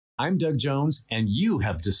I'm Doug Jones, and you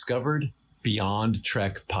have discovered Beyond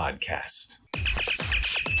Trek Podcast.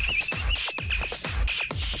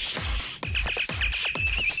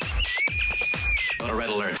 A red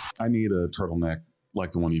alert. I need a turtleneck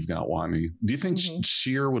like the one you've got, Watney. Do you think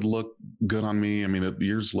sheer would look good on me? I mean,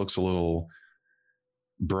 yours looks a little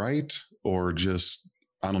bright, or just,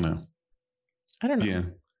 I don't know. I don't know. Yeah,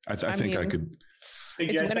 I think I could.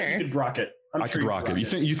 It's winter. You could rock it. I could rock it.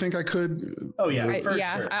 You think I could? Oh yeah,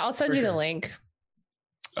 sure. I'll send you the link.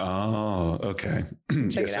 Oh, okay.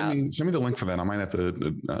 Check it out. Send me the link for that. I might have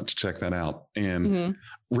to check that out. And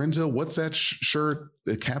Renzo, what's that shirt?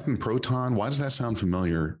 Captain Proton. Why does that sound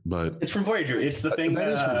familiar? But it's from Voyager. It's the thing that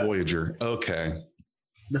is from Voyager. Okay.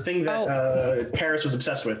 The thing that Paris was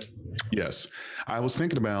obsessed with. Yes. I was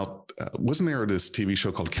thinking about, wasn't there this TV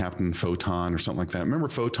show called Captain Photon or something like that? Remember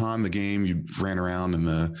Photon, the game you ran around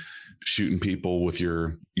and shooting people with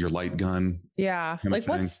your light gun? Yeah. Like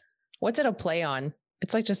what's it a play on?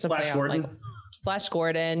 It's like just a Flash play Gordon. on like Flash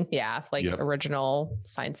Gordon. Yeah. Like original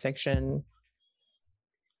science fiction.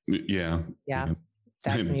 Yeah. Yeah.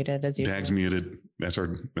 Dag's muted as usual. Dag's muted. That's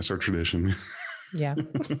our tradition. Yeah.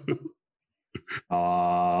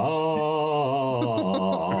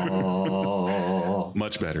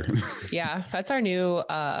 Much better. Yeah, that's our new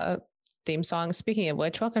theme song. Speaking of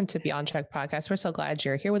which, welcome to Beyond Trek Podcast. We're so glad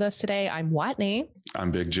you're here with us today. I'm Watney.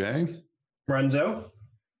 I'm Big J. Renzo.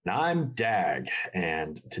 And I'm Dag,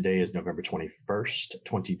 and today is November 21st,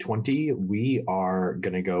 2020. We are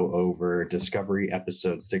going to go over Discovery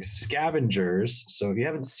Episode 6, Scavengers. So if you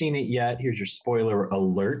haven't seen it yet, here's your spoiler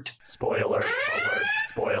alert. Spoiler alert.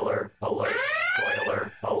 Spoiler alert.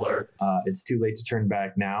 Spoiler alert. It's too late to turn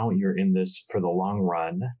back now. You're in this for the long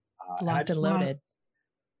run. Locked and loaded.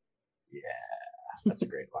 Yeah, that's a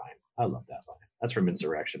great line. I love that line. That's from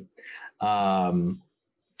Insurrection.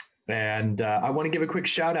 And I want to give a quick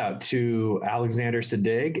shout out to Alexander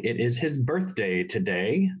Siddig. It is his birthday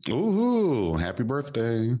today. Ooh, happy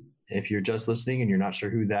birthday. If you're just listening and you're not sure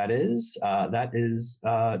who that is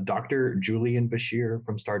Dr. Julian Bashir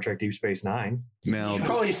from Star Trek Deep Space Nine. Now, you should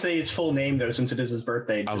probably say his full name, though, since it is his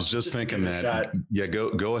birthday. I was just thinking that. Yeah,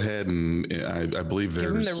 go ahead. And I believe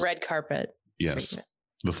there's... Give him the red carpet. Yes.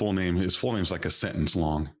 His full name is like a sentence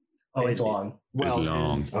long. Oh, it's long.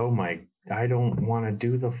 Well, it's long. I don't want to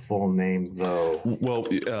do the full name though. Well,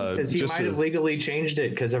 because he might have legally changed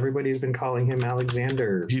it because everybody's been calling him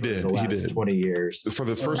Alexander. He did. For the last 20 years. For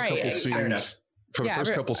the first couple scenes. For the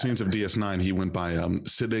first couple scenes of DS9, he went by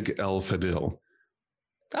Siddig El Fadil.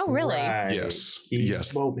 Oh, really? Right. Yes.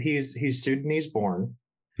 Yes. Well, he's Sudanese born.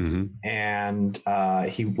 Mm-hmm. And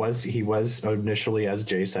he was initially, as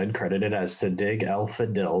Jay said, credited as Siddig El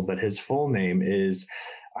Fadil, but his full name is,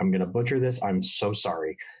 I'm going to butcher this, I'm so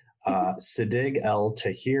sorry, Siddig El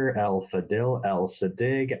Tahir El Fadil El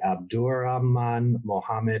Siddig Abdurrahman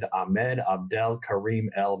Mohammed Ahmed Abdel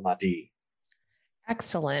Karim El Mahdi.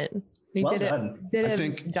 Excellent. You well did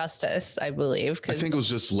it justice, I believe. I think it was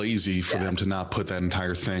just lazy for them to not put that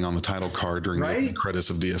entire thing on the title card during the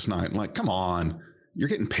credits of DS9. Like, come on. You're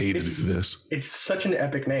getting paid to do this. It's such an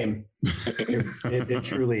epic name. It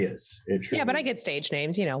truly is. But I get stage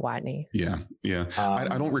names, Watney. Yeah.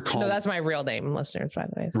 I don't recall. No, that's my real name, listeners, by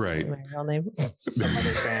the way. Right. My real name.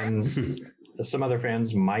 Some other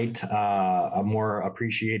fans might more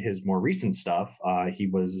appreciate his more recent stuff. He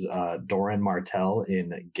was Doran Martell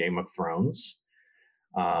in Game of Thrones.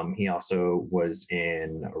 He also was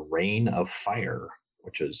in Reign of Fire,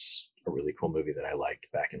 which is a really cool movie that I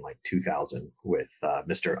liked back in 2000 with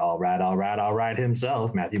Mr. All Right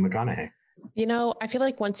himself, Matthew McConaughey. I feel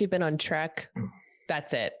like once you've been on Trek,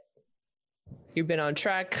 that's it. You've been on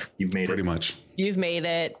Trek. You've made pretty much. You've made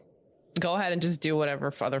it. Go ahead and just do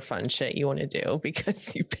whatever other fun shit you want to do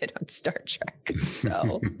because you've been on Star Trek.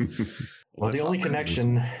 So, well, the only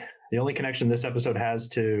connection this episode has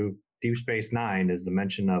to Deep Space Nine is the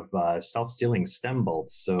mention of self-sealing stem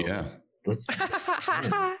bolts. So let's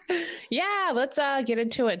get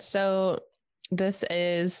into it. So this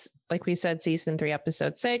is, like we said, season 3,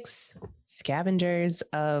 episode 6, Scavengers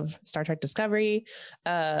of Star Trek Discovery.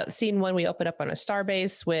 Scene 1, we open up on a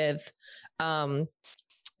starbase with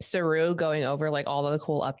Saru going over all of the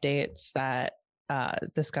cool updates that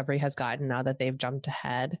Discovery has gotten now that they've jumped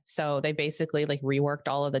ahead. So they basically reworked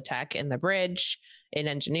all of the tech in the bridge, in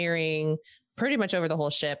engineering, pretty much over the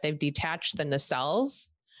whole ship. They've detached the nacelles,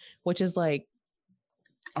 which is I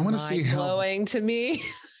want to see blowing to me.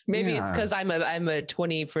 Maybe it's because I'm a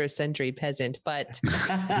 21st century peasant, but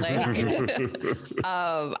I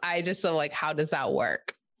just am how does that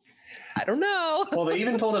work? I don't know. Well, they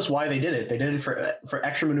even told us why they did it. They did it for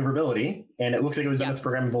extra maneuverability, and it looks like it was done with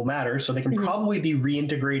programmable matter, so they can probably be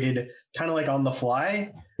reintegrated kind of like on the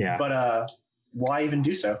fly. Yeah. But why even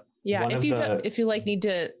do so? Yeah, if you like need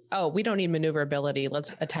to, we don't need maneuverability.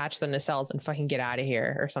 Let's attach the nacelles and fucking get out of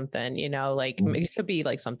here or something. You know, like it could be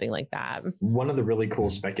like something like that. One of the really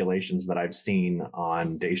cool speculations that I've seen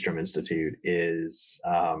on Daystrom Institute is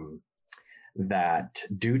that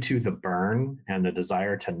due to the burn and the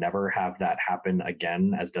desire to never have that happen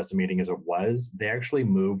again, as decimating as it was, they actually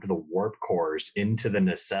moved the warp cores into the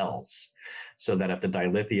nacelles so that if the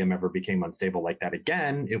dilithium ever became unstable like that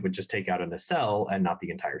again, it would just take out a nacelle and not the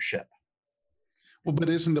entire ship. Well, but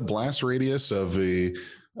isn't the blast radius of a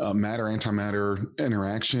matter-antimatter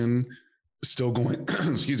interaction still going,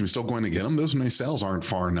 still going to get them? Those nacelles aren't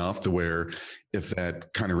far enough to where if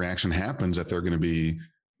that kind of reaction happens that they're going to be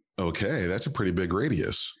okay. That's a pretty big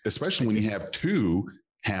radius, especially when you have two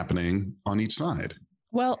happening on each side.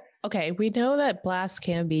 Well, okay, we know that blasts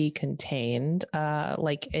can be contained,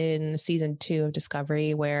 like in season 2 of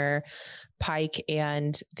Discovery, where Pike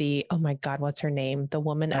and oh my God, what's her name? The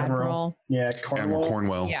woman Admiral. Yeah, Admiral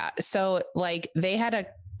Cornwell. Yeah. So like they had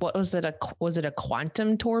was it a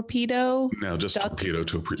quantum torpedo? No, just torpedo.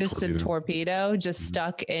 Just a torpedo,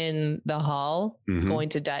 stuck in the hull, going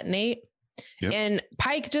to detonate. Yep. And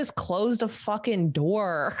Pike just closed a fucking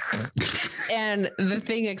door and the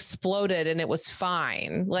thing exploded and it was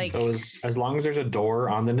fine. Like as long as there's a door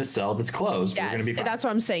on the nacelle that's closed, we're gonna be fine. That's what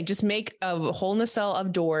I'm saying. Just make a whole nacelle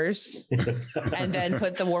of doors and then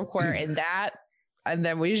put the warp core in that, and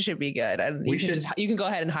then we should be good. And you can go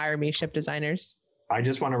ahead and hire me, ship designers. I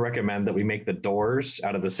just want to recommend that we make the doors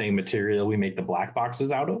out of the same material we make the black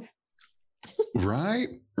boxes out of. Right.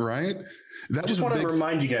 I just want to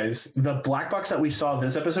remind you guys, the black box that we saw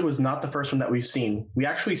this episode was not the first one that we've seen. We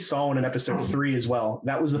actually saw one in episode 3 as well.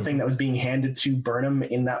 That was the thing that was being handed to Burnham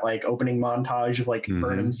in that like opening montage of like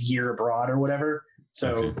Burnham's year abroad or whatever.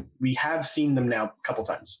 So we have seen them now a couple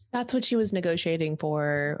times. That's what she was negotiating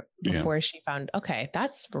for before she found. Okay,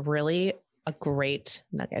 that's really a great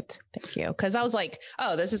nugget. Thank you. Because I was like,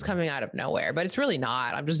 oh, this is coming out of nowhere, but it's really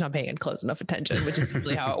not. I'm just not paying close enough attention, which is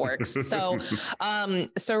usually how it works. So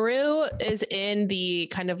Saru is in the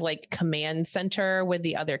kind of like command center with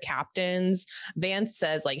the other captains. Vance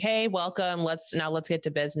says like, hey, welcome. Let's get to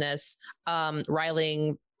business.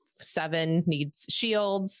 Riling 7 needs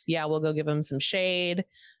shields. Yeah, we'll go give him some shade.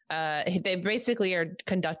 They basically are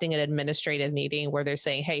conducting an administrative meeting where they're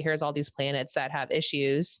saying, hey, here's all these planets that have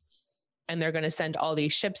issues. And they're going to send all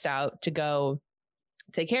these ships out to go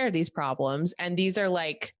take care of these problems. And these are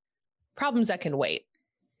like problems that can wait.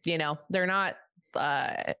 You know, they're not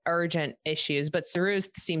urgent issues, but Saru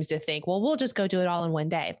seems to think, well, we'll just go do it all in one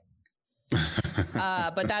day.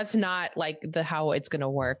 But that's not like how it's going to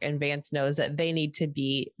work. And Vance knows that they need to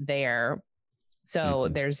be there. So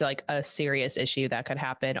there's like a serious issue that could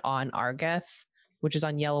happen on Argeth, which is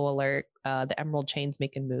on yellow alert. The Emerald Chain's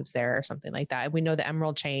making moves there or something like that. We know the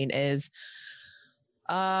Emerald Chain is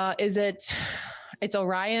it's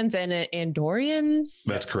Orions and Andorians?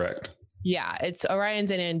 That's correct. Yeah, it's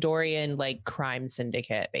Orions and Andorian like crime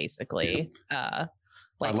syndicate, basically. I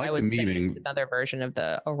would say it's another version of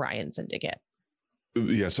the Orion syndicate.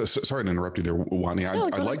 Yes, sorry to interrupt you there, Wani. I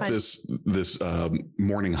like this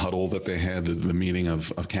morning huddle that they had, the meeting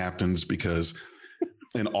of captains, because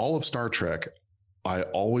in all of Star Trek, I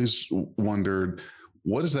always wondered,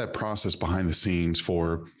 what is that process behind the scenes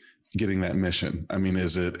for getting that mission? I mean,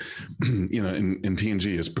 is it, in TNG,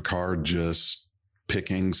 is Picard just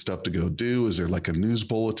picking stuff to go do? Is there like a news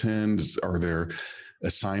bulletin? Are there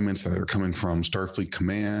assignments that are coming from Starfleet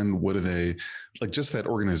Command? What are they, like, just that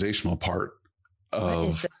organizational part of, what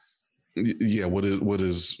is this? Yeah, what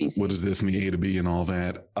is this in the A to B and all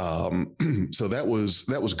that? So that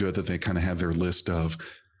was good that they kind of had their list of,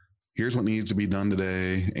 here's what needs to be done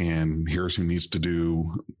today, and here's who needs to do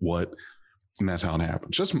what, and that's how it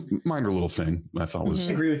happens. Just minor little thing I thought was.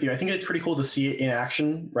 I agree with you. I think it's pretty cool to see it in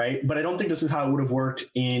action, right? But I don't think this is how it would have worked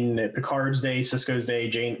in Picard's day, Sisko's day,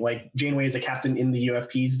 Janeway as a captain in the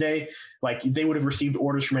UFP's day. Like, they would have received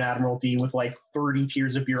orders from an Admiralty with like 30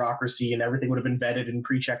 tiers of bureaucracy, and everything would have been vetted and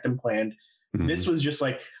pre-checked and planned. This was just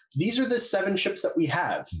like, these are the 7 ships that we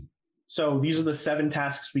have. So these are the 7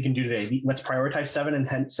 tasks we can do today. Let's prioritize 7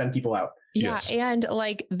 and send people out. Yeah. Yes. And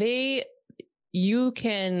like you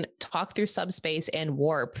can talk through subspace and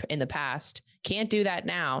warp in the past. Can't do that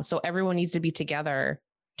now. So everyone needs to be together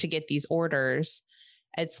to get these orders.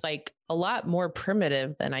 It's like a lot more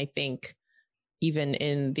primitive than I think even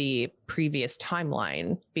in the previous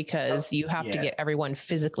timeline, because you have to get everyone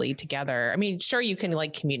physically together. I mean, sure, you can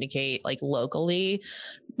like communicate like locally,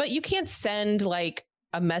 But you can't send like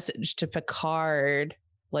a message to Picard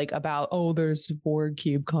like about, oh, there's a Borg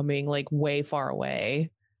cube coming like way far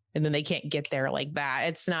away. And then they can't get there like that.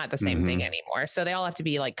 It's not the same thing anymore. So they all have to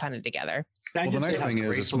be like kind of together. Well, the nice thing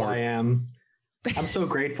is it's more... I'm so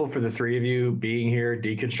grateful for the three of you being here,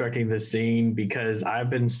 deconstructing this scene, because I've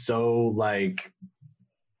been so like,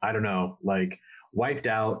 I don't know, like wiped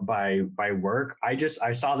out by work. I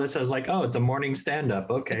saw this as like, oh, it's a morning stand-up.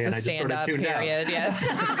 Okay. It's and a I just sort of tuned period, out. Yes.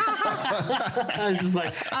 I was just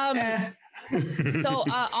like, So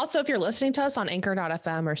also, if you're listening to us on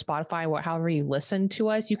anchor.fm or Spotify, however you listen to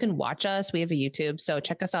us, you can watch us. We have a YouTube. So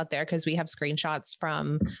check us out there because we have screenshots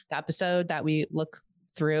from the episode that we look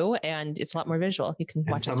through, and it's a lot more visual. You can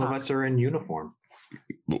watch us. Some of us are in uniform.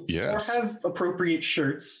 Yes. Or have appropriate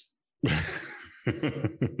shirts.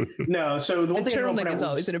 No, so the one thing turtleneck is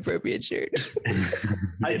always an appropriate shirt.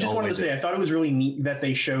 I just wanted to say, I thought it was really neat that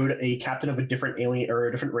they showed a captain of a different alien or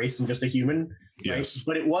a different race than just a human. Right? Yes,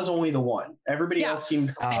 but it was only the one. Everybody else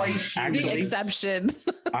seemed quite actually, the exception.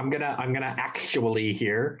 I'm gonna actually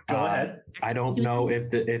here. Go ahead. I don't know if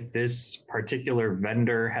this particular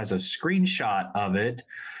vendor has a screenshot of it.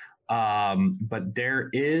 But there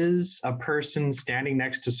is a person standing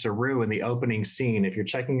next to Saru in the opening scene. If you're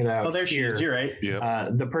checking it out, there here, she is. You're right. Yeah.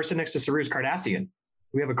 The person next to Saru is Cardassian.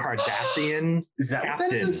 We have a Cardassian Is that captain.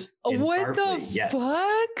 what that is? What the Yes.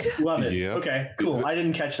 fuck? Love it. Yep. Okay, cool. I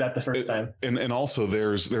didn't catch that the first time. And also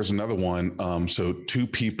there's another one. So two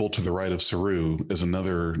people to the right of Saru is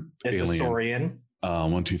another It's alien. a Saurian.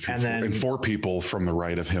 1, 2, 3, And 4. then- And 4 people from the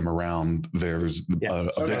right of him around. There's a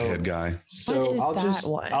big head guy. So What is I'll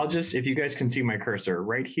that just if you guys can see my cursor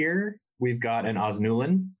right here, we've got an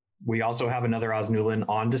Osnulan. We also have another Osnulan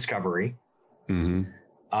on Discovery. Mm-hmm.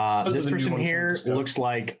 Those This are the new person ones from here Discovery.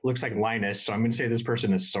 looks like Linus, so I'm going to say this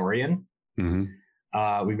person is Saurian. Mm-hmm.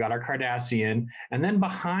 We've got our Cardassian, and then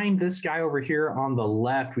behind this guy over here on the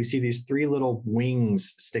left, we see these 3 little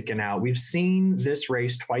wings sticking out. We've seen this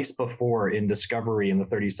race twice before in Discovery in the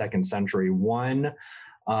 32nd century. One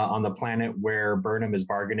on the planet where Burnham is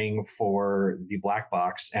bargaining for the black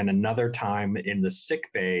box, and another time in the sick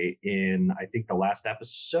bay in, I think, the last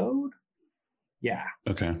episode. Yeah.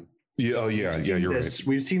 Okay. Yeah. Oh, yeah. Yeah. You're right.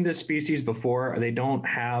 We've seen this species before. They don't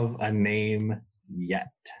have a name yet.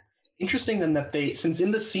 Interesting then that since in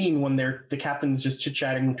the scene when the captains just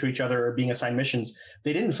chit-chatting to each other or being assigned missions,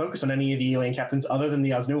 they didn't focus on any of the alien captains other than the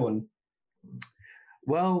Osnulan.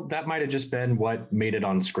 Well, that might have just been what made it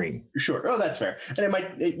on screen. Sure. Oh, that's fair.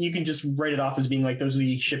 And you can just write it off as being like, those are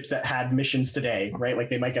the ships that had missions today, right? Like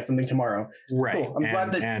they might get something tomorrow. Right. Cool. I'm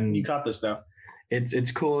glad that you caught this though.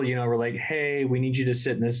 It's cool. You know, we're like, hey, we need you to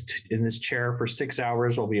sit in this chair for 6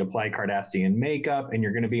 hours while we apply Cardassian makeup, and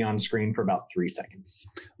you're going to be on screen for about 3 seconds.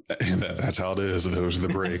 And that's how it is. Those are the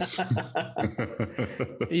breaks.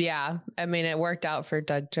 Yeah. I mean, it worked out for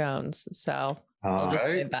Doug Jones. So I'll just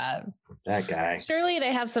say that. That guy. Surely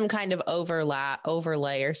they have some kind of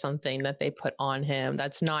overlay or something that they put on him.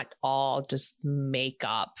 That's not all just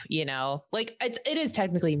makeup, you know, like it is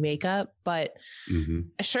technically makeup, but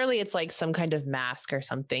surely it's like some kind of mask or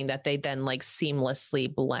something that they then like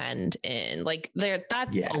seamlessly blend in. Like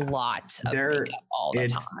that's a lot of makeup all the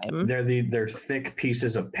time. They're thick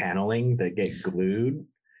pieces of paneling that get glued.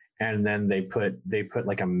 And then they put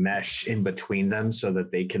like a mesh in between them so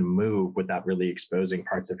that they can move without really exposing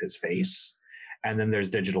parts of his face. And then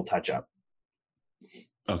there's digital touch up.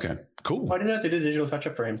 Okay, cool. I didn't know they did digital touch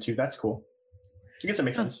up for him too. That's cool. I guess that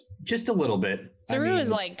makes sense. Just a little bit. Saru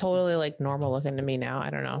is like totally like normal looking to me now.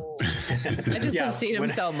 I don't know. I just have seen him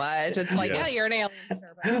so much. It's like, yeah, you're an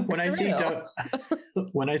alien. When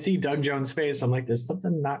I see Doug Jones' face, I'm like, there's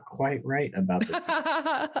something not quite right about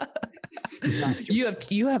this.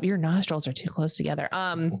 You have your nostrils are too close together.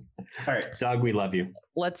 All right, Doug, we love you.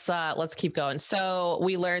 Let's keep going. So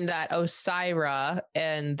we learned that Osira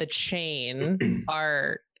and the chain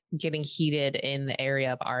are getting heated in the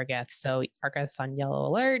area of Argath. So Argath's on yellow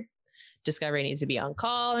alert. Discovery needs to be on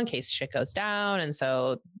call in case shit goes down. And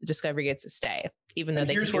so Discovery gets to stay, even though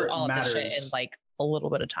they can do all of the shit in like a little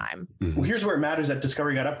bit of time. Well, here's where it matters that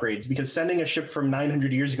Discovery got upgrades, because sending a ship from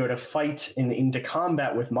 900 years ago to fight into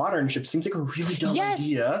combat with modern ships seems like a really dumb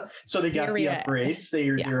idea. So they got the upgrades.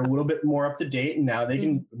 They're a little bit more up to date, and now they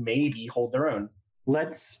can maybe hold their own.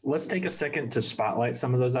 Let's take a second to spotlight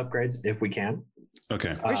some of those upgrades if we can.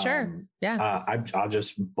 Okay. For sure. Yeah. I'll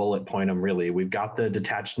just bullet point them really. We've got the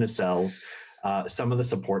detached nacelles, some of the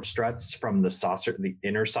support struts from the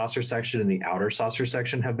inner saucer section and the outer saucer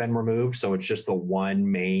section have been removed. So it's just the one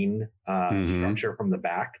main structure from the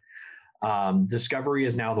back. Discovery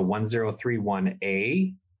is now the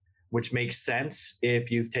 1031A. which makes sense if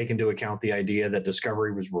you take into account the idea that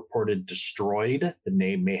Discovery was reported destroyed. The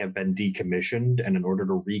name may have been decommissioned, and in order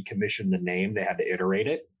to recommission the name, they had to iterate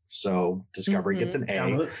it. So Discovery gets an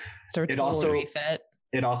A. So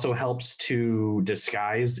it also helps to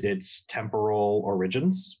disguise its temporal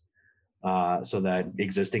origins, so that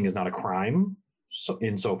existing is not a crime. So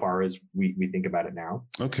insofar as we think about it now.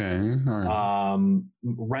 Okay. All right.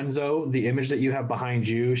 Renzo, the image that you have behind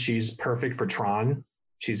you, she's perfect for Tron.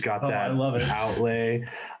 She's got that outlay.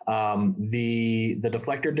 The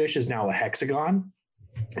deflector dish is now a hexagon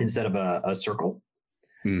instead of a circle.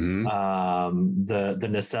 Mm-hmm. The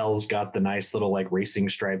nacelles got the nice little like racing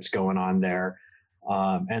stripes going on there.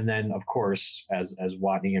 And then, of course, as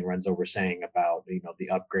Watney and Renzo were saying about, you know, the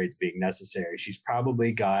upgrades being necessary, she's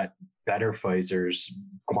probably got better phasers,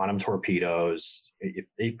 quantum torpedoes.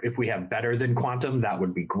 If we have better than quantum, that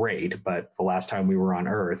would be great. But the last time we were on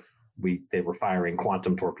Earth, they were firing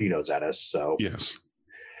quantum torpedoes at us. So yes.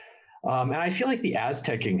 And I feel like the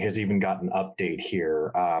Aztecing has even got an update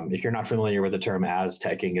here. If you're not familiar with the term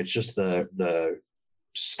Aztecing, it's just the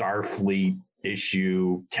Starfleet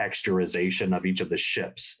issue texturization of each of the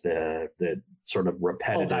ships, the sort of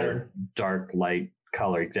repetitive dark light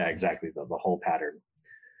color, exactly the whole pattern.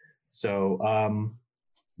 So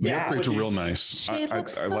the upgrades are real nice. She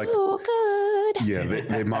looks so like good. Yeah,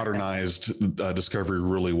 they modernized Discovery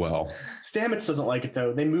really well. Stamets doesn't like it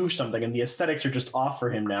though. They moved something and the aesthetics are just off for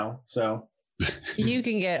him now. So you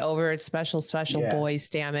can get over it, special boy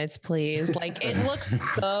Stamets, please. Like, it looks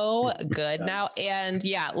so good now. And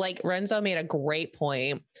yeah, like Renzo made a great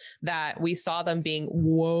point that we saw them being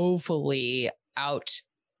woefully out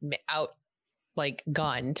like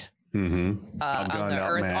gunned. Mm-hmm.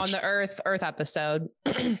 On the Earth episode.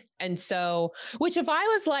 And so, which if I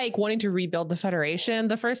was like wanting to rebuild the Federation,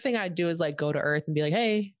 the first thing I'd do is like go to Earth and be like,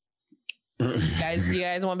 hey, you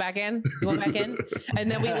guys want back in? You want back in? And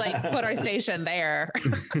then we like put our station there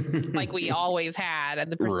like we always had,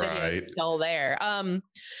 and the Presidium is still there.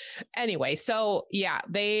 Anyway, so yeah,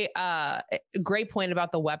 they great point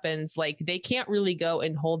about the weapons. Like, they can't really go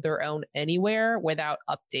and hold their own anywhere without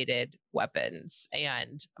updated weapons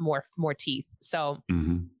and more teeth. So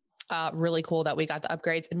really cool that we got the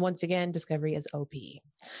upgrades. And once again, Discovery is OP.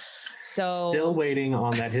 So still waiting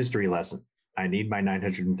on that history lesson. I need my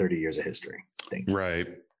 930 years of history. Thank you. Right.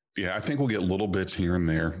 Yeah, I think we'll get little bits here and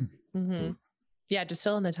there. Mm-hmm. Yeah, just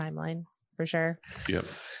fill in the timeline for sure. Yep.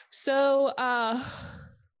 So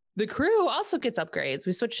the crew also gets upgrades.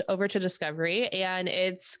 We switch over to Discovery, and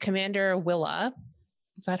it's Commander Willa.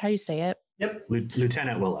 Is that how you say it? Yep.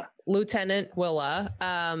 Lieutenant Willa. Lieutenant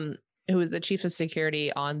Willa, who is the chief of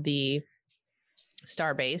security on the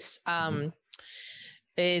Starbase.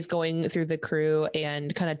 Is going through the crew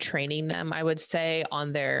and kind of training them, I would say,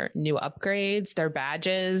 on their new upgrades, their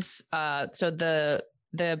badges. So the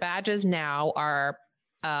badges now are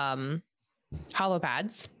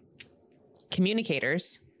holopads,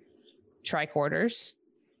 communicators, tricorders,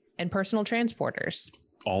 and personal transporters.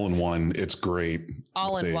 All in one. It's great.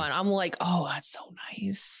 All in one. I'm like, oh, that's so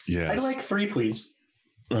nice. Yes. I'd like 3, please.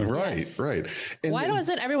 Right. Yes. Right. And why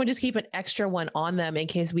doesn't everyone just keep an extra one on them in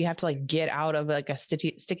case we have to like get out of like a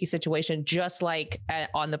sticky situation, just like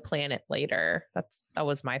on the planet later? That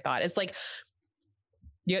was my thought. It's like,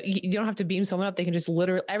 you don't have to beam someone up. They can just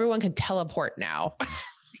literally, everyone can teleport now.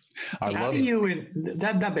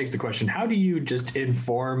 That begs the question, how do you just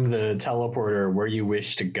inform the teleporter where you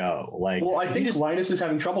wish to go? Like, well, I think Linus is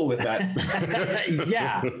having trouble with that.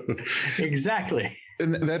 Yeah, exactly.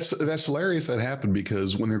 And that's hilarious that happened,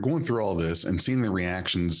 because when they're going through all this and seeing the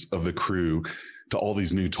reactions of the crew to all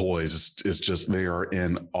these new toys, it's just, they are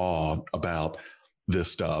in awe about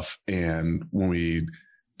this stuff. And when we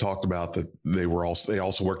talked about that, they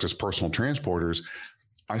also worked as personal transporters,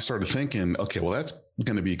 I started thinking, okay, well, that's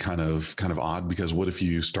going to be kind of odd, because what if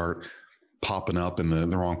you start popping up in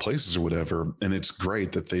the wrong places or whatever? And it's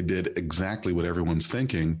great that they did exactly what everyone's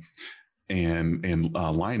thinking. And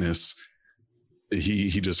Linus, he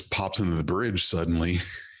just pops into the bridge suddenly.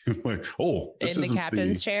 Like, oh, this in the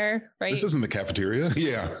captain's chair, right? This isn't the cafeteria.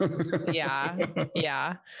 Yeah.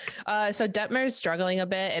 Yeah. So Detmer's struggling a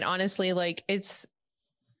bit, and honestly, like, it's,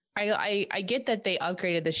 I get that they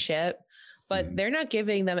upgraded the ship, but they're not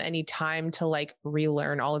giving them any time to like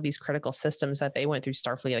relearn all of these critical systems that they went through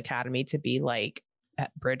Starfleet Academy to be like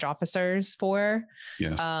bridge officers for.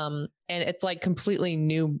 Yes. And it's like completely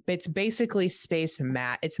new. It's basically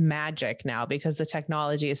it's magic now, because the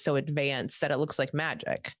technology is so advanced that it looks like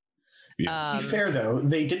magic. Yes. To be fair though,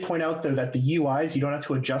 they did point out though that the UIs, you don't have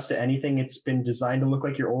to adjust to anything. It's been designed to look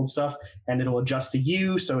like your old stuff, and it'll adjust to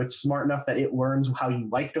you. So it's smart enough that it learns how you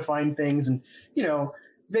like to find things. And, you know,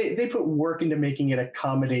 they put work into making it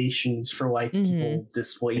accommodations for like people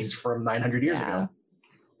displaced from 900 years ago.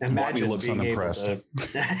 Imagine looks unimpressed.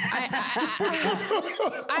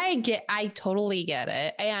 I totally get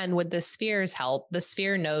it. And with the Sphere's help, the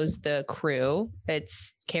Sphere knows the crew. It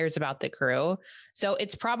cares about the crew. So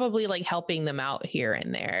it's probably like helping them out here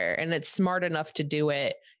and there. And it's smart enough to do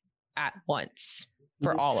it at once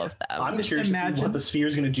for all of them. I'm curious to see what the Sphere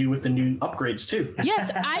is going to do with the new upgrades too.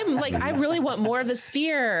 Yes, I'm like, I really want more of the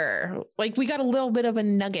Sphere. Like we got a little bit of a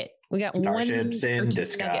nugget. We got starships in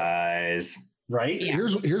disguise. Nuggets. Right. Yeah.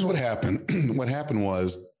 Here's what happened. What happened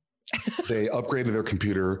was they upgraded their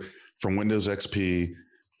computer from Windows XP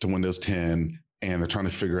to Windows 10, and they're trying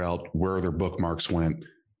to figure out where their bookmarks went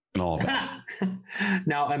and all of that.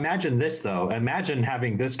 Now imagine this though. Imagine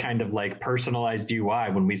having this kind of like personalized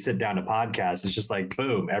UI when we sit down to podcast. It's just like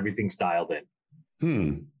boom, everything's dialed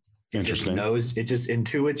in. Interesting. It just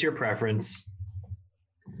intuits your preference.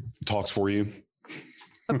 Talks for you.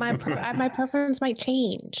 But my preference might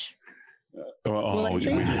change.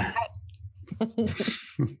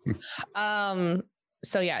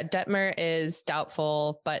 So yeah, Detmer is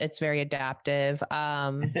doubtful, but it's very adaptive.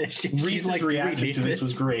 Reese's like reaction to this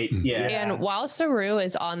was great. Yeah. And while Saru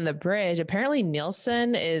is on the bridge, apparently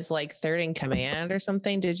Nielsen is like third in command or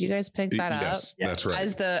something. Did you guys pick that up? Yes, that's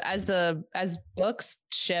right. As Book's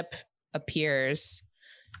ship appears,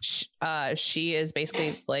 she is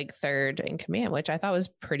basically like third in command, which I thought was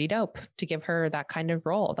pretty dope to give her that kind of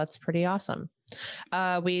role. That's pretty awesome.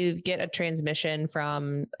 We get a transmission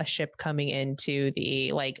from a ship coming into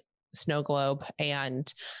the like snow globe,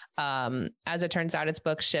 and as it turns out, it's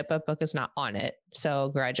Book's ship, but Book is not on it, so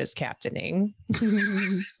Grudge is captaining.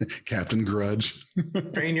 Captain Grudge.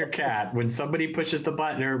 Train your cat. When somebody pushes the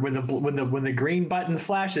button, or when the green button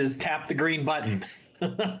flashes, tap the green button.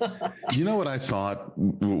 You know what I thought?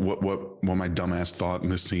 What my dumbass thought in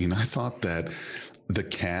this scene? I thought that the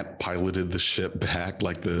cat piloted the ship back,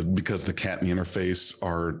 because the cat and the interface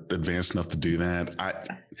are advanced enough to do that.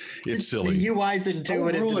 It's silly. The UI's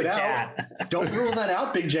intuitive to the cat. Don't rule that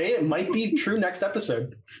out, Big J. It might be true next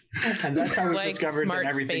episode. And that's how we like discovered that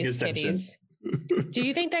everything is kitties. Do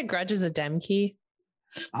you think that Grudge is a dem key?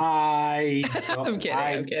 I'm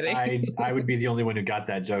kidding. I would be the only one who got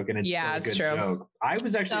that joke, and it's a good true. joke. I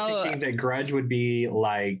was actually thinking that Grudge would be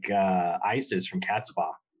like Isis from Cat's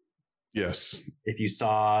Paw. Yes. If you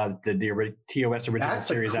saw the TOS original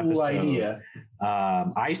series episode, idea.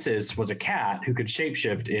 Isis was a cat who could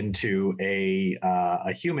shapeshift into a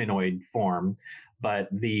humanoid form, but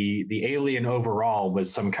the alien overall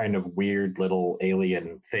was some kind of weird little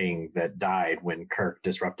alien thing that died when Kirk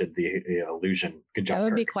disrupted the illusion. Good job. That would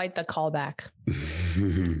Kirk. be quite the callback.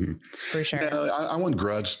 For sure. No, I want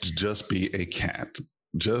Grudge to just be a cat.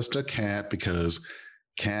 Just a cat, because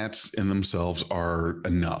cats in themselves are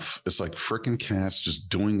enough. It's like freaking cats just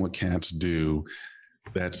doing what cats do.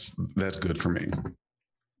 That's good for me.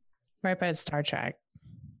 Right, but it's Star Trek.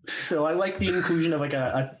 So I like the inclusion of like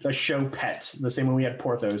a show pet, the same way we had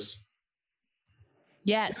Porthos.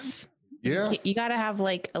 Yes. Yeah. You got to have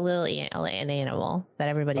like an animal that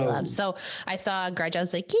everybody loves. So I saw Grudge. I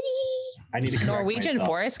was like, kitty. I need to Norwegian myself.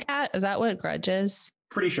 Forest cat. Is that what Grudge is?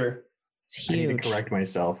 Pretty sure. It's huge. I need to correct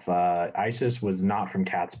myself. Isis was not from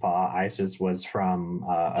Cat's Paw. Isis was from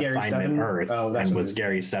Assignment Seven? Earth, Oh, and was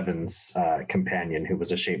Gary Seven's companion, who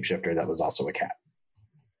was a shapeshifter that was also a cat.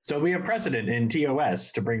 So we have precedent in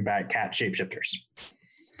TOS to bring back cat shapeshifters.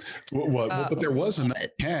 But there was another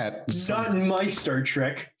cat. Not in my Star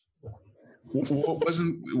Trek.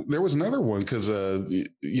 There was another one, because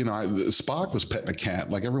Spock was petting a cat.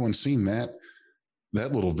 Like, everyone's seen that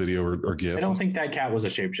little video or gif. I don't think that cat was a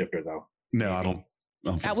shapeshifter, though. No, I don't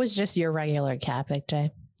that was just your regular cat, Big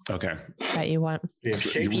J. Okay. That you want. We have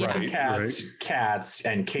shapeshifter cats,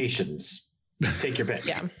 and Caitians. Take your pick.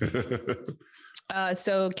 Yeah.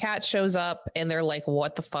 So Cat shows up and they're like,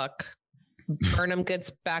 what the fuck? Burnham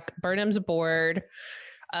gets back. Burnham's aboard.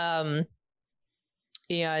 And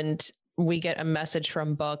we get a message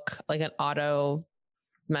from Book, like an auto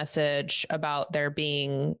message about there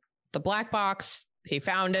being the black box. He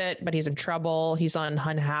found it, but he's in trouble. He's on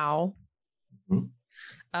Hun Hao.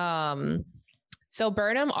 Mm-hmm. So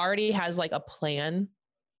Burnham already has like a plan,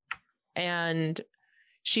 and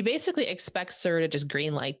she basically expects her to just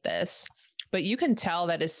greenlight this. But you can tell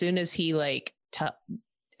that as soon as he like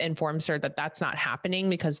informs her that that's not happening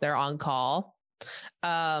because they're on call,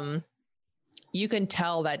 you can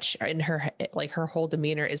tell that in her, like, her whole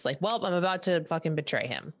demeanor is like, well, I'm about to fucking betray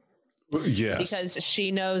him. Yes. Because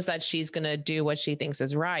she knows that she's going to do what she thinks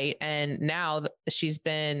is right. And now she's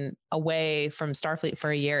been away from Starfleet for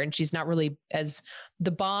a year, and she's not really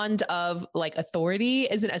the bond of like authority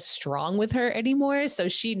isn't as strong with her anymore. So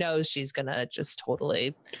she knows she's going to just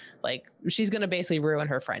totally she's going to basically ruin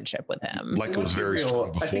her friendship with him. Like it was very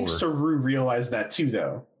strong before. I think Saru realized that too,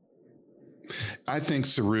 though. I think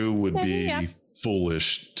Saru would be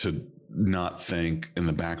foolish to not think in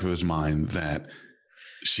the back of his mind that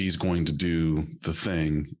she's going to do the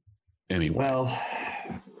thing anyway. Well,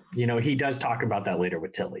 he does talk about that later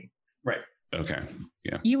with Tilly. Right. Okay.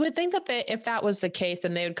 Yeah. You would think that if that was the case,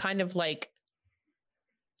 then they would kind of Well,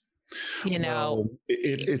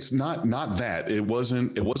 it's not that. It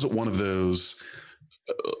wasn't one of those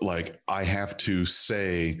I have to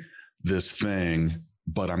say this thing,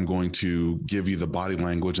 but I'm going to give you the body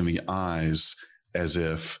language and the eyes as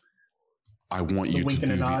if I want you to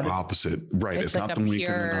do the opposite. Right. It's not the wink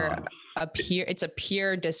and the nod. It's a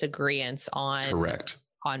pure disagreement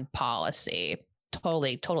on policy.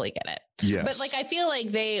 Totally get it. Yes. But I feel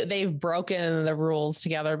like they've broken the rules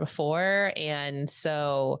together before. And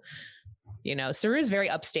so, Saru is very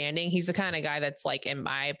upstanding. He's the kind of guy that's in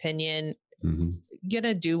my opinion,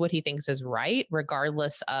 gonna do what he thinks is right,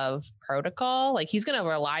 regardless of protocol. He's gonna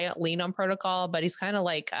lean on protocol, but he's kind of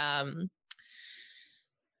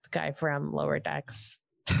guy from Lower Decks.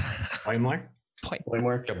 Boimler?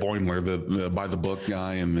 Boimler. Yeah, Boimler, the by the book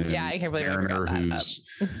guy, and then I can't believe Mariner, who's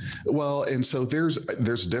well, and so there's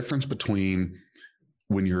a difference between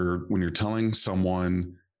when you're telling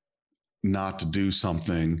someone not to do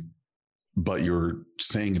something, but you're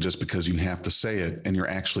saying it just because you have to say it, and you're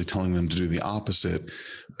actually telling them to do the opposite.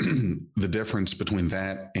 The difference between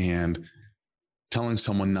that and telling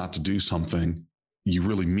someone not to do something, you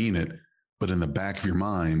really mean it. But in the back of your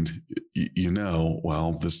mind,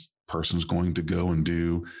 well, this person's going to go and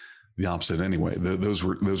do the opposite anyway. Those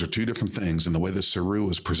are two different things. And the way that Saru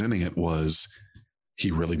was presenting it was he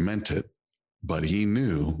really meant it, but he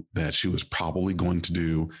knew that she was probably going to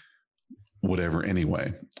do whatever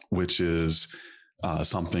anyway, which is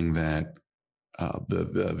something that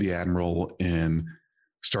the Admiral in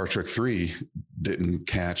Star Trek 3 didn't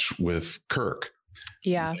catch with Kirk.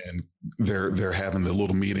 Yeah. And they're having the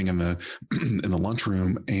little meeting in the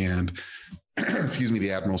lunchroom, and excuse me,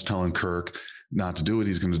 the Admiral's telling Kirk not to do it.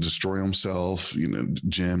 He's going to destroy himself.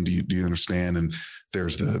 Jim, do you understand? And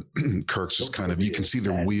there's Kirk's just kind of, you can see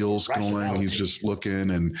the wheels going. He's just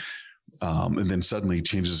looking, and then suddenly he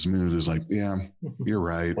changes his mood. Is yeah, you're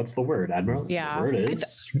right. What's the word, Admiral? Yeah. The word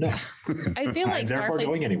is no. I feel like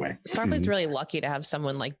Starfleet's really lucky to have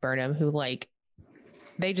someone like Burnham who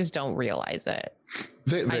they just don't realize it.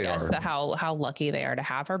 They I guess are. How lucky they are to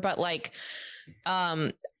have her. But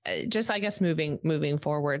just I guess moving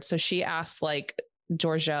forward. So she asks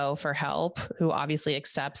Georgiou for help, who obviously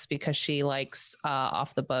accepts because she likes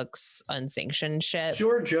off the books unsanctioned shit.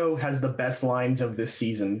 Georgiou has the best lines of this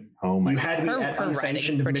season. Oh my! You had me at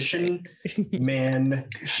unsanctioned mission, man.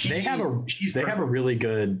 They have a really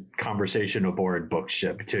good conversation aboard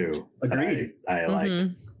Bookship too. Agreed. I like.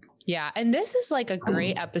 Yeah, and this is a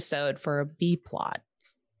great episode for a B plot.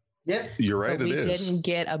 Yeah, you're right. But we didn't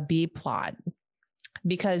get a B plot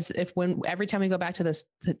because every time we go back to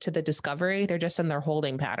the Discovery, they're just in their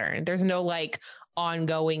holding pattern. There's no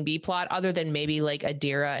ongoing B plot other than maybe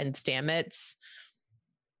Adira and Stamets.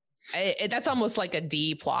 That's almost like a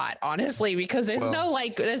D plot, honestly, because there's no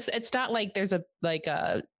this. It's not there's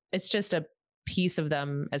it's just a piece of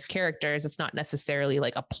them as characters. It's not necessarily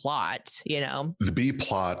a plot, The B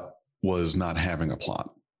plot was not having a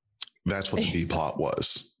plot. That's what the B plot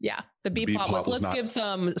was. Yeah. The B plot was let's give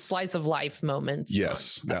some slice of life moments.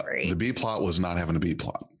 Yes. The B plot was not having a B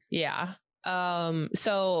plot. Yeah.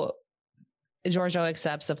 So Georgiou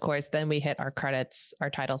accepts, of course. Then we hit our credits, our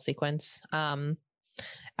title sequence.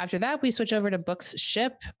 After that, we switch over to Book's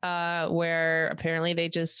ship, where apparently they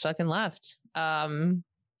just fucking left.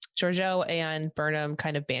 Georgiou and Burnham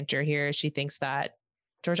kind of banter here.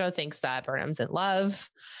 Georgiou thinks that Burnham's in love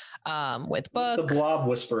with Book. The Blob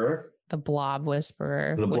Whisperer. The Blob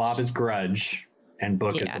is Grudge, and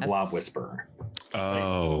Book is the Blob Whisperer.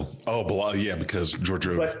 Oh, yeah, because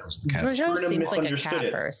Georgiou seems like a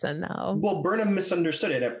cat person, though. Well, Burnham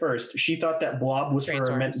misunderstood it at first. She thought that Blob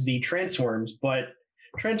Whisperer meant the Transforms, but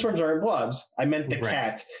Transforms aren't blobs. I meant the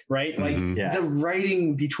cat, right? The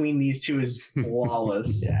writing between these two is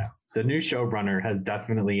flawless. Yeah. The new showrunner has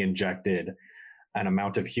definitely injected an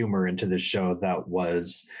amount of humor into this show that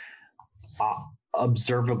was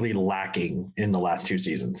observably lacking in the last two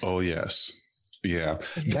seasons. Oh, yes. Yeah.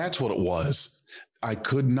 That's what it was. I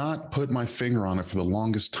could not put my finger on it for the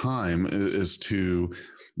longest time as to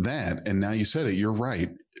that. And now you said it, you're right.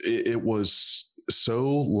 It was so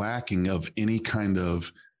lacking of any kind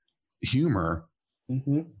of humor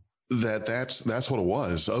that's what it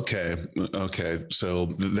was. Okay. So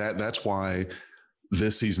that's why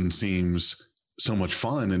this season seems so much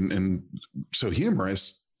fun and so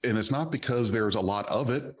humorous. And it's not because there's a lot of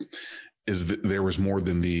it, is that there was more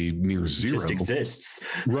than the near zero. It just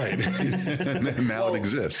exists. Right. Now it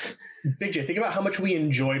exists. Big J, think about how much we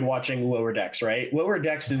enjoyed watching Lower Decks, right? Lower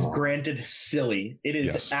Decks is granted silly. It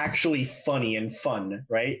is actually funny and fun,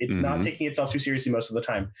 right? It's not taking itself too seriously most of the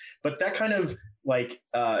time. But that kind of like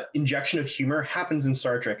injection of humor happens in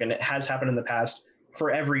Star Trek, and it has happened in the past for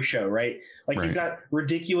every show, right? Like you've got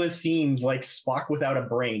ridiculous scenes like Spock without a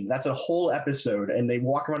brain. That's a whole episode, and they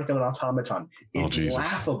walk around like an automaton. It's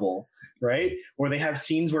laughable, right? Or they have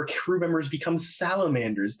scenes where crew members become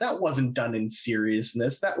salamanders. That wasn't done in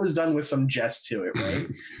seriousness. That was done with some jest to it, right?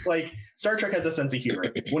 Like Star Trek has a sense of humor.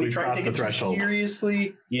 When you try to take it too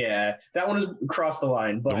seriously, that one has crossed the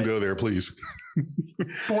line. But don't go there, please.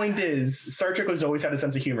 Point is, Star Trek has always had a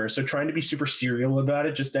sense of humor, so trying to be super serial about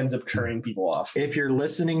it just ends up turning people off. If you're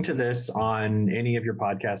listening to this on any of your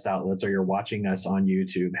podcast outlets or you're watching us on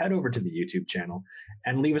YouTube, head over to the YouTube channel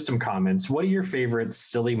and leave us some comments. What are your favorite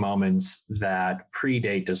silly moments that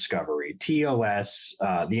predate Discovery? TOS,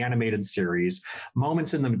 the animated series,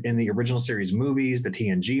 moments in the original series movies, the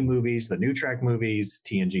TNG movies, the New Trek movies,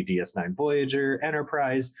 TNG DS9 Voyager,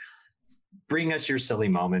 Enterprise. Bring us your silly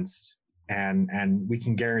moments. And we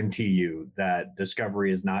can guarantee you that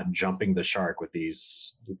Discovery is not jumping the shark with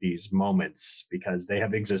these moments, because they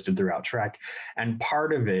have existed throughout Trek, and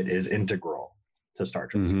part of it is integral to Star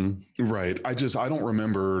Trek. Right. I don't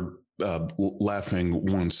remember laughing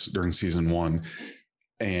once during season 1,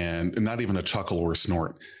 and not even a chuckle or a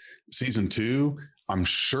snort. Season 2, I'm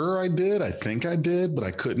sure I did. I think I did, but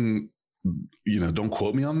I couldn't. Don't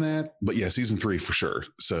quote me on that. But yeah, season 3 for sure.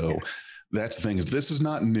 So that's the thing. Is this is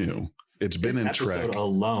not new. It's been in Trek. Episode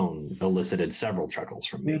alone elicited several chuckles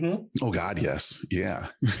from me. Oh God, yes, yeah.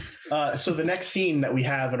 So the next scene that we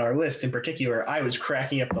have in our list, in particular, I was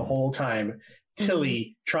cracking up the whole time.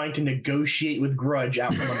 Tilly trying to negotiate with Grudge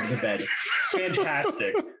out from under the bed.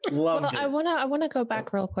 Fantastic, loved it. I wanna go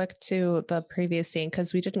back real quick to the previous scene,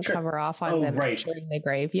 because we didn't cover off on them entering the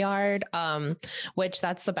graveyard. Which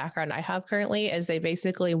that's the background I have currently, is they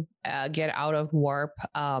basically get out of warp.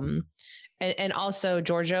 And also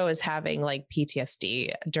Georgiou is having like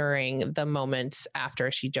PTSD during the moments after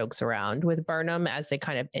she jokes around with Burnham as they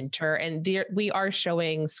kind of enter. And we are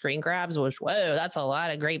showing screen grabs, which, whoa, that's a lot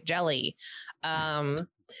of grape jelly.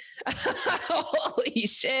 Holy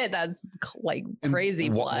shit, that's like crazy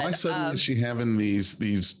blood. Why suddenly is she having these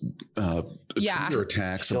trigger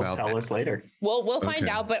attacks? She'll tell us later. We'll find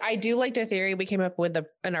out, but I do like the theory we came up with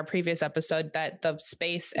in our previous episode, that the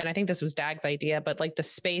space, and I think this was Dag's idea, but like the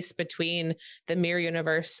space between the mirror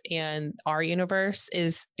universe and our universe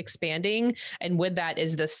is expanding, and with that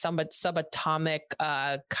is the subatomic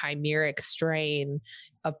chimeric strain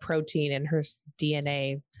of protein in her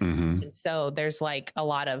DNA. And so there's like a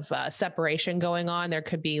lot of separation going on. There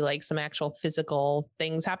could be like some actual physical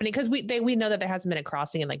things happening, because we know that there hasn't been a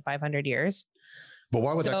crossing in like 500 years. But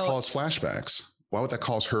why would that cause flashbacks? Why would that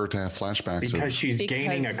cause her to have flashbacks? Because she's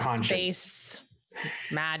gaining a conscience. Space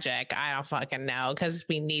magic. I don't fucking know, because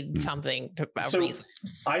we need something reason.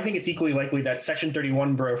 I think it's equally likely that Section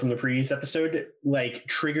 31 bro from the previous episode like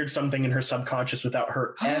triggered something in her subconscious without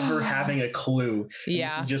her ever having a clue. And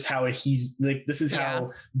this is just how he's like. This is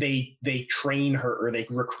how they train her, or they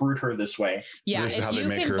recruit her this way. Yeah, this is how they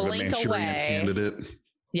make her the Manchurian candidate.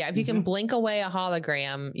 Yeah, if you can blink away a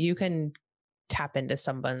hologram, you can tap into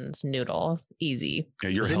someone's noodle easy. Yeah,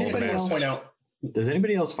 you're held back. Does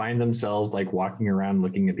anybody else find themselves like walking around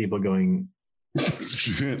looking at people going,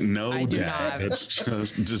 no, Dad, it's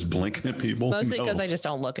just blinking at people? Mostly because I just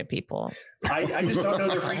don't look at people. I just don't know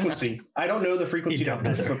their frequency. I don't know the frequency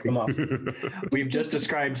to flip them off. We've just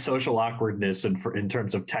described social awkwardness in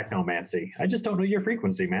terms of technomancy. I just don't know your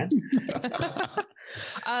frequency, man.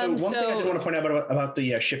 One thing I did want to point out about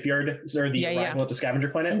the shipyard, or the arrival at the scavenger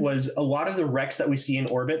planet, was a lot of the wrecks that we see in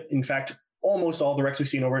orbit. In fact, almost all the wrecks we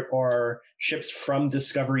see in orbit are ships from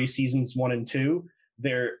Discovery seasons 1 and 2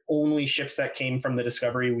 they're only ships that came from the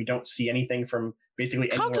Discovery. We don't see anything from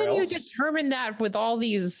basically anywhere else. How can you determine that with all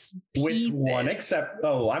these pieces? With one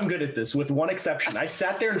I'm good at this. With one exception. I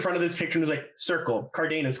sat there in front of this picture and was like, circle,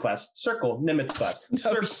 Cardenas class, circle, Nimitz class.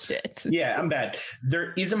 Oh, shit. Yeah, I'm bad.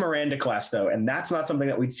 There is a Miranda class, though, and that's not something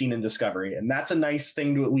that we'd seen in Discovery. And that's a nice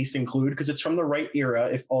thing to at least include because it's from the right era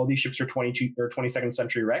if all these ships are 22 or 22nd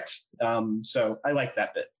century wrecks. So I like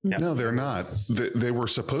that bit. No, they're not. They were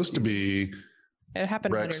supposed to be... It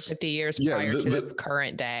happened 150 years prior to the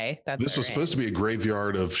current day. This was supposed to be a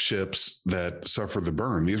graveyard of ships that suffered the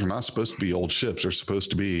burn. These are not supposed to be old ships. They're supposed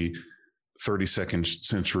to be 32nd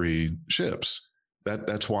century ships.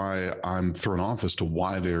 That's why I'm thrown off as to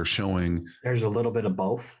why they're showing. There's a little bit of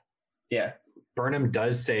both. Yeah. Burnham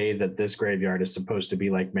does say that this graveyard is supposed to be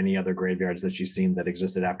like many other graveyards that she's seen that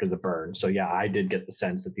existed after the burn. So yeah, I did get the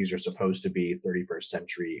sense that these are supposed to be 31st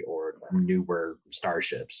century or newer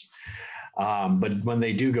starships. But when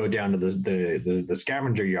they do go down to the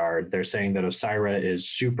scavenger yard, they're saying that Osyraa is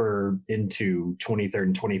super into 23rd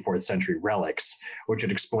and 24th century relics, which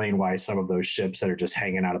would explain why some of those ships that are just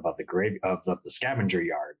hanging out above the grave of the scavenger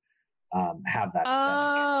yard have that.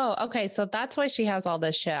 Oh, okay. So that's why she has all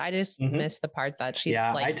this shit. I just missed the part that she's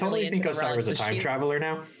like. I totally think Osyra's a time traveler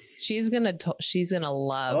now. She's gonna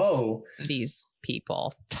love these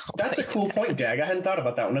people. That's a cool point, Dag. I hadn't thought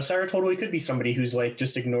about that one. Osyraa totally could be somebody who's like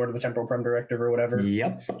just ignored the Temporal Prem Directive or whatever.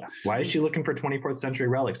 Yep. Why is she looking for 24th century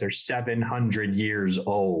relics? They're 700 years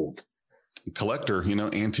old. Collector,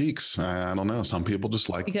 antiques. I don't know. Some people just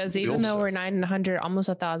like, because even though we're 900, almost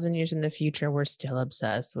 1,000 years in the future, we're still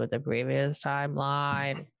obsessed with the previous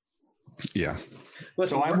timeline. Yeah.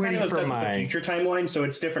 Listen, so I'm waiting for my future timeline, so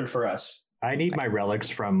it's different for us. I need my relics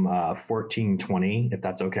from 1420, if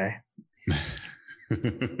that's okay.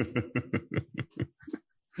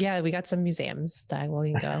 Yeah, we got some museums that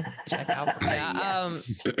we can go check out. Yeah.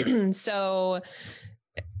 So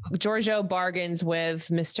Georgiou bargains with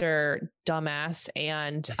Mr. Dumbass,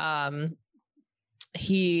 and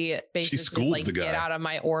he basically is like, get out of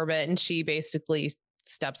my orbit, and she basically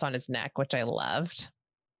steps on his neck, which I loved.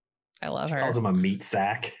 I love her. Calls him a meat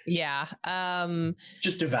sack. Yeah.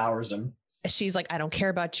 Just devours him. She's like, I don't care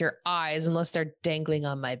about your eyes unless they're dangling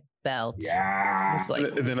on my belt. Yeah. It's like,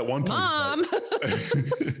 and then at one point, Mom.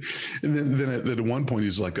 and then at one point,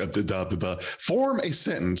 he's like, form a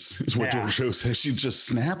sentence is what Georgiou says. She just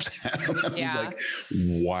snaps at him. Yeah. Like,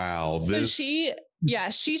 wow. This. So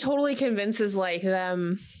she totally convinces like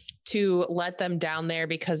them to let them down there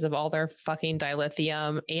because of all their fucking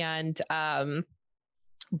dilithium, and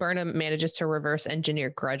Burnham manages to reverse engineer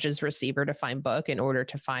Grudge's receiver to find Book in order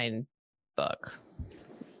to find Book.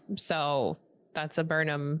 So that's a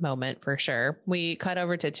Burnham moment for sure. We cut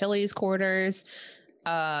over to Tilly's quarters,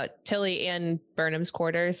 Tilly and Burnham's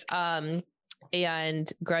quarters.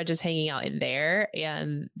 And Grudge is hanging out in there,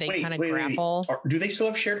 and they kind of grapple. Wait. Do they still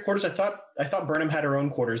have shared quarters? I thought Burnham had her own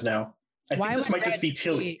quarters now. I think this might just be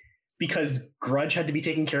Tilly, because Grudge had to be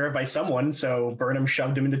taken care of by someone, so Burnham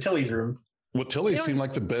shoved him into Tilly's room. Well, Tilly seemed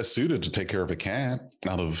like the best suited to take care of a cat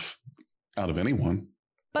out of anyone.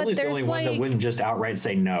 But Tilly's the only one that wouldn't just outright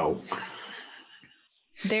say no.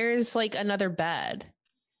 There's like another bed.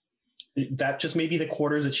 That just may be the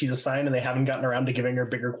quarters that she's assigned, and they haven't gotten around to giving her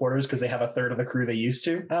bigger quarters because they have a third of the crew they used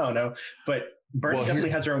to. I don't know, but Burnham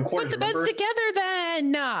definitely has her own quarters. Put the beds together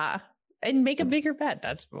then, and make a bigger bed.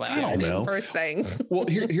 That's what I don't know. First thing. Well,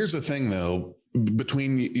 here's the thing though: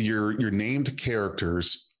 between your named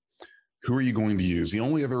characters, who are you going to use? The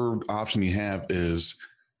only other option you have is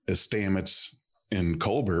Stamets and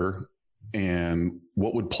Culber, and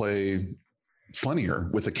what would play funnier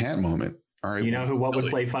with a cat moment? All right, what would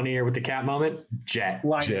play funnier with the cat moment? Jet.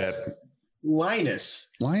 Linus.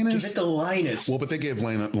 Give it to Linus. Well, but they gave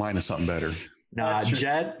Linus something better. Nah,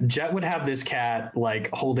 Jet would have this cat like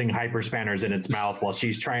holding hyperspanners in its mouth while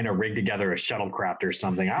she's trying to rig together a shuttlecraft or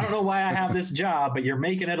something. I don't know why I have this job, but you're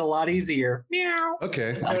making it a lot easier. Meow.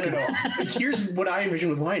 Okay. No. Here's what I envision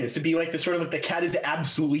with Linus. It'd be like the sort of like the cat is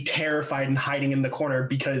absolutely terrified and hiding in the corner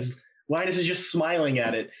because Linus is just smiling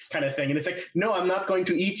at it, kind of thing. And it's like, no, I'm not going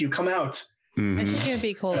to eat you. Come out. Mm-hmm. I think it'd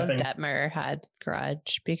be cool if Detmer had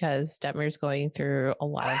Grudge, because Detmer's going through a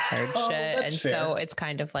lot of hardship, and fair. So it's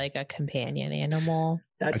kind of like a companion animal.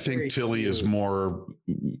 I think Tilly is more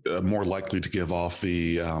likely to give off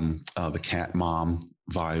the cat mom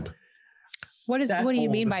vibe. What do you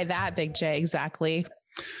mean by that, Big J? Exactly.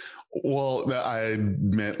 Well, I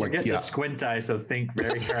meant like the squint eye, so think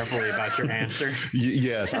very carefully about your answer.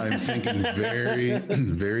 Yes, I'm thinking very,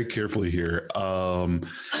 very carefully here. I'll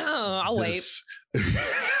wait.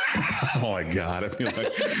 Oh my God. I mean,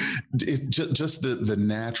 like, just the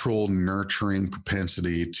natural nurturing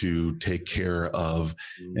propensity to take care of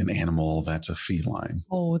an animal that's a feline.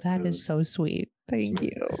 Oh, that is so sweet. Thank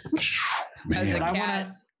you. Man, As a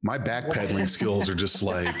cat. my backpedaling skills are just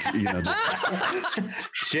like,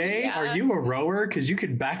 Jay, are you a rower? Because you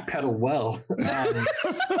can backpedal well.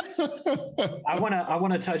 I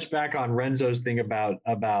want to touch back on Renzo's thing about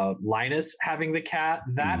Linus having the cat.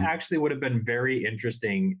 That actually would have been very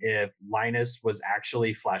interesting if Linus was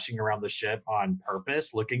actually flashing around the ship on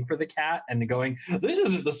purpose, looking for the cat and going, "This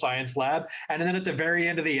isn't the science lab." And then at the very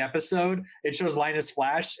end of the episode, it shows Linus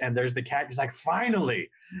flash, and there's the cat. He's like, "Finally!"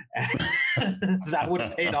 That would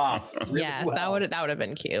have paid off. Really well. that would have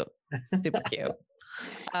been cute. Super cute.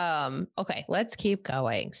 Okay, let's keep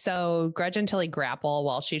going. So Grudge and Tilly grapple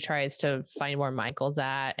while she tries to find where Michael's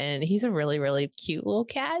at, and he's a really, really cute little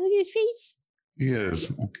cat. Look at his face. He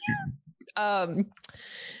is.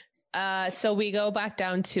 So we go back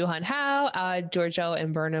down to Hun Hao. Giorgio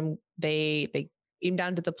and Burnham, they beam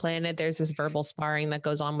down to the planet. There's this verbal sparring that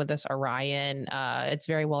goes on with this Orion. It's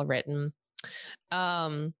very well written.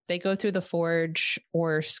 They go through the forge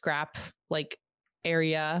or scrap like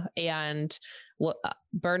area, and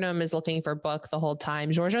Burnham is looking for Book the whole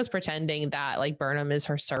time. Giorgio's pretending that like Burnham is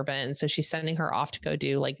her servant, so she's sending her off to go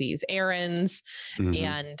do like these errands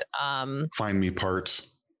and find me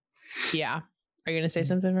parts. Yeah. Are you going to say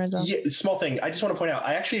something, Renzo? Yeah, small thing. I just want to point out,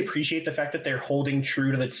 I actually appreciate the fact that they're holding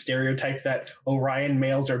true to that stereotype that Orion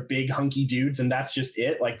males are big, hunky dudes, and that's just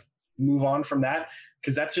it. Like, move on from that,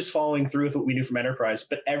 because that's just following through with what we knew from Enterprise.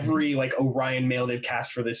 But every like Orion male they've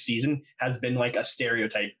cast for this season has been like a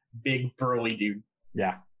stereotype, big, burly dude.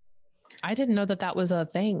 Yeah. I didn't know that was a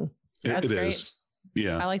thing. That's it great. is.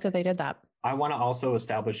 Yeah. I like that they did that. I want to also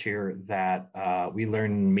establish here that we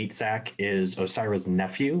learn Meatsack is Osira's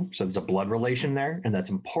nephew, so there's a blood relation there, and that's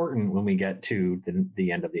important when we get to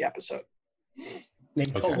the end of the episode.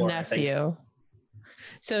 Okay. Nephew.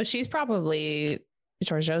 So she's probably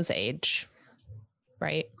Giorgio's age,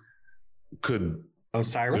 right? Could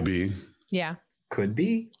Osira be. Yeah. Could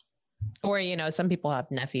be. Or, some people have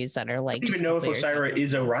nephews that are like. I don't even know if Osira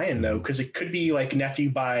is Orion, though, because it could be like nephew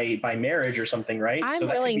by marriage or something, right? I'm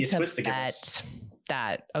willing to bet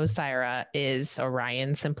that Osira is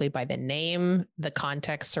Orion simply by the name, the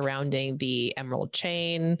context surrounding the Emerald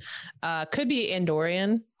Chain. Could be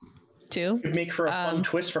Andorian, too. Could make for a fun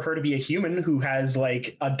twist for her to be a human who has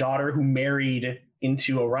like a daughter who married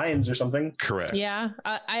into Orions or something. Correct. Yeah.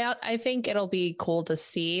 I think it'll be cool to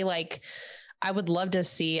see. Like, I would love to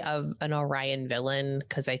see an Orion villain,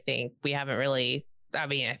 because I think we haven't really. I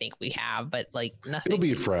mean, I think we have, but like nothing. It'll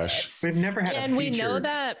be fresh. We've never had. And we know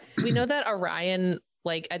that Orion,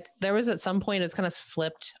 like there was at some point it's kind of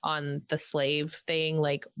flipped on the slave thing.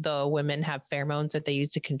 Like the women have pheromones that they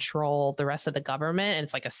use to control the rest of the government, and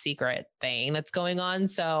it's like a secret thing that's going on.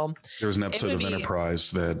 So there's an episode of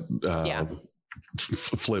Enterprise that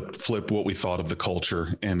flip what we thought of the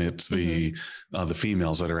culture, and it's the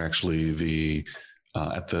females that are actually the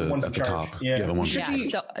at the top. Yeah, the ones. Yeah.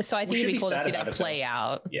 So I think it'd be cool to see that play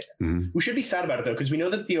out. Yeah, we should be sad about it though, because we know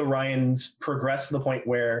that the Orions progress to the point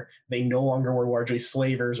where they no longer were largely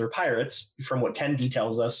slavers or pirates, from what Ken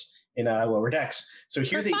details us in Lower Decks. So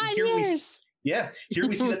here here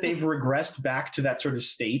we see that they've regressed back to that sort of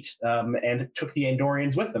state, and took the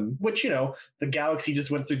Andorians with them, which, the galaxy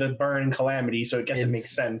just went through the burn and calamity. So I guess it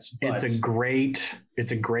makes sense. But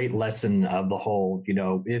it's a great lesson of the whole,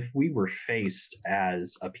 if we were faced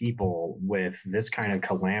as a people with this kind of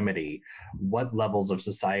calamity, what levels of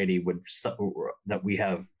society that we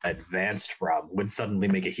have advanced from would suddenly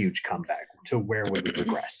make a huge comeback? To where would we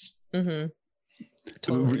regress?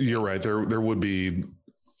 Totally. You're right. There would be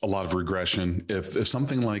a lot of regression if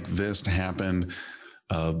something like this happened.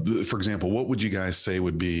 For example, what would you guys say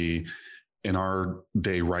would be in our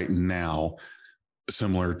day right now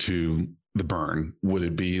similar to the burn? Would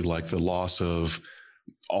it be like the loss of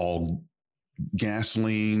all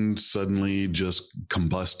gasoline suddenly just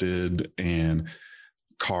combusted and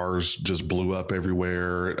cars just blew up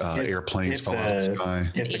everywhere, airplanes fell out of the sky?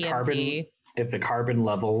 If the carbon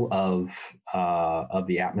level of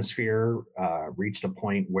the atmosphere reached a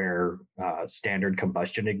point where standard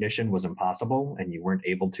combustion ignition was impossible and you weren't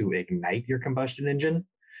able to ignite your combustion engine,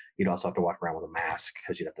 you'd also have to walk around with a mask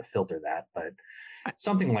because you'd have to filter that. But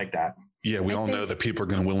something like that. Yeah, we all know that people are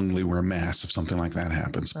going to willingly wear masks if something like that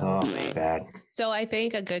happens. Oh, bad. So I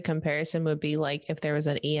think a good comparison would be like if there was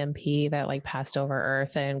an EMP that like passed over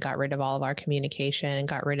Earth and got rid of all of our communication and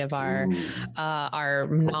got rid of our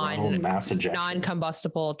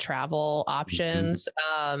non-combustible travel options.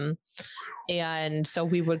 And so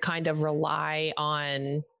we would kind of rely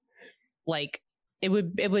on like it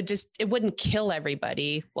wouldn't kill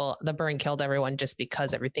everybody. Well, the burn killed everyone just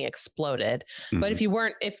because everything exploded. But if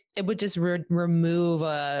it would just remove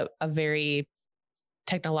a very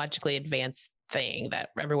technologically advanced thing that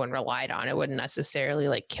everyone relied on, it wouldn't necessarily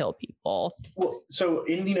like kill people. Well, so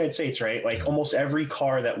in the United States, right, like almost every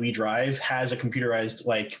car that we drive has a computerized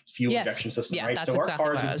like fuel injection system, right? So exactly our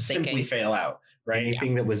cars would simply fail out, right?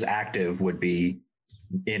 Anything that was active would be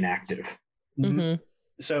inactive.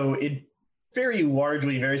 So it very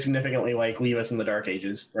largely, very significantly like leave us in the dark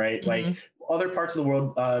ages, right? Like other parts of the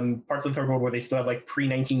world, parts of the third world where they still have like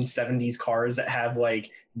pre-1970s cars that have like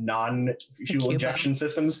non-fuel injection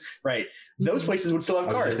systems, right? Those places would still have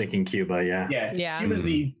cars. I was just thinking Cuba, yeah. Cuba's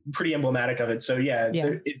the pretty emblematic of it. So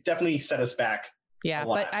it definitely set us back. Yeah,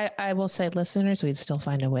 but I will say, listeners, we'd still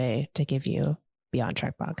find a way to give you Beyond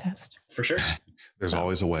Trek podcast. For sure. There's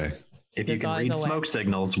always a way. If you can read smoke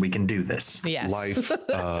signals, we can do this. Yes. Life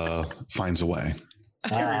finds a way.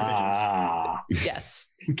 Yes.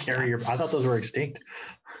 Carrier. I thought those were extinct.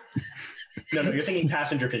 No, you're thinking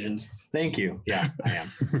passenger pigeons. Thank you. Yeah, I am.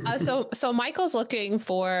 So Michael's looking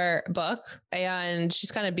for Book, and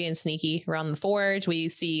she's kind of being sneaky around the forge. We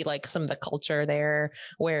see like some of the culture there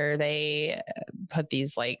where they put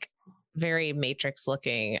these like very Matrix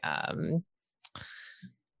looking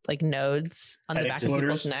like nodes on the back of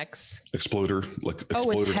people's necks. Exploder. It's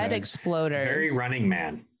head exploders. Very Running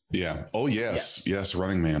Man. Yeah. Oh yes.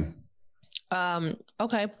 Running Man.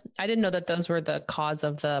 Okay. I didn't know that those were the cause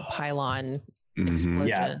of the pylon explosion.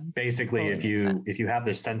 Yeah. Basically, if you have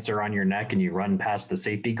this sensor on your neck and you run past the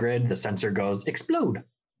safety grid, the sensor goes explode.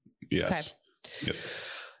 Yes. Okay. Yes.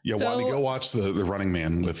 Yeah. So, Wally, go watch the Running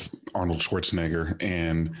Man with Arnold Schwarzenegger,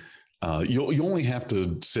 and you only have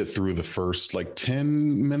to sit through the first like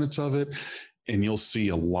 10 minutes of it, and you'll see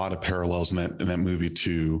a lot of parallels in that movie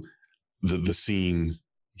to the scene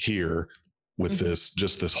here with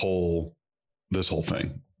this whole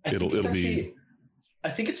thing. It'll be. I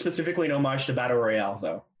think it's specifically an homage to Battle Royale,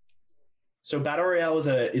 though. So Battle Royale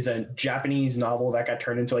is a Japanese novel that got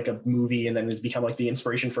turned into like a movie and then has become like the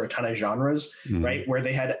inspiration for a ton of genres, right? Where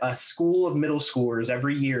they had a school of middle schoolers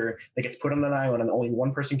every year that gets put on an island and only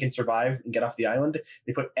one person can survive and get off the island.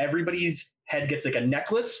 They put everybody's head gets like a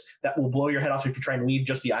necklace that will blow your head off if you try and leave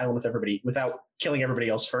just the island with everybody without killing everybody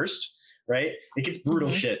else first, right? It gets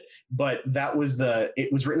brutal shit, but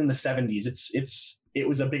it was written in the 70s. It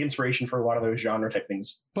was a big inspiration for a lot of those genre type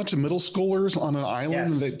things. Bunch of middle schoolers on an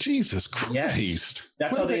island. That Jesus Christ. Yes.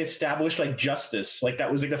 That's how they established like justice. Like that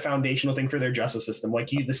was like the foundational thing for their justice system. Like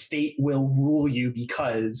the state will rule you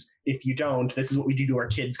because if you don't, this is what we do to our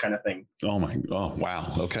kids kind of thing. Oh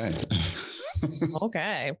wow. Okay.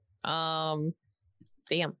 Okay. Damn.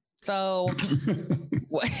 So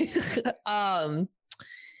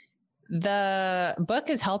the Book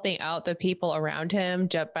is helping out the people around him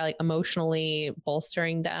by like emotionally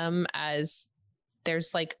bolstering them, as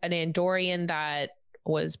there's like an Andorian that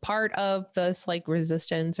was part of this like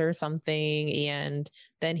resistance or something, and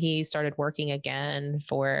then he started working again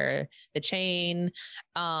for the Chain,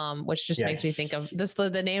 which just makes me think of this. The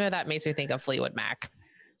name of that makes me think of Fleetwood Mac.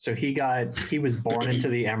 So he was born into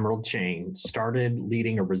the Emerald Chain, started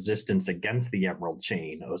leading a resistance against the Emerald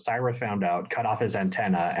Chain. Osyraa found out, cut off his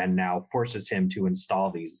antenna, and now forces him to install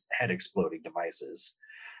these head exploding devices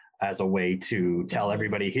as a way to tell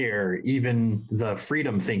everybody here, even the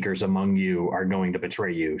freedom thinkers among you are going to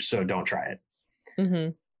betray you. So don't try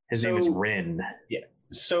it. His name is Rin. Yeah.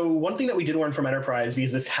 So one thing that we did learn from Enterprise,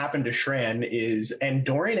 because this happened to Shran, is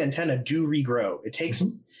Andorian antenna do regrow. It takes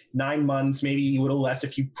 9 months, maybe a little less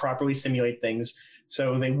if you properly simulate things.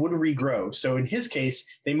 So they would regrow. So in his case,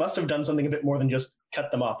 they must have done something a bit more than just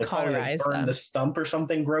cut them off. They probably like burned the stump or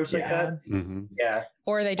something gross like that. Yeah.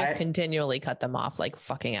 Or they just continually cut them off like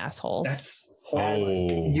fucking assholes. That's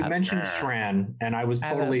you mentioned Shran, and I was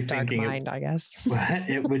totally thinking, mind, I guess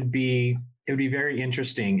it would be very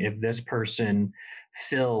interesting if this person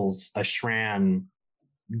fills a Shran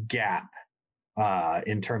gap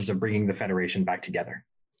in terms of bringing the Federation back together.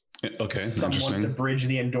 Okay, someone to bridge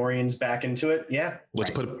the Andorians back into it. Yeah, let's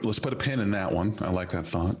put a pin in that one. I like that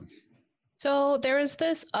thought. So there is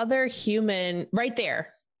this other human right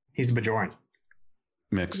there. He's a Bajoran.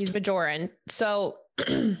 Mixed. He's Bajoran. So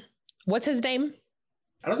what's his name?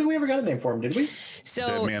 I don't think we ever got a name for him, did we? So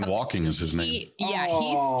Dead Man Walking is his name.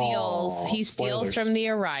 He steals from the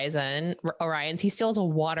Orions. He steals a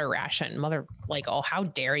water ration. How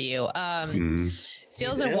dare you?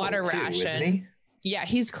 Steals a water ration. Yeah,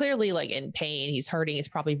 he's clearly like in pain. He's hurting. He's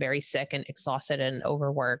probably very sick and exhausted and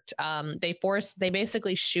overworked. They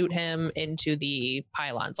basically shoot him into the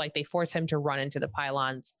pylons. Like they force him to run into the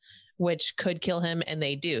pylons which could kill him, and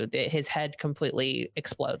they do. His head completely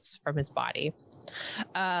explodes from his body.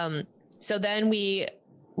 So then we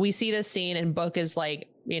see this scene, and Book is like,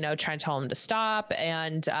 trying to tell him to stop,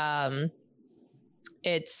 and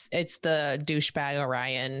it's the douchebag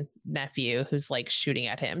Orion nephew who's like shooting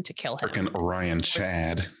at him to kill him. Freaking Orion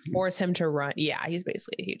Chad. Force him to run. Yeah, he's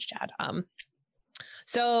basically a huge Chad.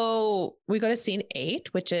 So we go to scene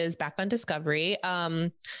 8, which is back on Discovery.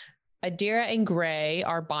 Adira and Gray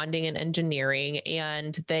are bonding in engineering,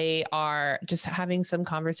 and they are just having some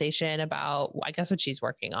conversation about, I guess, what she's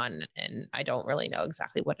working on. And I don't really know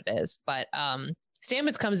exactly what it is, but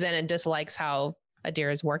Stamets comes in and dislikes how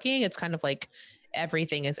Adira is working. It's kind of like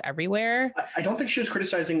everything is everywhere. I don't think she was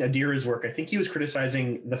criticizing Adira's work. I think he was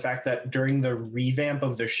criticizing the fact that during the revamp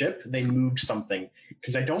of their ship, they moved something,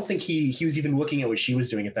 because I don't think he was even looking at what she was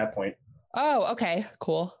doing at that point. Oh, okay,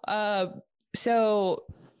 cool. So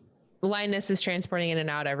Linus is transporting in and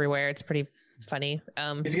out everywhere. It's pretty funny.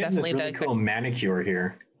 He's getting definitely this really cool manicure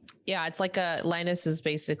here. Yeah, it's like Linus is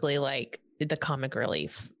basically like the comic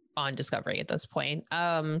relief on Discovery at this point.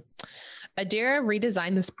 Adira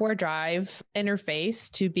redesigned the Spore Drive interface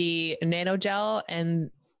to be nanogel and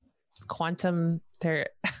quantum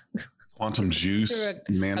juice, a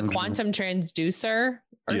quantum transducer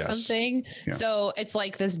or something. Yeah. So it's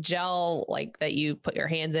like this gel like that you put your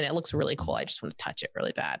hands in. It looks really cool. I just want to touch it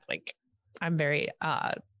really bad. Like I'm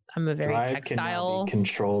a very Drive textile. Can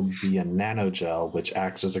controlled via nanogel, which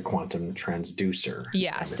acts as a quantum transducer.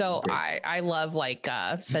 Yeah, so I love like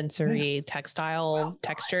sensory textile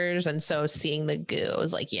textures, and so seeing the goo, I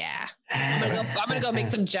was like, yeah, I'm gonna go make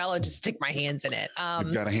some gel and just stick my hands in it.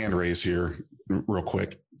 I've got a hand raise here, real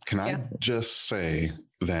quick. Can I just say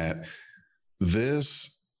that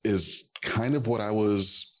this is kind of what I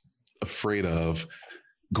was afraid of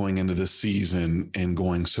going into this season and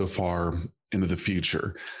going so far into the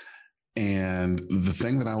future. And the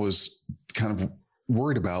thing that I was kind of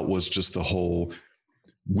worried about was just the whole,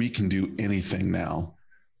 we can do anything now.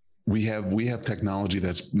 We have technology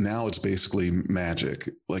that's now, it's basically magic.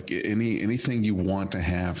 Like anything you want to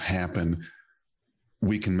have happen,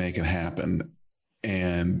 we can make it happen.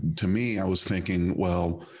 And to me, I was thinking,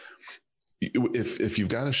 well, if you've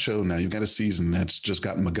got a show now, you've got a season that's just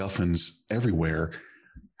got MacGuffins everywhere,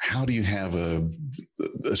 how do you have a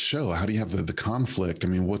show? How do you have the conflict? I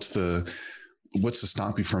mean, what's to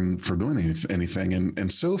stop you from doing anything?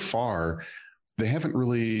 And so far, they haven't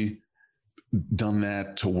really done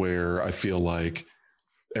that to where I feel like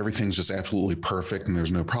everything's just absolutely perfect and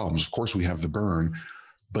there's no problems. Of course, we have the burn,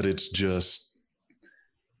 but it's just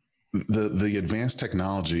the advanced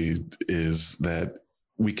technology is that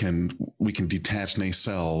we can detach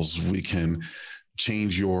nacelles, we can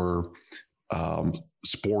change your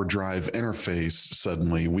Spore Drive interface.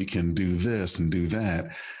 Suddenly we can do this and do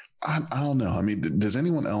that. I don't know. I mean, does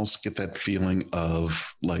anyone else get that feeling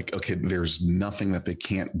of like, okay, there's nothing that they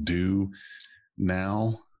can't do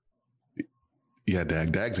now? Yeah,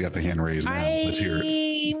 Dag's got the hand raised now. Let's hear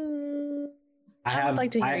it. I would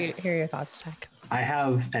like to hear your thoughts, Tech. I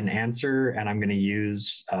have an answer, and I'm going to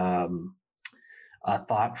use a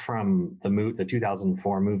thought from the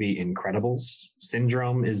 2004 movie Incredibles.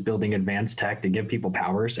 Syndrome is building advanced tech to give people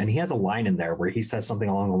powers. And he has a line in there where he says something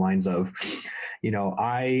along the lines of,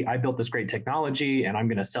 I built this great technology and I'm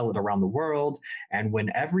going to sell it around the world. And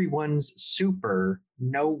when everyone's super,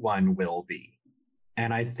 no one will be.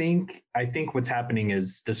 And I think what's happening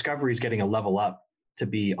is Discovery is getting a level up to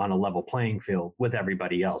be on a level playing field with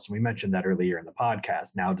everybody else. We mentioned that earlier in the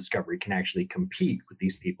podcast. Now Discovery can actually compete with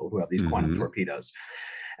these people who have these quantum torpedoes.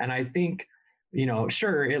 And I think,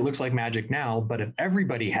 sure, it looks like magic now, but if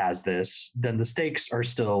everybody has this, then the stakes are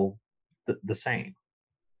still the same.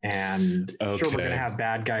 And sure, we're going to have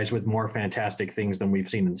bad guys with more fantastic things than we've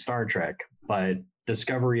seen in Star Trek, but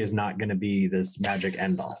Discovery is not going to be this magic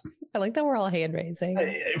end all. I like that we're all hand raising.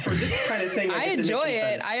 For this kind of thing, I enjoy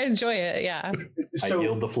it. Yeah. So I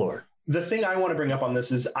yield the floor. The thing I want to bring up on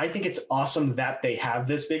this is I think it's awesome that they have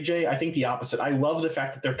this, Big J. I think the opposite. I love the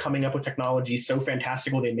fact that they're coming up with technology so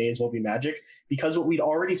fantastical they may as well be magic, because what we'd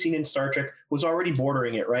already seen in Star Trek was already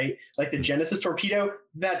bordering it, right? Like the Genesis torpedo,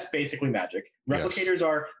 that's basically magic. Replicators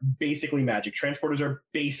are basically magic. Transporters are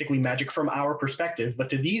basically magic from our perspective. But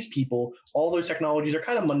to these people, all those technologies are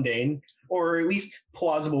kind of mundane, or at least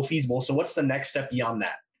plausible, feasible. So what's the next step beyond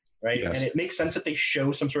that, right? Yes. And it makes sense that they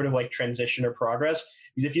show some sort of like transition or progress.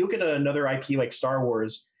 Because if you look at another IP like Star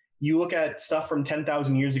Wars, you look at stuff from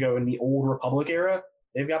 10,000 years ago in the old Republic era,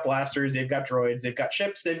 they've got blasters, they've got droids, they've got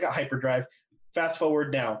ships, they've got hyperdrive. Fast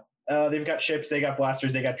forward now, they've got ships, they got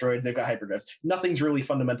blasters, they got droids, they've got hyperdrives. Nothing's really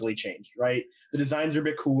fundamentally changed, right? The designs are a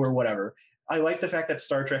bit cool or whatever. I like the fact that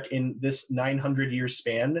Star Trek in this 900-year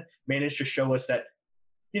span managed to show us that,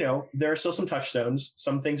 there are still some touchstones.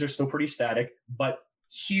 Some things are still pretty static, but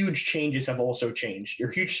huge changes have also changed.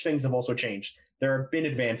 Or huge things have also changed. There have been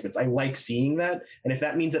advancements. I like seeing that. And if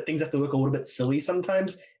that means that things have to look a little bit silly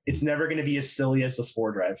sometimes, it's never going to be as silly as the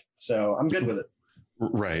Spore Drive. So I'm good with it.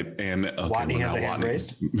 Right. And Watney has a hand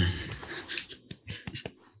raised.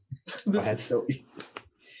 This is silly.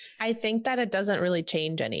 I think that it doesn't really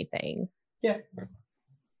change anything. Yeah.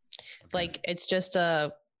 Like, it's just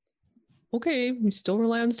okay, we still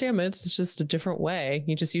rely on Stamets. It's just a different way.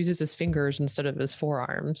 He just uses his fingers instead of his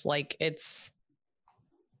forearms. Like, it's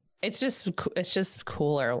just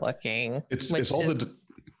cooler looking. It's all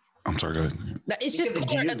I'm sorry, go ahead. It's just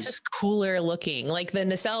cooler. It's just cooler looking. Like the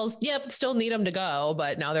nacelles, still need them to go,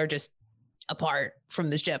 but now they're just apart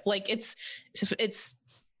from the ship. Like it's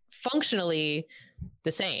functionally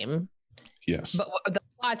the same. Yes. But the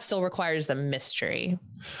plot still requires the mystery.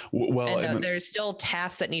 Well, and there's still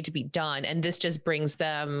tasks that need to be done. And this just brings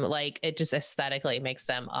them, like, it just aesthetically makes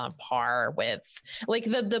them on par with, like,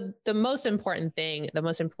 the most important thing, the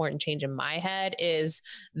most important change in my head is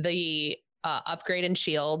the upgrade in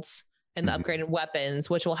shields and the upgrade in weapons,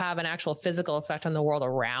 which will have an actual physical effect on the world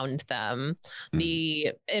around them.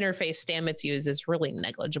 The interface Stamets uses is really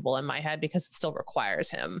negligible in my head because it still requires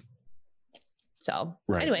him. So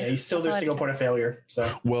anyway, he's still their single point of failure. So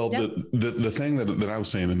the thing that I was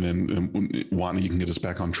saying, and then Watney, you can get us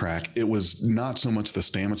back on track. It was not so much the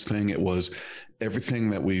Stamets thing. It was everything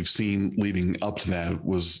that we've seen leading up to that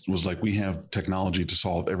was like, we have technology to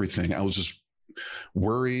solve everything. I was just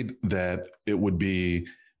worried that it would be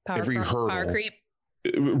every hurdle. Power creep.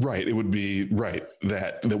 Right. It would be right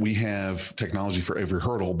that we have technology for every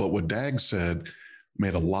hurdle. But what Dag said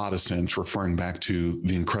made a lot of sense, referring back to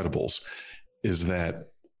The Incredibles, is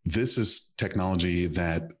that this is technology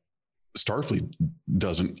that Starfleet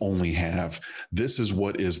doesn't only have. This is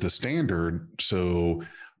what is the standard. So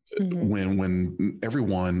when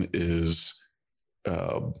everyone is,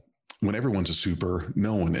 when everyone's a super,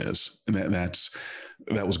 no one is, and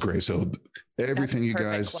that was great. So everything you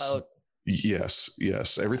guys, quote. Yes,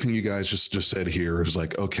 everything you guys just said here is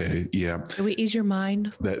like, okay, yeah. Did we ease your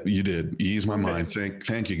mind? That you did. You eased my mind.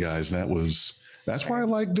 Thank you guys. That's why I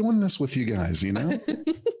like doing this with you guys,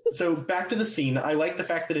 So back to the scene. I like the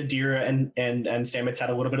fact that Adira and Stamets had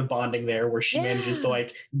a little bit of bonding there where she manages to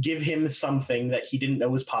like give him something that he didn't know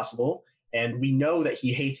was possible. And we know that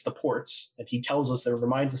he hates the ports, and he tells us that,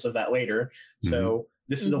 reminds us of that later. So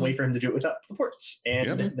this is a way for him to do it without the ports.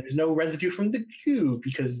 And there's no residue from the cube,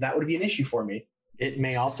 because that would be an issue for me. It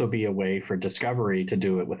may also be a way for Discovery to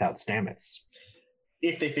do it without Stamets.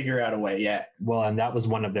 If they figure out a way, Well, and that was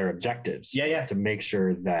one of their objectives. Was to make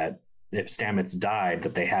sure that if Stamets died,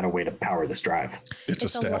 that they had a way to power this drive.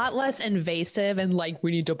 It's a lot less invasive and like,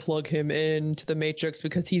 we need to plug him into the Matrix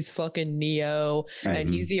because he's fucking Neo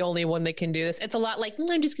and he's the only one that can do this. It's a lot like,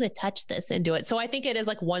 I'm just going to touch this and do it. So I think it is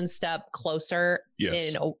like one step closer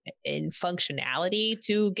in functionality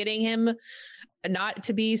to getting him not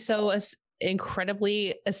to be so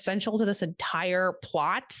incredibly essential to this entire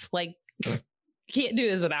plot. Like, can't do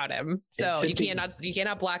this without him. So you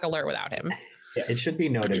cannot black alert without him. Yeah, it should be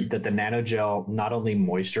noted that the nanogel not only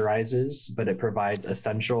moisturizes, but it provides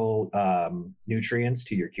essential nutrients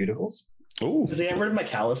to your cuticles. Oh, does it get rid of my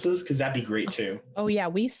calluses? Because that'd be great too. Oh yeah,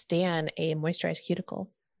 we stan a moisturized cuticle.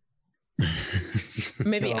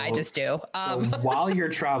 Maybe I just do. So while you're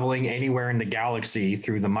traveling anywhere in the galaxy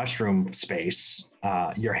through the mushroom space,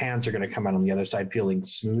 your hands are going to come out on the other side feeling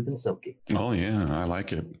smooth and silky. Oh yeah, I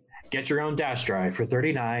like it. Get your own dash drive for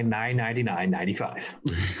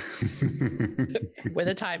 $39,999.95 with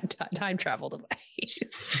a time travel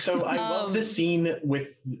device. So I love the scene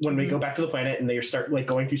with when we go back to the planet and they start like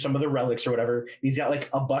going through some of the relics or whatever. He's got like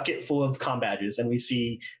a bucket full of comm badges, and we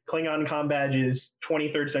see Klingon comm badges,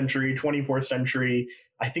 23rd century, 24th century.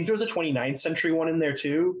 I think there was a 29th century one in there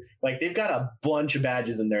too. Like they've got a bunch of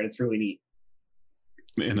badges in there, and it's really neat.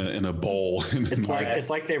 In a bowl. It's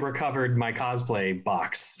like they recovered my cosplay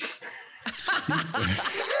box.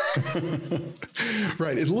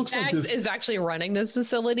 Right. It looks like this is actually running this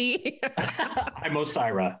facility. I'm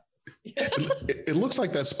Osira. It looks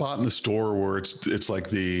like that spot in the store where it's like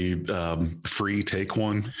the free take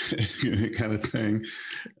one kind of thing.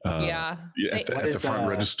 Yeah. At the front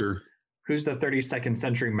register. Who's the 32nd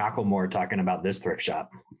century Macklemore talking about this thrift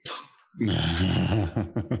shop?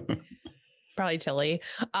 Probably Tilly.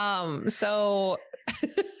 So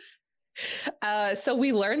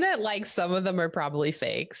we learned that like some of them are probably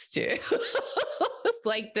fakes too.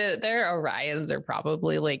 Like their Orions are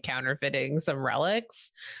probably like counterfeiting some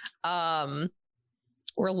relics.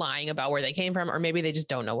 or lying about where they came from, or maybe they just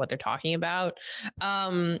don't know what they're talking about.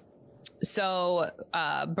 So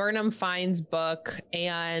Burnham finds Book,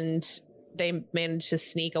 and they manage to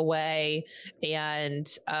sneak away and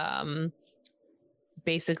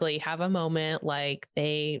basically have a moment. Like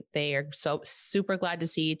they are so super glad to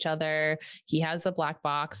see each other. He has the black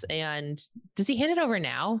box, and does he hand it over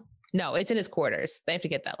now? No, it's in his quarters. They have to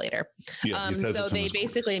get that later. Yeah, so they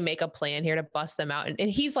basically make a plan here to bust them out. And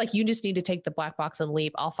he's like, you just need to take the black box and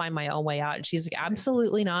leave. I'll find my own way out. And she's like,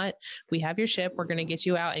 absolutely not. We have your ship. We're going to get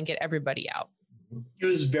you out and get everybody out. He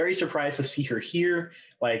was very surprised to see her here.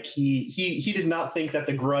 Like he did not think that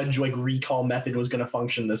the grudge like recall method was going to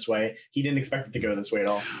function this way. He didn't expect it to go this way at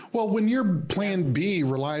all. Well, when your plan B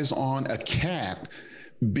relies on a cat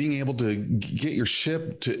being able to get your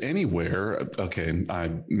ship to anywhere. Okay.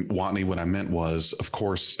 Watney, what I meant was, of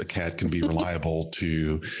course, a cat can be reliable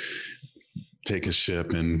to take a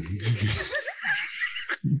ship and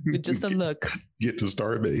with just a look get to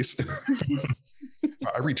Starbase.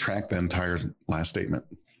 I retract the entire last statement.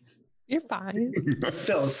 You're fine.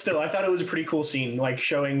 Still, I thought it was a pretty cool scene, like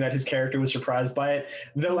showing that his character was surprised by it.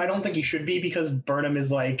 Though I don't think he should be, because Burnham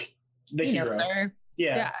is like the hero.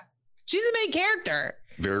 Yeah. She's the main character.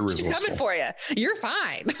 Very resourceful. She's coming for you. You're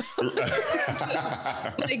fine.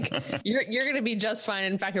 Like you're going to be just fine.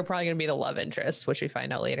 In fact, you're probably going to be the love interest, which we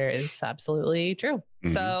find out later is absolutely true. Mm-hmm.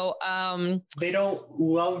 So they don't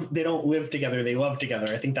live together. They love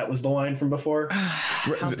together. I think that was the line from before.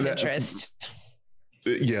 Interest.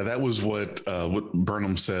 Yeah, that was what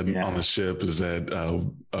Burnham said on the ship, is that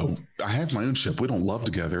I have my own ship. We don't love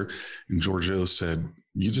together. And Georgiou said,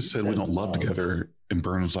 you just said we don't love together. And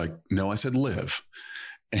Burnham's like, no, I said live.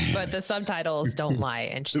 But the subtitles don't lie.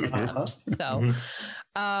 And she said no. So,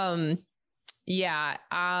 I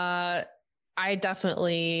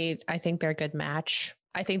think they're a good match.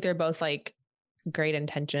 I think they're both like great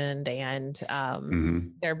intentioned, and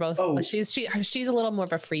they're both, she's a little more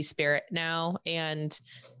of a free spirit now, and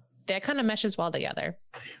that kind of meshes well together.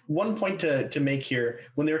 One point to make here,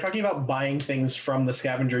 when they were talking about buying things from the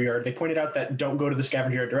scavenger yard, they pointed out that don't go to the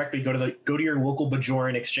scavenger yard directly, go to your local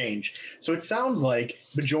Bajoran exchange. So it sounds like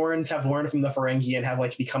Bajorans have learned from the Ferengi and have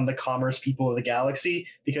like become the commerce people of the galaxy,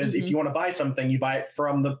 because if you want to buy something, you buy it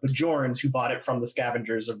from the Bajorans who bought it from the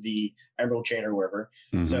scavengers of the Emerald Chain or wherever.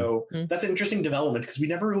 So that's an interesting development, because we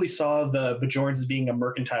never really saw the Bajorans as being a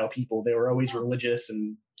mercantile people. They were always religious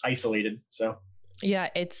and isolated. So yeah,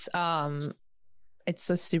 it's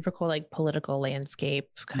a super cool like political landscape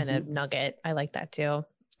kind of nugget. I like that too.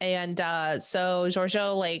 And so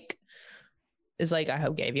Georgiou like is like, I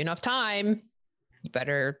hope gave you enough time. You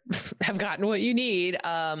better have gotten what you need.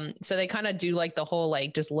 So they kind of do like the whole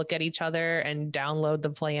like just look at each other and download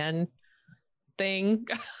the plan thing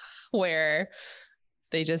where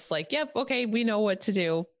they just like, yep, okay, we know what to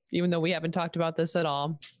do, even though we haven't talked about this at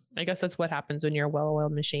all. I guess that's what happens when you're a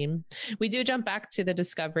well-oiled machine. We do jump back to the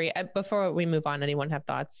Discovery. Before we move on, anyone have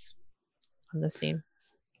thoughts on this scene?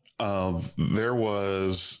 There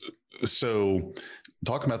was, so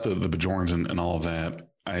talking about the Bajorans and all of that,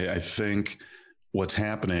 I think what's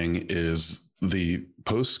happening is the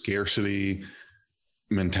post-scarcity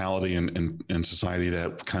mentality in society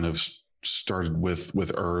that kind of started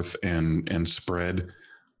with Earth and spread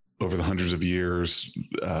over the hundreds of years,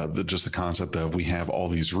 just the concept of we have all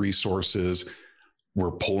these resources,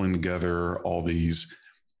 we're pulling together all these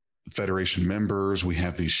Federation members, we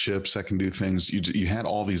have these ships that can do things. You had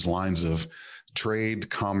all these lines of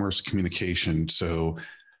trade, commerce, communication. So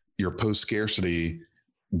your post-scarcity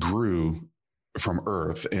grew from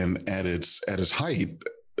Earth, and at its height,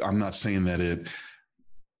 I'm not saying that it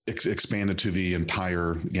expanded to the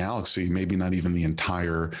entire galaxy, maybe not even the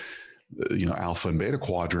entire Alpha and Beta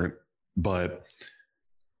quadrant, but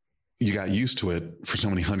you got used to it for so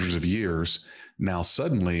many hundreds of years. Now,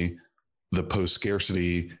 suddenly the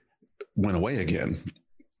post-scarcity went away again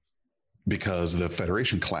because the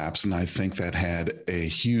Federation collapsed. And I think that had a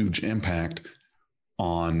huge impact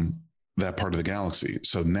on that part of the galaxy.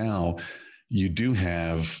 So now you do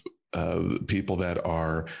have people that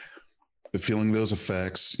are feeling those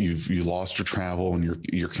effects. You lost your travel and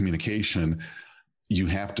your communication. You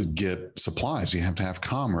have to get supplies. You have to have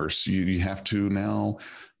commerce. You have to now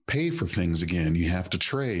pay for things again. You have to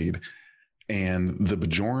trade. And the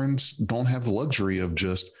Bajorans don't have the luxury of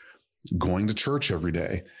just going to church every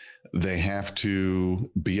day. They have to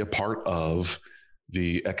be a part of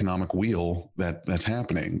the economic wheel that's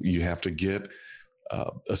happening. You have to get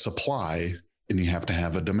a supply, and you have to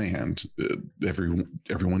have a demand.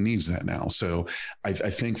 Everyone needs that now. So I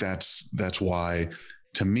think that's why,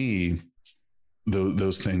 to me,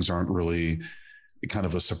 those things aren't really kind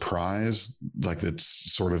of a surprise, like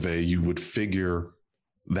that's sort of you would figure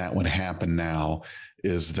that would happen now,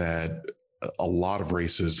 is that a lot of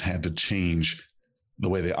races had to change the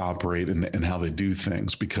way they operate and how they do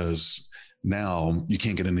things, because now you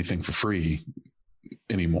can't get anything for free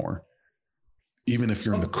anymore. Even if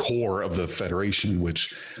you're in the core of the federation,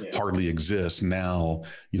 which hardly exists now,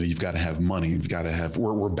 you've got to have money. You've got to have,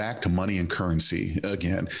 we're back to money and currency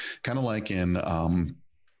again, kind of like in,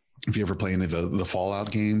 if you ever play any of the Fallout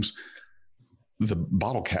games, the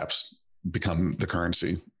bottle caps become the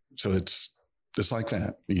currency. So it's like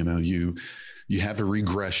that, you have a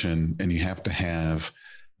regression and you have to have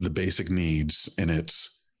the basic needs, and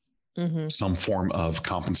it's some form of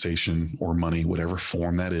compensation or money, whatever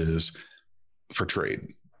form that is, for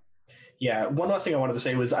trade. Yeah. One last thing I wanted to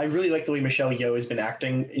say was I really like the way Michelle Yeoh has been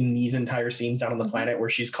acting in these entire scenes down on the planet, where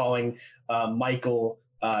she's calling Michael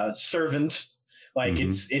servant. Like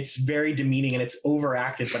it's very demeaning and it's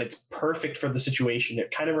overacted, but it's perfect for the situation. It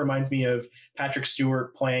kind of reminds me of Patrick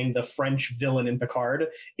Stewart playing the French villain in Picard.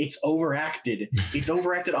 It's overacted. It's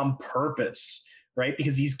overacted on purpose, right?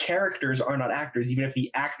 Because these characters are not actors, even if the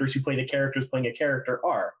actors who play the characters playing a character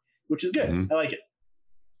are, which is good. I like it.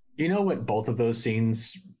 You know what both of those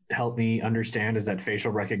scenes help me understand is that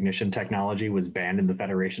facial recognition technology was banned in the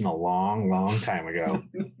Federation a long, long time ago.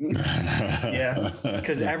 Yeah.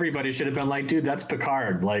 Because everybody should have been like, dude, that's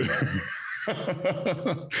Picard. Like,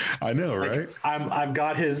 I know, right? I've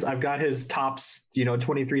got his Tops,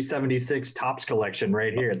 2376 Tops collection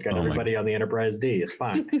right here. It's got everybody on the Enterprise D. It's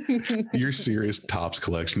fine. Your serious Tops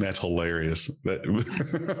collection. That's hilarious.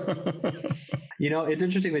 It's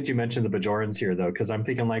interesting that you mentioned the Bajorans here, though, because I'm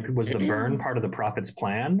thinking, like, was the burn part of the Prophet's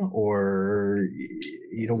plan, or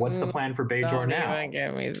what's the plan for Bajor now? Don't even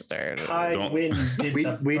get me started.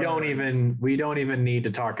 We don't even need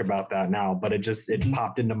to talk about that now. But it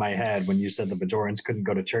popped into my head when you said the Bajorans couldn't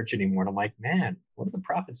go to church anymore, and I'm like, man, what are the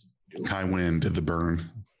Prophets doing? Kai Wynn did the burn.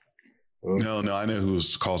 Okay. No, I know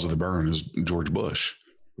who's cause of the burn is George Bush.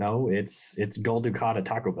 No, it's Gul Dukat at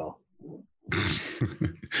Taco Bell.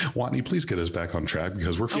 Watney, please get us back on track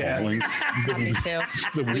because we're falling.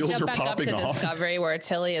 The wheels are popping off. Discovery, where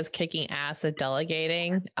Tilly is kicking ass at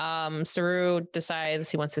delegating. Saru decides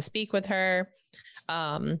he wants to speak with her.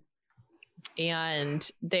 And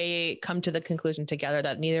they come to the conclusion together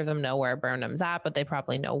that neither of them know where Burnham's at, but they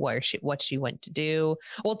probably know what she went to do.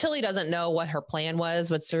 Well, Tilly doesn't know what her plan was,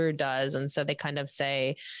 but Saru does. And so they kind of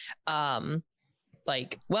say, not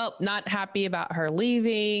happy about her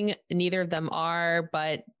leaving. Neither of them are,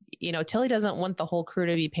 but Tilly doesn't want the whole crew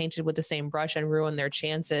to be painted with the same brush and ruin their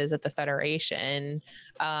chances at the Federation,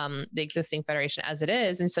 the existing Federation as it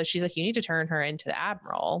is. And so she's like, you need to turn her into the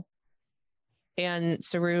Admiral. And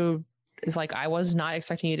Saru is like, I was not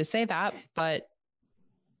expecting you to say that, but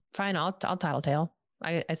fine, I'll tattletale.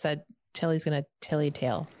 I said Tilly's gonna Tilly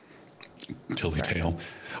tail.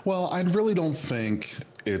 Well, I really don't think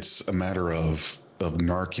it's a matter of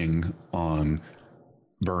narking on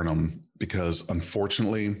Burnham, because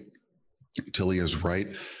unfortunately, Tilly is right.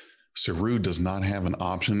 Saru does not have an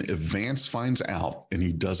option. If Vance finds out and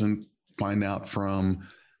he doesn't find out from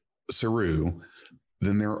Saru,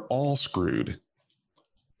 then they're all screwed.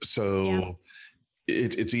 So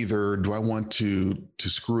it's either, do I want to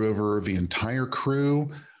screw over the entire crew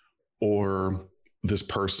or this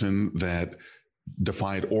person that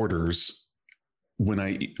defied orders when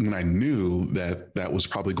I knew that was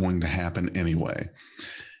probably going to happen anyway.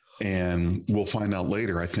 And we'll find out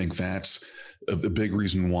later. I think that's the big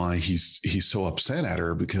reason why he's so upset at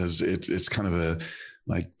her, because it's kind of a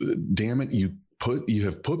like, damn it, you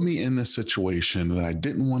have put me in this situation that I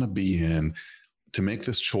didn't want to be in, to make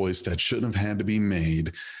this choice that shouldn't have had to be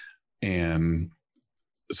made. And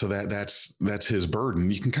so that's his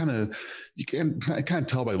burden. You can kind of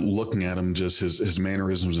tell by looking at him, just his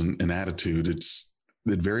mannerisms and attitude. It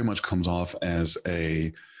very much comes off as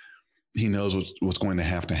he knows what's going to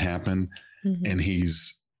have to happen. Mm-hmm.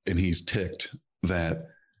 And he's ticked that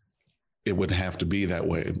it would have to be that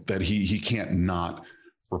way, that he can't not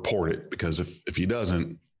report it, because if he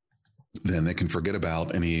doesn't, then they can forget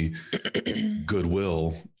about any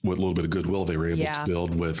goodwill, what little bit of goodwill they were able to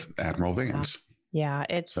build with Admiral Vance. Yeah,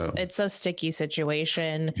 it's a sticky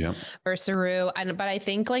situation for Saru. But I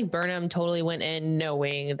think like Burnham totally went in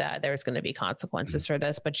knowing that there's going to be consequences for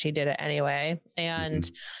this, but she did it anyway.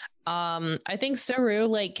 And I think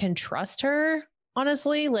Saru can trust her,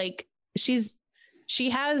 honestly. Like she's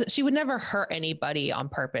she would never hurt anybody on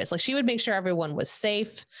purpose. Like she would make sure everyone was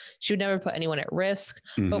safe. She would never put anyone at risk.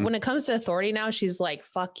 But when it comes to authority now, she's like,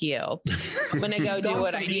 fuck you. I'm going to go do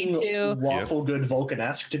what I need to. Lawful good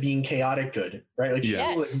Vulcan-esque to being chaotic good, right? Like,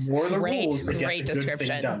 yes. more the rules to get great the description.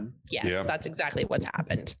 Good thing done. Yes, that's exactly what's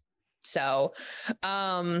happened. So,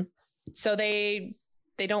 so they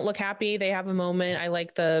don't look happy. They have a moment. I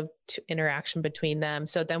like the interaction between them.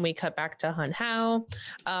 So then we cut back to Hun Hao.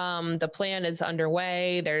 The plan is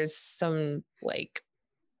underway. There's some like,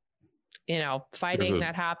 fighting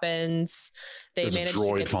that happens. They managed a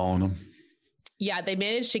droid following them. Yeah, they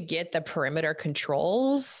managed to get the perimeter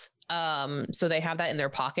controls. So they have that in their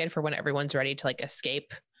pocket for when everyone's ready to like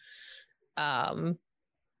escape.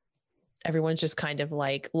 Everyone's just kind of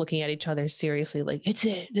like looking at each other seriously, like, it's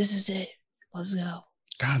it. This is it. Let's go.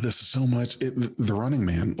 God, this is so much. The Running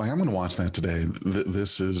Man. Like, I'm going to watch that today.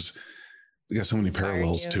 This is, we got so many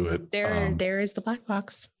parallels to it. There is the black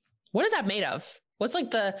box. What is that made of? What's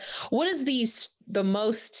like what is the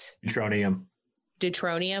most? Neutronium.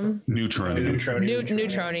 Neutronium.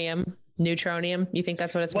 Neutronium. You think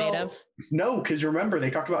that's what it's made of? No, because remember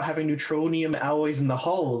they talked about having neutronium alloys in the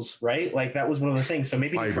hulls, right? Like that was one of the things. So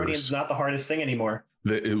maybe neutronium is not the hardest thing anymore.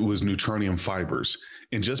 It was neutronium fibers,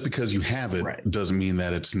 and just because you have it doesn't mean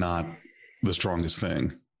that it's not the strongest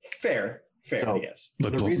thing. Fair, so, yes. The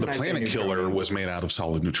Planet Killer was made out of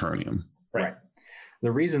solid neutronium. Right.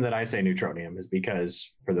 The reason that I say neutronium is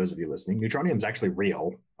because, for those of you listening, neutronium is actually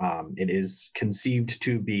real. It is conceived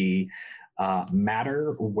to be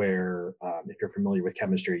matter where, if you're familiar with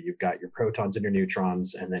chemistry, you've got your protons and your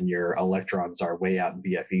neutrons, and then your electrons are way out in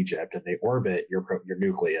BF Egypt, and they orbit your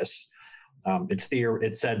nucleus.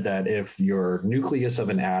 It's said that if your nucleus of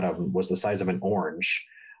an atom was the size of an orange,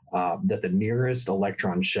 that the nearest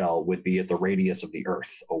electron shell would be at the radius of the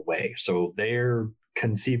Earth away. So they're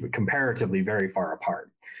conceived comparatively very far apart.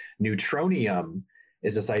 Neutronium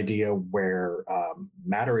is this idea where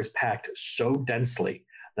matter is packed so densely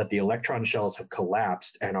that the electron shells have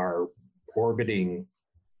collapsed and are orbiting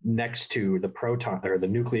next to the proton, or the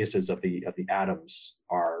nucleuses of the atoms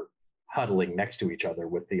are huddling next to each other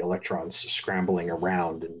with the electrons scrambling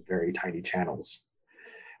around in very tiny channels.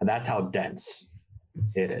 And that's how dense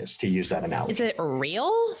it is, to use that analogy. Is it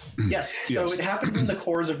real? Yes. So it happens in the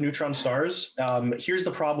cores of neutron stars. Here's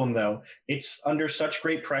the problem, though. It's under such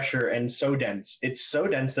great pressure and so dense. It's so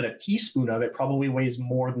dense that a teaspoon of it probably weighs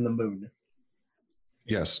more than the moon.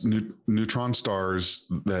 Yes, neutron stars.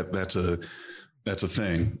 That's a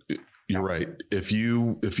thing. You're right. If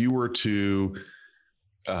you were to,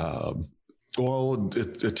 a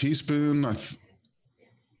teaspoon. I'm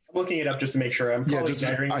looking it up just to make sure. I'm probably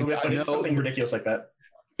exaggerating a little bit, but it's something ridiculous like that.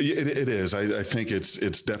 It is. I think it's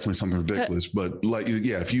definitely something ridiculous. But like,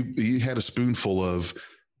 if you had a spoonful of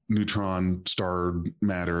neutron star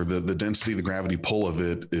matter, the density, the gravity pull of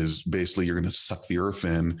it is basically you're going to suck the Earth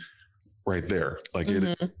in. Right there, like it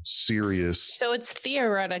is serious. So it's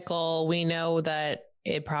theoretical. We know that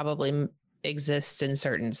it probably exists in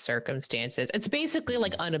certain circumstances. It's basically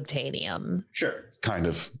like unobtainium. Sure. Kind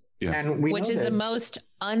of. Yeah. And which is the most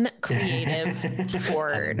uncreative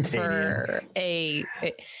word for they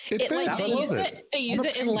use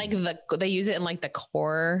it in like the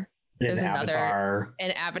core. There's another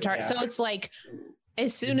an Avatar. Yeah. So it's like,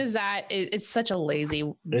 as soon as it's such a lazy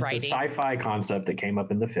writing. It's a sci-fi concept that came up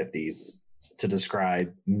in the 50s to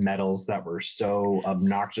describe metals that were so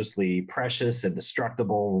obnoxiously precious and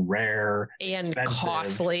destructible, rare, and expensive.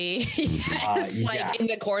 Costly. Yes, in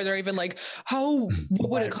the core, they're even like, what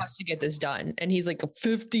would it cost to get this done? And he's like,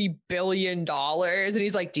 $50 billion. And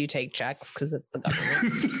he's like, do you take checks? Because it's the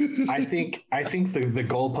government. I think the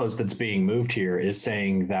goalpost that's being moved here is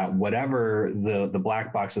saying that whatever the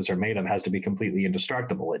black boxes are made of has to be completely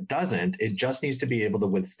indestructible. It doesn't. It just needs to be able to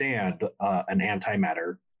withstand an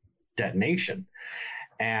antimatter detonation.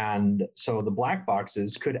 And so the black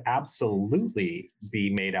boxes could absolutely be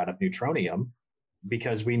made out of neutronium,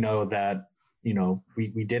 because we know that,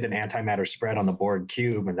 we did an antimatter spread on the Borg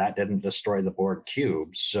cube, and that didn't destroy the Borg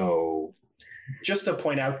cube. So just to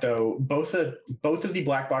point out, though, both of the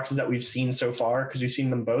black boxes that we've seen so far, because we've seen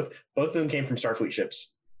them both of them came from Starfleet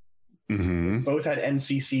ships. Mm-hmm. Both had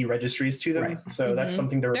NCC registries to them, so that's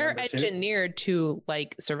something to remember. They're engineered to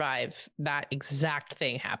like survive that exact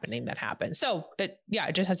thing that happened. So it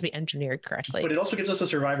just has to be engineered correctly. But it also gives us a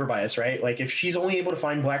survivor bias, right? Like if she's only able to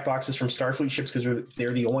find black boxes from Starfleet ships because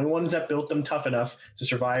they're the only ones that built them tough enough to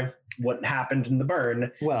survive what happened in the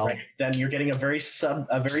burn, then you're getting a very small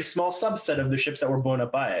subset of the ships that were blown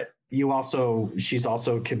up by it. She's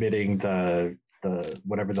also committing the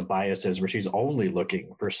whatever the bias is, where she's only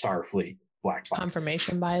looking for Starfleet black boxes.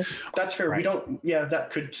 Confirmation bias. That's fair. Right. We don't. Yeah,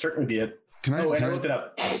 that could certainly be it. I looked it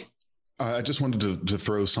up. I just wanted to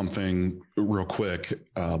throw something real quick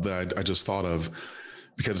that I just thought of,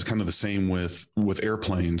 because it's kind of the same with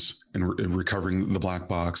airplanes and recovering the black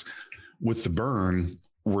box. With the burn,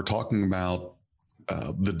 we're talking about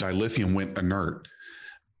the dilithium went inert.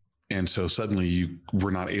 And so suddenly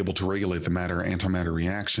we're not able to regulate the matter-antimatter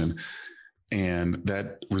reaction. And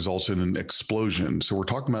that results in an explosion. So we're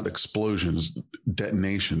talking about explosions,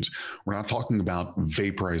 detonations. We're not talking about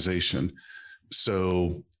vaporization.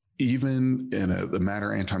 So even in the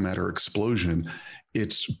matter-antimatter explosion,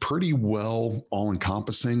 it's pretty well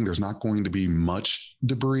all-encompassing. There's not going to be much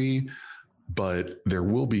debris, but there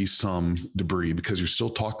will be some debris because you're still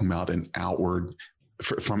talking about an outward,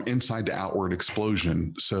 from inside to outward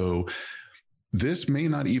explosion. So this may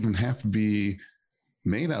not even have to be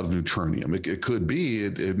made out of neutronium. It could be,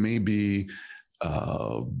 it may be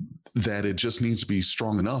that it just needs to be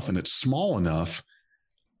strong enough and it's small enough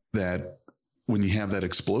that when you have that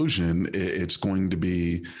explosion, it's going to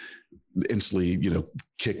be instantly,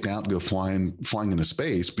 kicked out, go flying into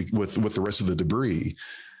space with the rest of the debris.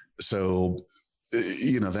 So,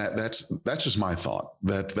 that's just my thought.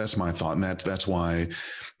 That's my thought, and that's why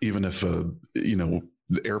even if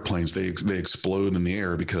the airplanes they explode in the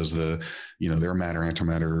air because their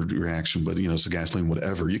matter-antimatter reaction, but it's the gasoline,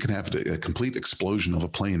 whatever. You can have a complete explosion of a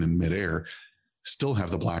plane in midair, still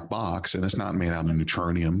have the black box, and it's not made out of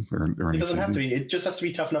neutronium or anything. It doesn't have to be. It just has to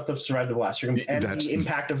be tough enough to survive the blast. And the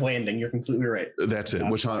impact of landing. You're completely right. That's it.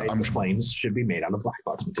 That's which why the planes should be made out of black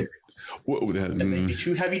box material. And they'd be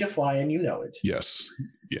too heavy to fly, and you know it. Yes.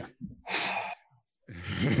 Yeah.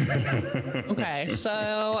 Okay,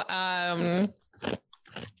 so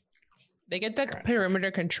they get the perimeter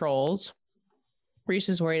controls. Reese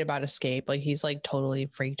is worried about escape. Like he's like totally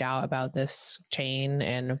freaked out about this chain,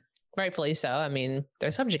 and rightfully so. I mean,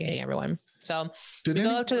 they're subjugating everyone. So we go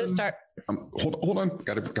up to the start. Hold on.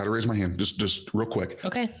 Got to raise my hand. Just real quick.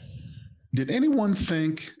 Okay. Did anyone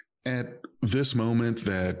think at this moment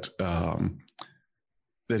that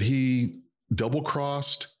that he double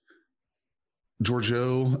crossed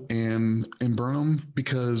Georgiou and Burnham,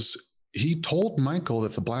 because he told Michael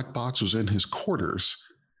that the black box was in his quarters,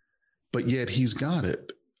 but yet he's got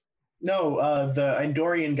it? No, the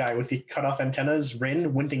Andorian guy with the cut off antennas,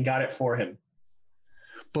 Rin, went and got it for him.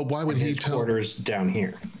 But why would he tell? Quarters down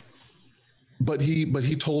here. But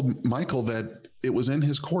he told Michael that it was in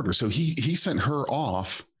his quarters, so he sent her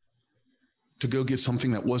off to go get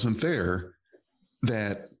something that wasn't there,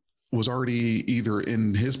 that was already either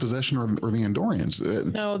in his possession or the Andorians.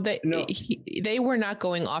 They were not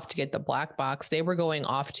going off to get the black box. They were going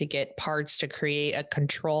off to get parts to create a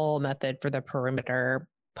control method for the perimeter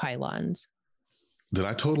pylons. Did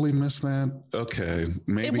I totally miss that? Okay,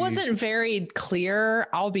 maybe it wasn't very clear.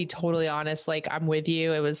 I'll be totally honest. Like, I'm with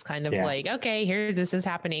you. It was kind of like, okay, here, this is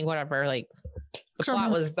happening. Whatever. Like,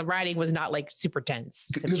 the writing was not like super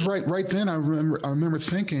tense. Because right then, I remember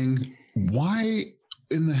thinking, why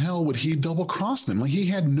in the hell would he double cross them? Like, he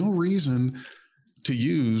had no reason to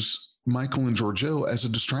use Michael and Georgiou as a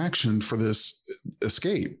distraction for this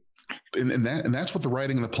escape, and that's what the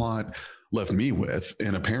writing of the plot left me with.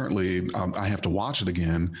 And apparently I have to watch it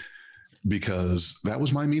again, because that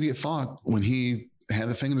was my immediate thought when he had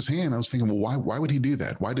the thing in his hand. I was thinking, well, why would he do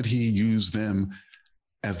that? Why did he use them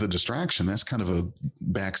as the distraction? That's kind of a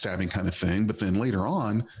backstabbing kind of thing. But then later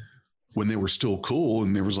on, when they were still cool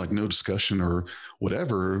and there was like no discussion or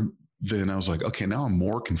whatever, then I was like, okay, now I'm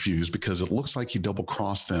more confused, because it looks like he double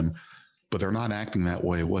crossed them, but they're not acting that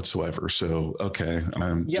way whatsoever. So, okay.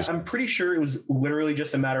 I'm pretty sure it was literally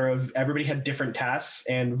just a matter of everybody had different tasks,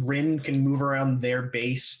 and Rin can move around their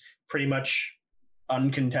base pretty much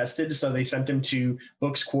uncontested. So they sent him to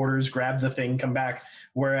Book's quarters, grab the thing, come back.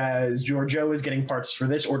 Whereas Georgiou is getting parts for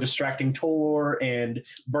this or distracting Tolor, and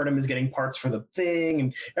Burnham is getting parts for the thing.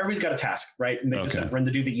 And everybody's got a task, right? And they just sent Rin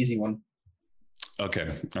to do the easy one. Okay.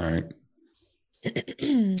 All right.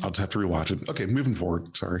 I'll just have to rewatch it. Okay. Moving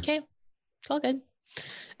forward. Sorry. Okay. It's all good.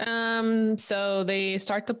 So they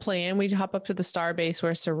start the plan. We hop up to the starbase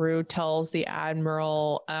where Saru tells the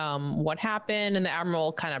Admiral what happened, and the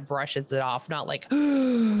Admiral kind of brushes it off, not like,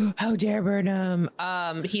 oh, how dare Burnham.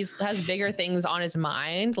 Has bigger things on his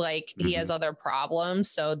mind, like he has other problems.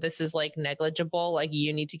 So this is like negligible. Like,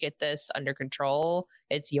 you need to get this under control.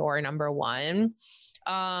 It's your number one.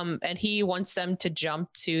 And he wants them to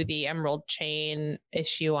jump to the Emerald Chain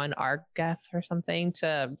issue on Argeth or something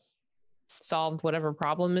to solve whatever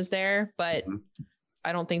problem is there, but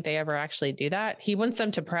I don't think they ever actually do that. He wants them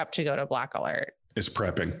to prep to go to Black Alert. It's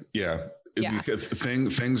prepping. Yeah. Because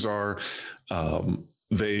things are,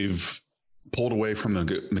 they've pulled away from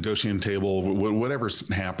the negotiating table.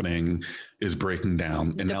 Whatever's happening is breaking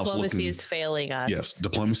down. And diplomacy is failing us. Yes,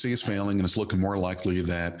 diplomacy is failing, and it's looking more likely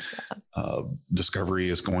that Discovery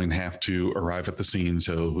is going to have to arrive at the scene.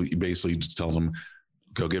 So he basically just tells them,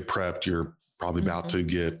 go get prepped. You're probably about to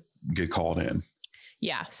get called in.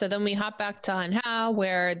 Yeah. So then we hop back to Hanha,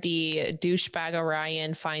 where the douchebag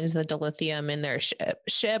Orion finds the dilithium in their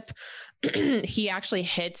ship. He actually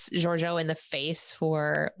hits Georgiou in the face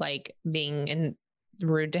for like being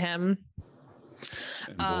rude to him.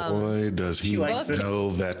 And boy, does he know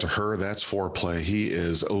that to her, that's foreplay. He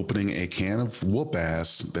is opening a can of whoop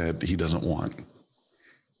ass that he doesn't want.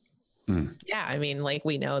 Yeah. I mean, like,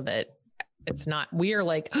 we know that it's not, we're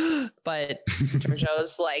like, but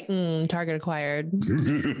Georgiou's like, target acquired.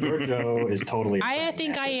 Georgiou is totally. I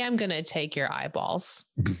think I am going to take your eyeballs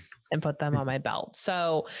and put them on my belt.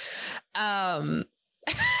 So, I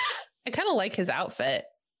kind of like his outfit.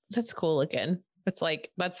 It's cool looking. It's like,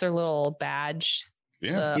 that's their little badge.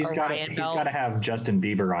 Yeah. He's got to have Justin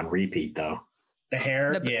Bieber on repeat though. The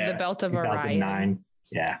hair. The belt of 2009. Orion.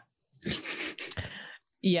 Yeah.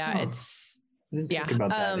 Yeah. It's, I didn't think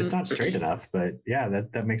about that. It's not straight enough, but yeah,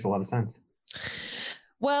 that makes a lot of sense.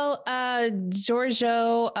 Well,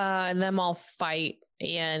 Georgiou and them all fight,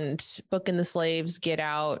 and Book and the slaves get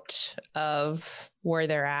out of where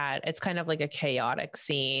they're at. It's kind of like a chaotic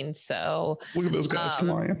scene. So look at those guys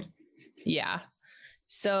flying. Yeah.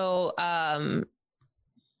 So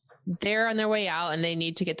they're on their way out, and they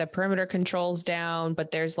need to get the perimeter controls down,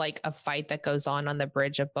 but there's like a fight that goes on the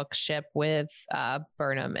bridge of Book's ship with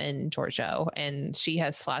Burnham and Georgiou, and she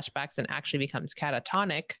has flashbacks and actually becomes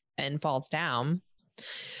catatonic and falls down.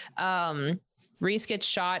 Reese gets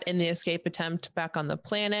shot in the escape attempt back on the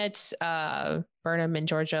planet. Burnham and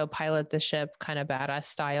Georgiou pilot the ship kind of badass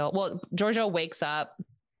style. Well, Georgiou wakes up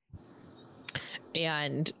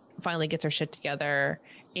and finally gets her shit together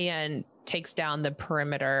and takes down the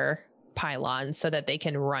perimeter pylon so that they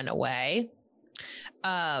can run away.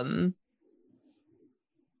 The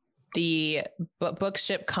Book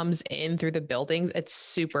ship comes in through the buildings. It's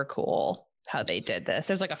super cool how they did this.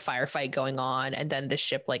 There's like a firefight going on, and then the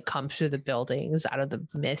ship like comes through the buildings out of the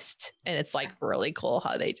mist, and it's like really cool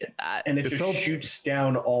how they did that. And it shoots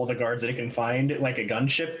down all the guards that it can find, like a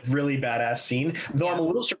gunship. Really badass scene. Though I'm a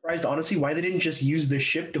little surprised, honestly, why they didn't just use the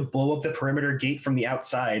ship to blow up the perimeter gate from the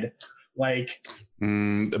outside. Like,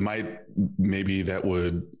 maybe that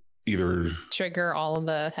would either trigger all of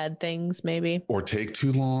the head things, maybe, or take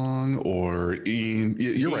too long, or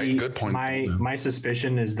you're right. Good point. My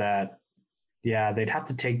suspicion is that, yeah, they'd have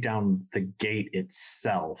to take down the gate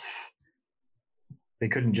itself. They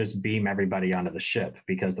couldn't just beam everybody onto the ship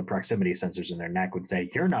because the proximity sensors in their neck would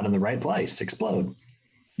say, "You're not in the right place. Explode."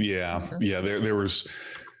 Yeah, yeah. There's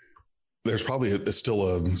probably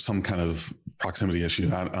still some kind of proximity issue.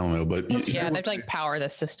 I don't know, but they have to like power the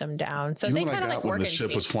system down. So they kind of like when the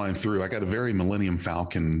ship was flying through, I got a very Millennium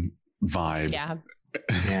Falcon vibe. Yeah.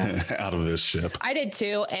 Out of this ship. I did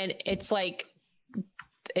too, and it's like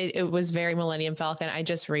it was very Millennium Falcon. I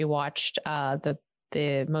just rewatched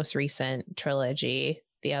the most recent trilogy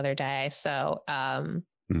the other day, so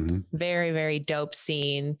very, very dope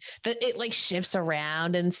scene that it like shifts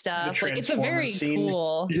around and stuff. Like, it's a very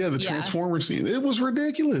cool. Yeah, the Transformer scene. It was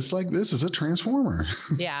ridiculous. Like, this is a Transformer.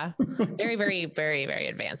 Yeah. Very, very, very, very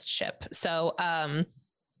advanced ship. So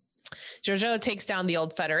Georgiou takes down the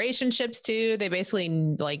old Federation ships too. They basically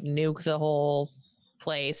like nuke the whole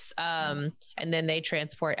place. And then they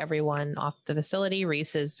transport everyone off the facility.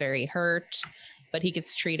 Reese is very hurt, but he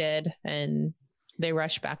gets treated, and they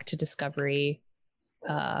rush back to Discovery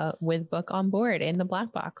with Book on board in the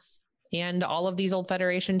black box, and all of these old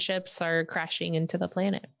Federation ships are crashing into the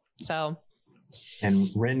planet. So, and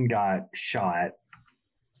Rin got shot.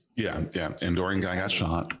 Yeah, and Dorian guy got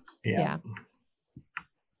shot. Yeah.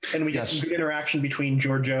 And we get some good interaction between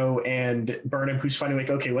Georgiou and Burnham, who's finally like,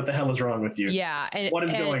 "Okay, what the hell is wrong with you? Yeah, what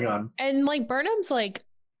is going on?" And like Burnham's like,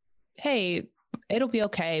 "Hey, it'll be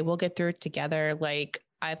okay. We'll get through it together. Like,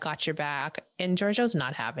 I've got your back." And Georgiou's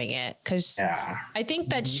not having it, because I think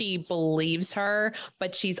that she believes her,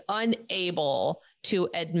 but she's unable to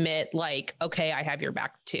admit like, "Okay, I have your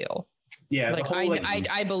back too." Yeah, like,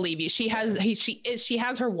 I believe you. She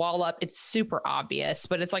has her wall up. It's super obvious,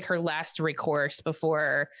 but it's like her last recourse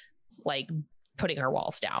before like putting her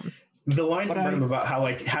walls down. The line from Burnham about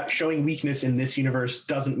how showing weakness in this universe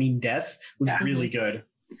doesn't mean death was really good.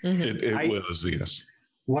 It was, yes.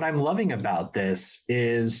 What I'm loving about this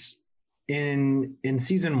is in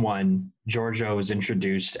season 1, Georgiou is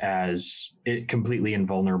introduced as completely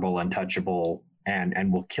invulnerable, untouchable,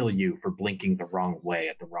 and will kill you for blinking the wrong way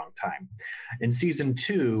at the wrong time. In season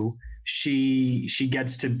 2, she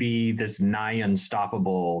gets to be this nigh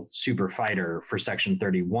unstoppable super fighter for Section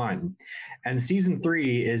 31. And season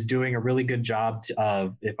 3 is doing a really good job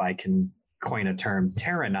of, if I can coin a term,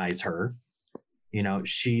 tyrannize her. You know,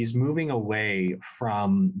 she's moving away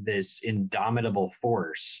from this indomitable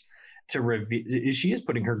force to she is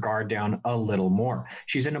putting her guard down a little more.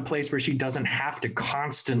 She's in a place where she doesn't have to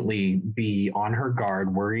constantly be on her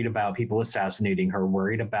guard, worried about people assassinating her,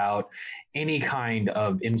 worried about any kind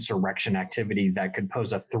of insurrection activity that could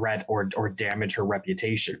pose a threat or damage her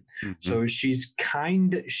reputation. Mm-hmm. So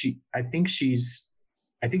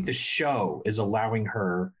I think the show is allowing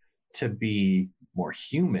her to be more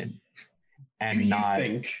human and not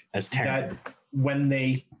as terrible. That when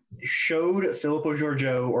they showed Filippo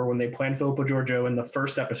Giorgio, or when they planned Filippo Giorgio in the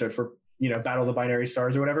first episode for, you know, Battle of the Binary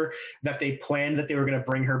Stars or whatever, that they planned that they were going to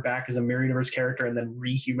bring her back as a Mirror Universe character and then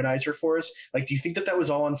rehumanize her for us? Like, do you think that was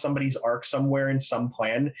all on somebody's arc somewhere in some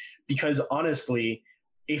plan? Because honestly,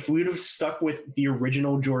 if we would have stuck with the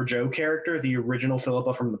original Giorgio character, the original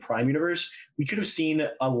Filippo from the Prime Universe, we could have seen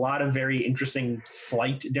a lot of very interesting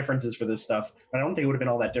slight differences for this stuff. But I don't think it would have been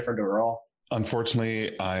all that different overall.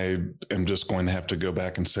 Unfortunately, I am just going to have to go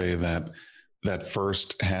back and say that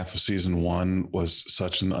first half of season 1 was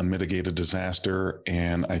such an unmitigated disaster.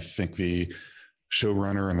 And I think the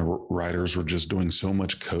showrunner and the writers were just doing so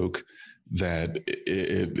much coke that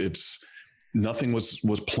it's nothing was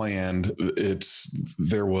planned. It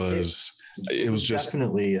was just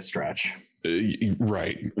definitely a stretch.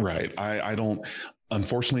 Right.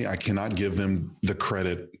 Unfortunately, I cannot give them the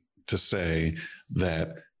credit to say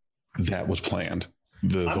that was planned.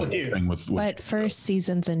 The whole thing with but first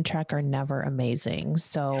seasons in Trek are never amazing,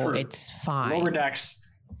 so True. It's fine. Lower Decks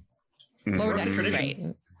is great.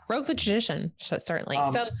 Broke the tradition, certainly.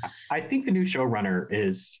 So I think the new showrunner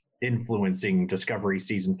is influencing Discovery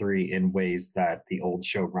season 3 in ways that the old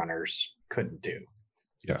showrunners couldn't do.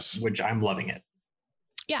 Yes, which I'm loving it.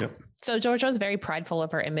 Yeah. Yep. So Giorgio's very prideful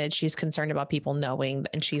of her image. She's concerned about people knowing,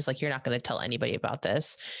 and she's like, you're not going to tell anybody about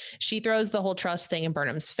this. She throws the whole trust thing in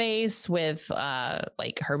Burnham's face with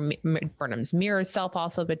Burnham's mirror self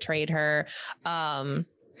also betrayed her.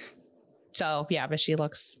 So yeah, but she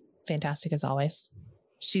looks fantastic as always.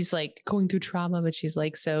 She's like going through trauma, but she's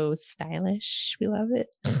like so stylish. We love it.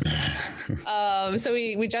 So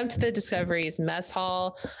we jump to the Discovery's mess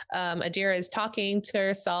hall. Adira is talking to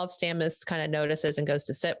herself. Stamets kind of notices and goes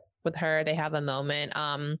to sit with her. They have a moment.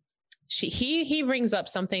 He brings up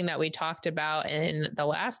something that we talked about in the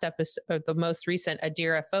last episode, or the most recent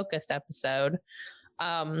Adira focused episode,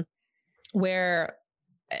 where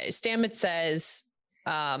Stamets says,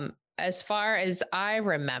 as far as I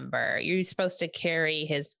remember, you're supposed to carry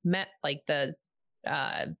his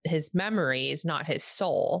his memories, not his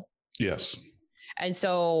soul. Yes. And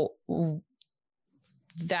so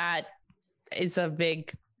that is a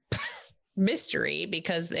big mystery,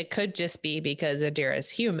 because it could just be because Adira is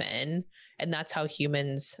human, and that's how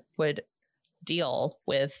humans would deal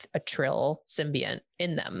with a Trill symbiont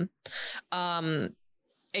in them.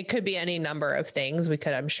 It could be any number of things. We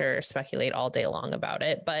could, I'm sure, speculate all day long about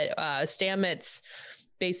it. But Stamets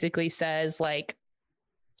basically says, like,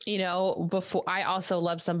 you know, before, I also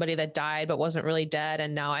loved somebody that died but wasn't really dead,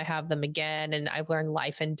 and now I have them again. And I've learned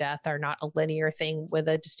life and death are not a linear thing with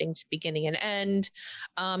a distinct beginning and end.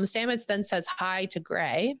 Stamets then says hi to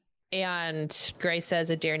Gray, and Gray says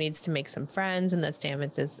Adira needs to make some friends, and that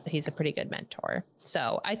Stamets he's a pretty good mentor.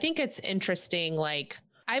 So I think it's interesting. Like,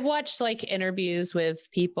 I've watched like interviews with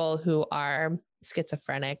people who are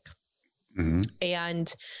schizophrenic, mm-hmm.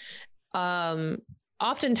 and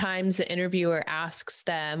oftentimes the interviewer asks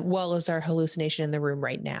them, well, is there a hallucination in the room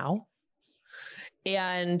right now?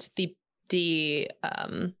 And the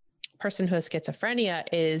person who has schizophrenia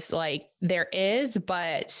is like, there is,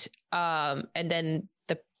 but and then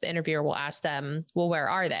the interviewer will ask them, well, where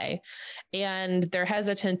are they? And they're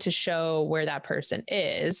hesitant to show where that person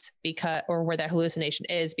is, or where that hallucination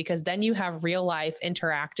is, because then you have real life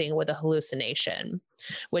interacting with a hallucination,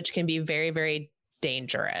 which can be very, very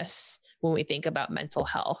dangerous when we think about mental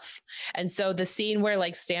health. And so the scene where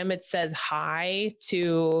like Stamets says hi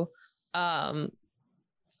to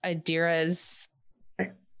Adira's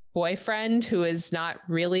boyfriend, who is not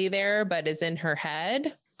really there but is in her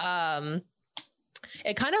head,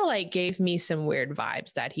 it kind of like gave me some weird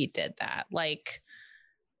vibes that he did that. Like,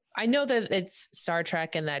 I know that it's Star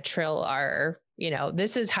Trek and that Trill are, you know,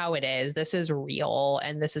 this is how it is. This is real.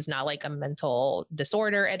 And this is not like a mental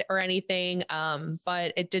disorder or anything.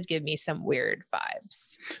 But it did give me some weird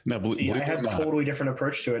vibes. No, I had a totally different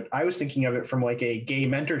approach to it. I was thinking of it from like a gay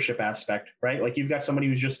mentorship aspect, right? Like, you've got somebody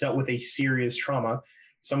who's just dealt with a serious trauma,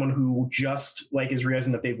 someone who just like is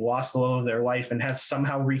realizing that they've lost the love of their life and has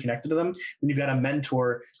somehow reconnected to them. Then you've got a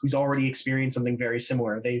mentor who's already experienced something very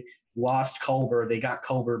similar. They lost Culber, they got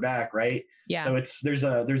Culber back, right? Yeah. So there's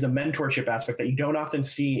a mentorship aspect that you don't often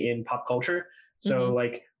see in pop culture. So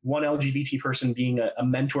like one LGBT person being a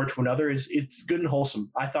mentor to another it's good and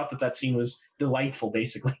wholesome. I thought that scene was delightful,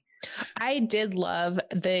 basically. I did love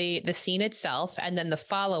the scene itself, and then the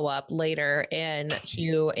follow-up later in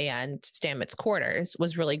Hugh and Stamets' quarters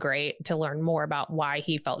was really great to learn more about why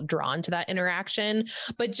he felt drawn to that interaction.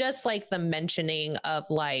 But just like the mentioning of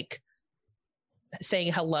like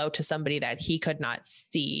saying hello to somebody that he could not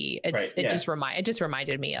see, it just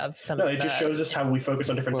reminded me of some. No, it just shows us how we focus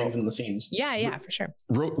on different things in the scenes. Yeah, for sure.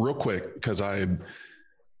 Real quick, because I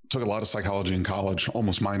took a lot of psychology in college,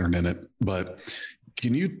 almost minored in it, but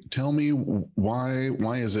can you tell me why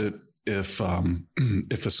is it if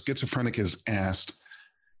a schizophrenic is asked,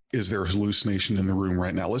 is there a hallucination in the room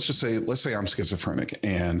right now? Let's say I'm schizophrenic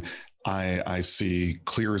and I see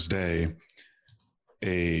clear as day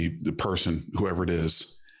the person, whoever it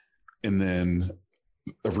is, and then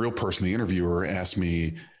a real person, the interviewer, asked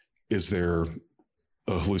me, is there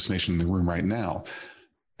a hallucination in the room right now?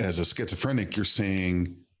 As a schizophrenic, you're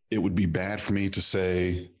saying it would be bad for me to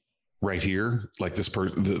say right here, like this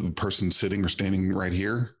the person sitting or standing right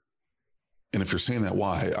here. And if you're saying that,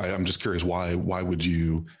 why? I'm just curious, why would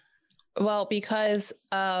you? Well, because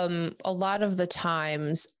a lot of the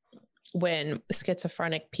times when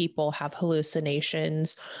schizophrenic people have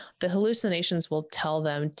hallucinations, the hallucinations will tell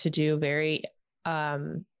them to do very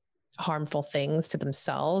harmful things to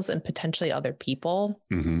themselves and potentially other people.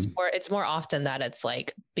 Mm-hmm. It's more often that it's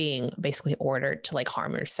like being basically ordered to like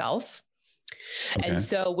harm yourself. Okay. And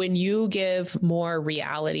so when you give more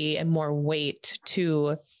reality and more weight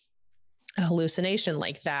to a hallucination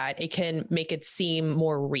like that, it can make it seem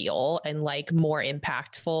more real and like more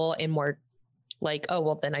impactful and more like, oh,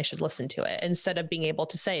 well, then I should listen to it, instead of being able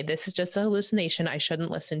to say, this is just a hallucination, I shouldn't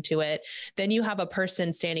listen to it. Then you have a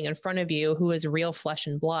person standing in front of you who is real flesh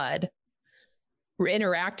and blood,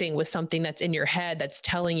 interacting with something that's in your head that's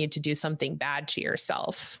telling you to do something bad to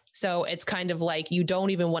yourself. So it's kind of like you don't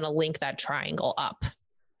even want to link that triangle up,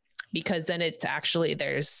 because then it's actually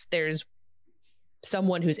there's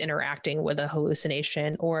someone who's interacting with a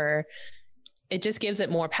hallucination, or it just gives it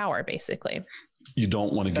more power, basically. You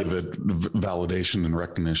don't want to give it validation and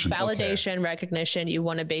recognition. Recognition. You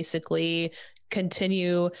want to basically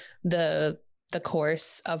continue the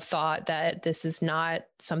course of thought that this is not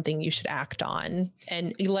something you should act on,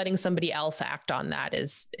 and letting somebody else act on that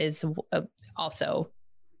is also,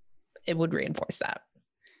 it would reinforce that.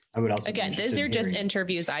 I would also, again, these are just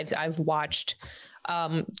interviews I've watched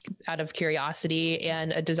out of curiosity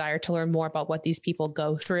and a desire to learn more about what these people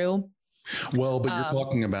go through. Well, but you're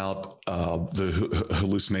talking about the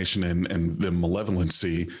hallucination and the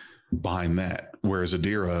malevolency behind that, whereas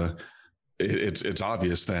Adira, it's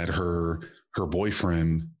obvious that her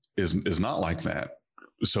boyfriend is not like that.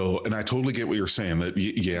 So, and I totally get what you're saying,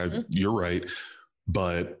 that you're right.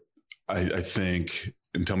 But I think,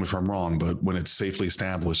 and tell me if I'm wrong, but when it's safely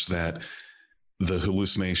established that the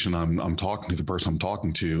hallucination I'm talking to, the person I'm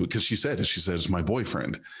talking to, because she said it's my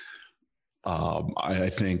boyfriend.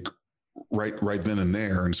 I think right then and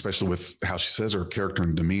there, and especially with how she says her character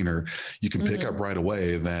and demeanor, you can pick up right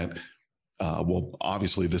away that, well,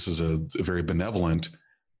 obviously this is a very benevolent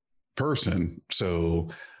person. So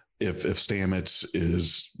if Stamets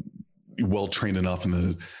is well trained enough in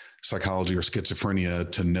the psychology or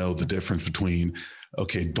schizophrenia to know the difference between,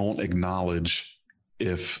 okay, don't acknowledge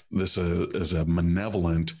if this is a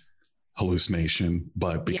malevolent hallucination,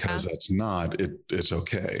 but because that's not, it's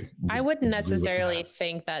okay. I wouldn't necessarily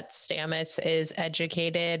think that Stamets is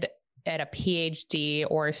educated at a PhD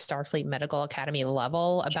or Starfleet Medical Academy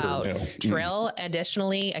level about Trill.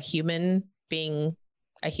 Additionally, a human being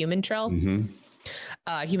a human Trill,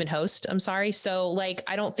 human host. I'm sorry. So like,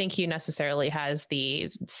 I don't think he necessarily has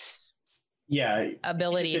the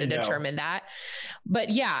ability to determine that. But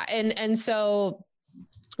yeah. And so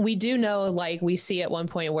we do know, like we see at one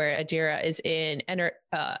point where Adira is in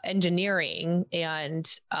engineering, and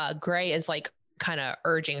Gray is like kind of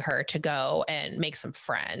urging her to go and make some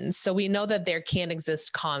friends. So we know that there can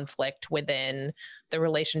exist conflict within the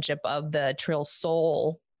relationship of the Trill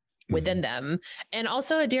soul within them. And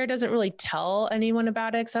also Adira doesn't really tell anyone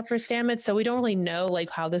about it except for Stamets. So we don't really know like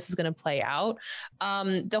how this is going to play out.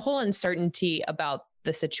 The whole uncertainty about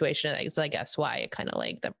the situation is, I guess, why it kind of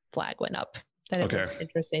like the flag went up. That it was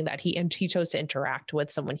interesting that he chose to interact with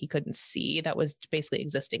someone he couldn't see that was basically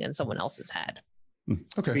existing in someone else's head.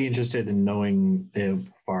 Okay. Be interested in knowing if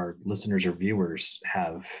our listeners or viewers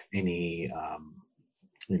have any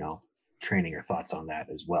training or thoughts on that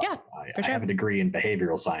as well. Yeah, I have a degree in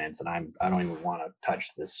behavioral science, and I don't even want to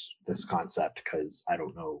touch this concept because I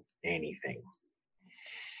don't know anything.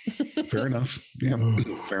 Fair enough. Yeah,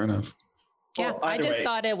 fair enough. Yeah, I just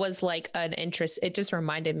thought it was like an interest. It just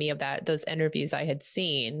reminded me of those interviews I had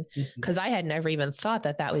seen, because I had never even thought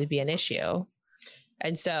that would be an issue.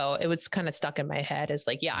 And so it was kind of stuck in my head as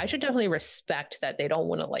like, yeah, I should definitely respect that they don't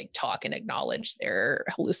want to like talk and acknowledge their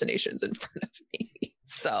hallucinations in front of me.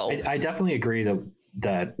 So I definitely agree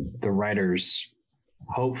that the writers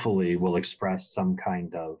hopefully will express some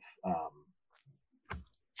kind of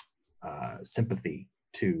sympathy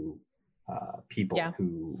to people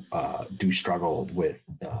who do struggle with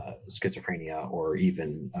schizophrenia, or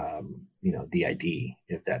even DID,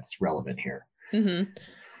 if that's relevant here. Mm-hmm.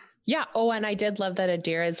 Yeah. Oh, and I did love that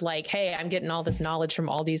Adira is like, hey, I'm getting all this knowledge from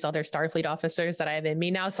all these other Starfleet officers that I have in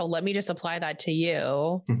me now, so let me just apply that to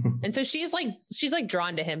you. And so she's like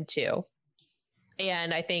drawn to him too.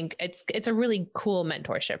 And I think it's a really cool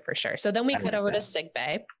mentorship for sure. So then we cut over to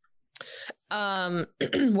sickbay,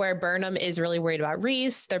 where Burnham is really worried about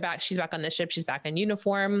Reese. She's back on the ship. She's back in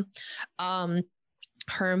uniform.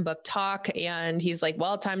 Her and Book talk, and he's like,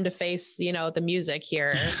 well, time to face, the music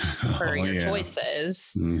here for your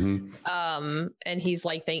choices. Mm-hmm. And he's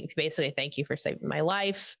like, thank you for saving my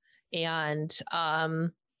life. And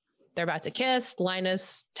they're about to kiss.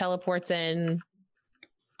 Linus teleports in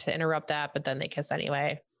to interrupt that, but then they kiss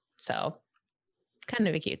anyway. So kind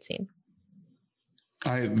of a cute scene.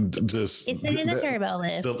 It's in the turbo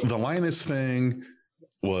lift. The Linus thing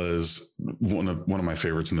was one of my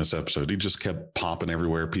favorites in this episode. He just kept popping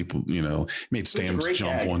everywhere. People, made Stamps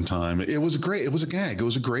jump gag. One time. It was a gag. It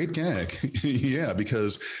was a great gag. Yeah,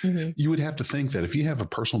 because you would have to think that if you have a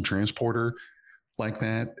personal transporter like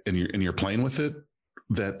that and you're playing with it,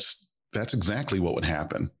 that's exactly what would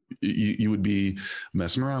happen. You would be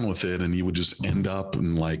messing around with it, and you would just end up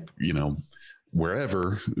in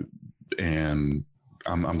wherever. And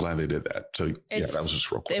I'm glad they did that. So that was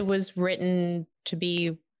just real quick. It was written to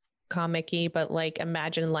be comic-y, but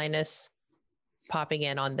imagine Linus popping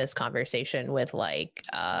in on this conversation with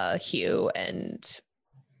Hugh and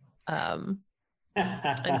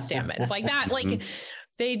Stamets like that.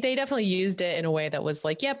 They definitely used it in a way that was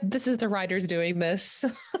yep, this is the writers doing this.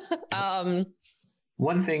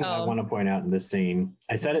 One thing I want to point out in this scene,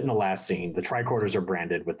 I said it in the last scene, the tricorders are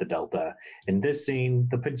branded with the Delta. In this scene,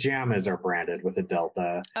 the pajamas are branded with a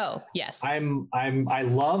Delta. Oh, yes. I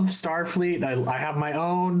love Starfleet. I have my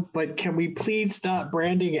own, but can we please stop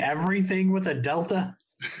branding everything with a Delta?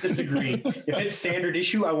 Disagree. If it's standard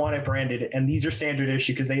issue, I want it branded. And these are standard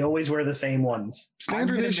issue because they always wear the same ones.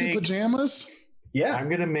 Standard issue pajamas? Yeah. I'm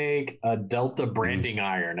going to make a Delta branding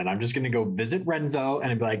iron, and I'm just going to go visit Renzo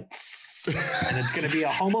and be like, and it's going to be a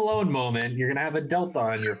Home Alone moment. You're going to have a Delta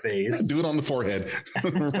on your face. Do it on the forehead.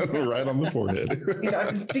 Right on the forehead.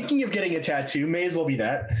 I'm thinking of getting a tattoo. May as well be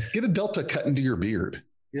that. Get a Delta cut into your beard.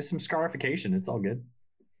 Just some scarification. It's all good.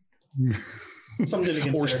 Something to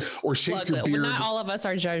consider. Or shape your beard. Not all of us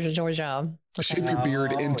are Georgia. Okay. Shape your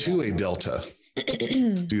beard into a Delta.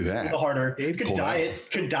 Do that. The harder. You could dye it.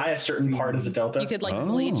 Could dye a certain part as a Delta. You could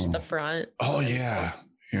bleach the front. Oh yeah.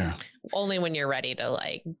 Yeah. Only when you're ready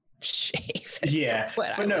to shave. Yeah.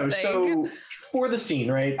 But no, so for the scene,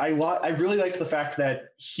 right? I really liked the fact that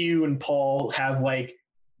Hugh and Paul have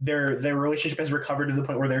their relationship has recovered to the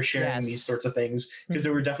point where they're sharing these sorts of things. Because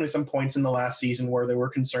there were definitely some points in the last season where there were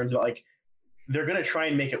concerns about they're going to try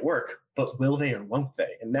and make it work, but will they or won't they?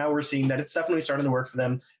 And now we're seeing that it's definitely starting to work for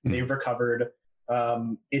them. They've recovered.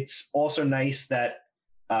 It's also nice that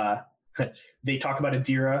they talk about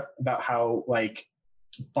Adira, about how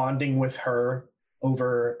bonding with her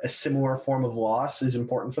over a similar form of loss is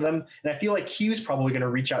important for them. And I feel like Hugh's probably going to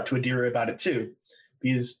reach out to Adira about it too,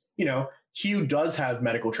 because, Hugh does have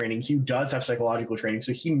medical training. Hugh does have psychological training.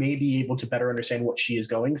 So he may be able to better understand what she is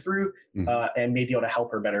going through and may be able to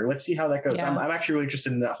help her better. Let's see how that goes. Yeah. I'm actually really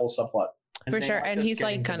interested in that whole subplot. For sure. And he's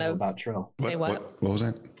kind of about Trill. What was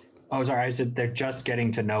that? Oh, sorry. I said they're just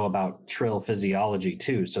getting to know about Trill physiology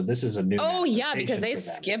too. So this is a new. Oh yeah, because they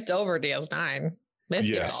skipped over DS9. They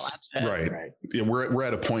skipped all that shit. Right. Yeah, we're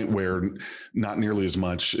at a point where not nearly as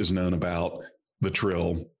much is known about the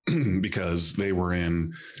Trill because they were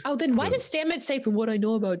in. Oh, then why does Stamets say from what I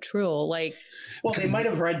know about Trill? Well, they might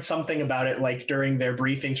have read something about it during their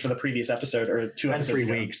briefings for the previous episode or 2 episodes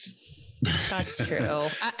 3 weeks. That's true.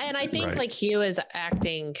 And I think Hugh is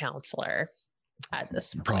acting counselor at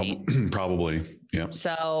this point. Probably. Yeah.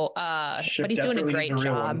 So, but he's doing a great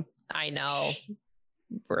job. I know.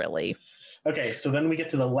 Really. Okay. So then we get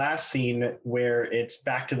to the last scene where it's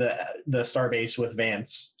back to the starbase with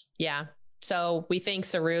Vance. Yeah. So we think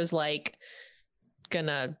Saru's like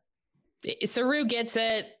Saru gets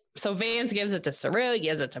it. So Vance gives it to Saru, he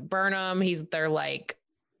gives it to Burnham. They're like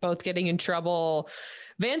both getting in trouble.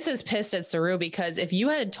 Vance is pissed at Saru because if you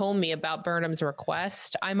had told me about Burnham's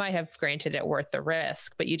request, I might have granted it worth the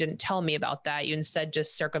risk, but you didn't tell me about that. You instead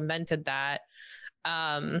just circumvented that.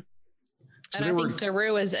 And I think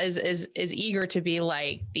Saru is eager to be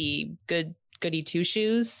like the goody two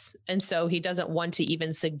shoes. And so he doesn't want to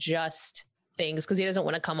even suggest things because he doesn't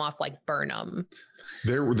want to come off like Burnham.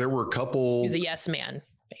 There were a couple. He's a yes man,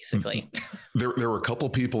 basically. There were a couple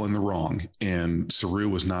people in the wrong, and Saru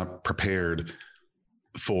was not prepared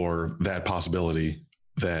for that possibility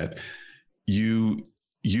that you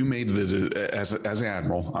made as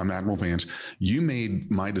Admiral, I'm Admiral Vance, you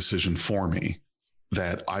made my decision for me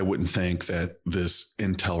that I wouldn't think that this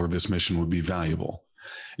intel or this mission would be valuable.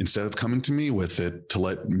 Instead of coming to me with it to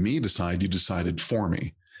let me decide, you decided for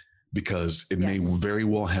me because it may very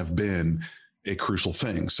well have been a crucial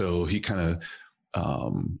thing. So he kind of,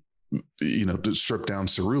 stripped down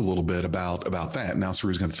Saru a little bit about that. Now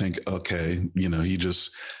Saru's going to think, okay, he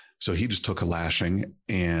just took a lashing.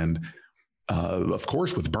 And of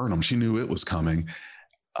course, with Burnham, she knew it was coming.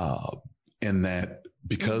 And that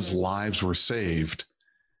because lives were saved,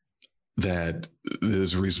 that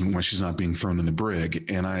there's a reason why she's not being thrown in the brig.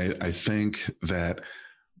 And I think that,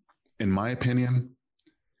 in my opinion,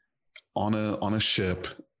 on a ship,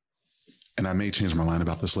 and I may change my mind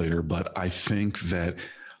about this later, but I think that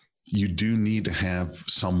you do need to have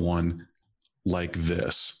someone like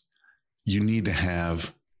this. You need to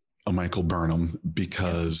have a Michael Burnham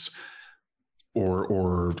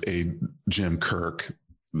or a Jim Kirk.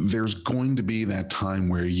 There's going to be that time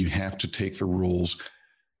where you have to take the rules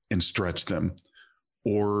and stretch them,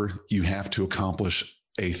 or you have to accomplish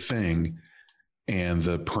a thing and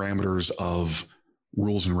the parameters of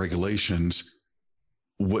rules and regulations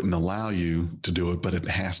wouldn't allow you to do it, but it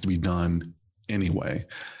has to be done anyway.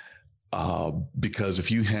 Because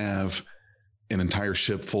if you have an entire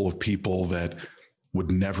ship full of people that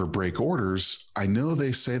would never break orders, I know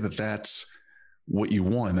they say that that's what you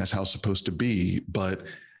want. That's how it's supposed to be. But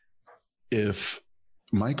if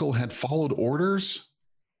Michael had followed orders,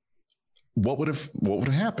 what would have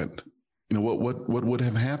happened? What would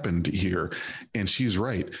have happened here? And she's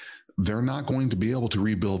right. They're not going to be able to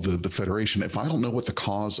rebuild the Federation. If I don't know what the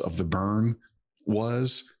cause of the burn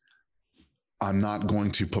was, I'm not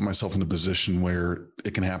going to put myself in a position where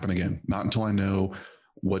it can happen again. Not until I know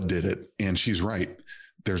what did it. And she's right.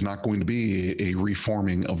 There's not going to be a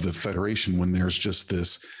reforming of the Federation when there's just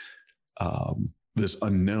this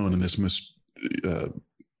unknown and this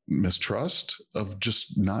mistrust of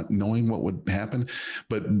just not knowing what would happen.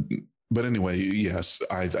 But anyway, yes,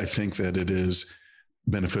 I think that it is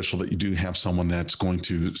beneficial that you do have someone that's going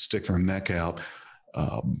to stick their neck out.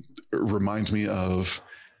 It reminds me of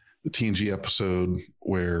the TNG episode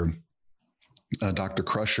where Dr.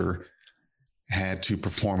 Crusher had to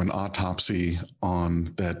perform an autopsy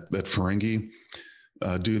on that Ferengi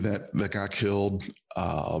dude that got killed,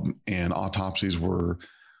 and autopsies were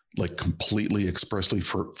like completely expressly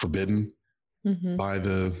forbidden by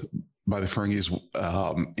the Ferengis,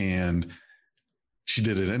 and she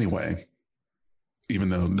did it anyway, even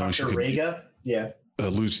though Dr. Rhaegar,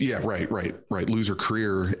 lose her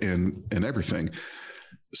career and everything.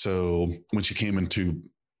 So when she came to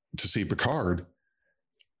see Picard,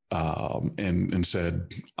 and said,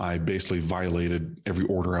 I basically violated every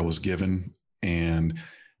order I was given and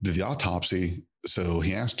did the autopsy. So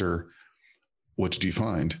he asked her, what did you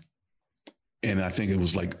find? And I think it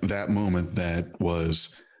was like that moment that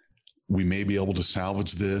was, we may be able to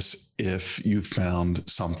salvage this if you found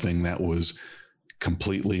something that was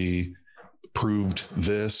completely proved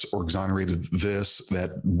this or exonerated this,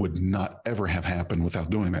 that would not ever have happened without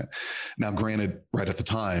doing that. Now, granted, right at the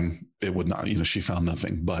time, it would not, she found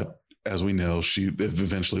nothing, but as we know, it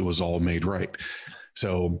eventually was all made right.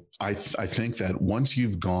 So I think that once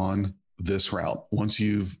you've gone this route, once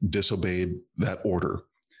you've disobeyed that order,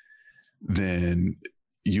 then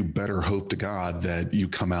you better hope to God that you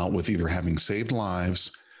come out with either having saved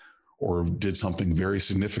lives or did something very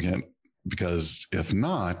significant, because if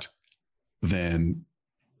not, then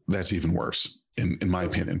that's even worse, in my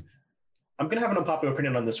opinion. I'm going to have an unpopular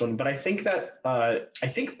opinion on this one, but I think that I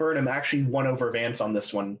think Burnham actually won over Vance on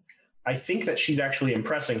this one. I think that she's actually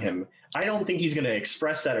impressing him. I don't think he's going to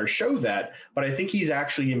express that or show that, but I think he's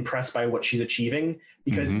actually impressed by what she's achieving,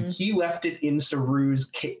 because he left it in Saru's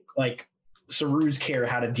care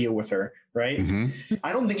how to deal with her, right?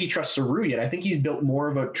 I don't think he trusts Saru yet. I think he's built more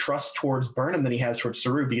of a trust towards Burnham than he has towards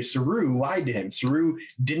Saru, because Saru lied to him. Saru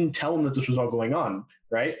didn't tell him that this was all going on,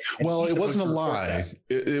 right? And well, it wasn't a lie.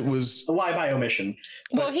 It was a lie by omission.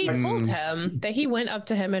 Well, he told him that he went up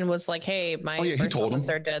to him and was like, hey, my first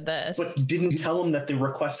officer did this. But didn't tell him that the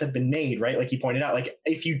request had been made, right? Like he pointed out, like,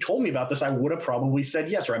 if you told me about this, I would have probably said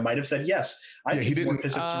yes, or I might have said yes. He didn't.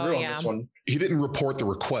 On this one. He didn't report the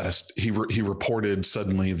request. He reported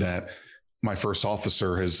suddenly that my first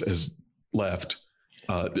officer has left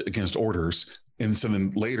against orders. And so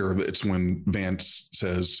then later, it's when Vance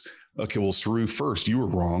says, okay, well, Saru, first, you were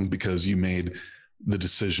wrong because you made the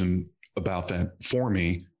decision about that for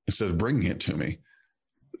me instead of bringing it to me.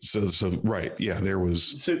 So right. Yeah, there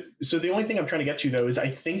was. So the only thing I'm trying to get to, though, is I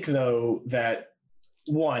think, though, that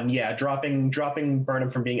one, yeah, dropping Burnham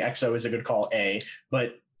from being XO is a good call, A.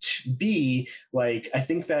 But B, like, I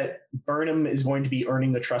think that Burnham is going to be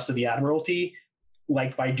earning the trust of the Admiralty,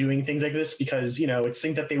 like, by doing things like this, because, you know, it's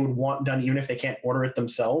things that they would want done even if they can't order it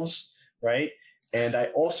themselves, right? And I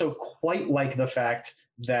also quite like the fact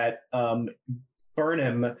that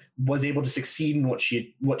Burnham was able to succeed in what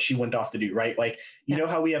she went off to do, right? Like, you know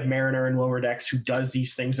how we have Mariner in Lower Decks who does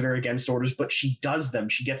these things that are against orders, but she does them.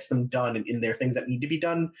 She gets them done, and they're things that need to be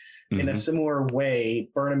done. In a similar way,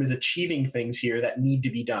 Burnham is achieving things here that need to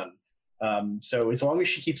be done. So as long as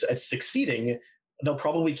she keeps succeeding, they'll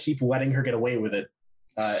probably keep letting her get away with it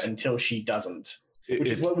until she doesn't. Which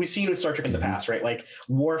is what we've seen with Star Trek in the past, right? Like,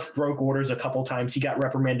 Worf broke orders a couple times. He got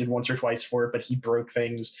reprimanded once or twice for it, but he broke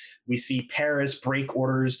things. We see Paris break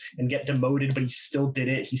orders and get demoted, but he still did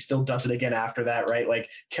it. He still does it again after that, right? Like,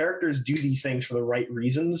 characters do these things for the right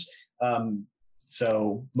reasons.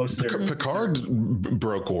 So most of their Picard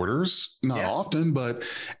broke orders, not often, but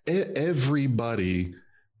everybody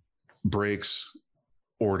breaks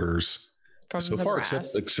orders. So far,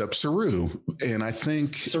 except Saru. And I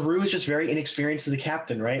think Saru is just very inexperienced as a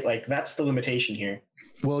captain, right? Like, that's the limitation here.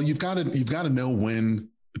 Well, you've got to know when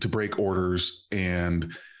to break orders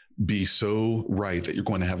and be so right that you're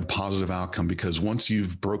going to have a positive outcome, because once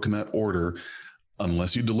you've broken that order,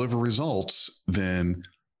 unless you deliver results, then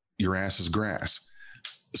your ass is grass.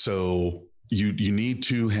 So you need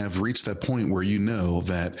to have reached that point where you know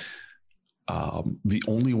that the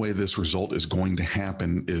only way this result is going to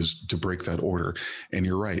happen is to break that order. And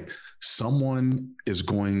you're right. Someone is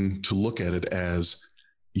going to look at it as,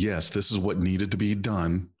 yes, this is what needed to be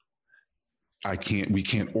done. We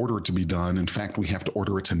can't order it to be done. In fact, we have to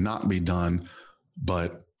order it to not be done,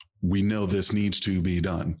 but we know this needs to be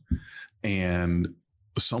done. And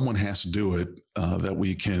someone has to do it that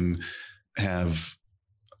we can have,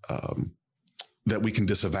 that we can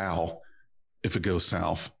disavow if it goes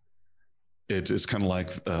south. It's kind of like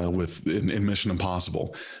with in Mission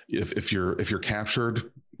Impossible. If you're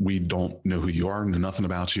captured, we don't know who you are, know nothing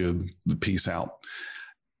about you. Peace out.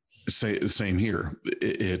 Same here.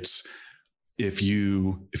 It's if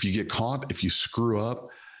you get caught, if you screw up,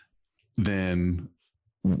 then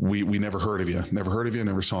we never heard of you,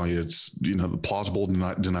 never saw you. It's, you know, the plausible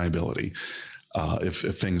deniability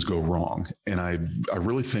if things go wrong. And I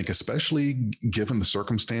really think, especially given the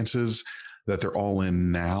circumstances that they're all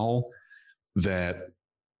in now, that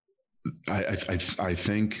I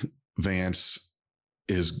think Vance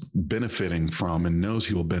is benefiting from and knows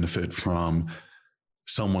he will benefit from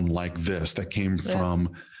someone like this that came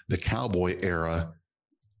from the cowboy era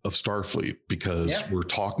of Starfleet, because we're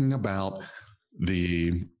talking about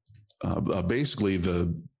the basically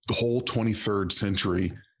the whole 23rd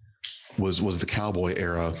century was the cowboy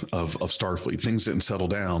era of Starfleet. Things didn't settle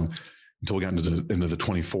down until we got into the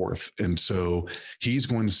 24th. And so he's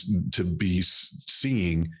going to be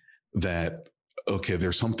seeing that, okay,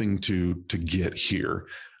 there's something to get here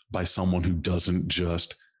by someone who doesn't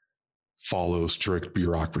just follow strict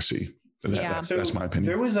bureaucracy. That's my opinion.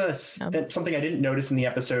 There was something I didn't notice in the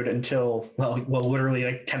episode until, well, literally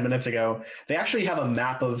like 10 minutes ago. They actually have a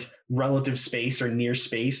map of relative space or near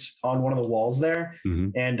space on one of the walls there.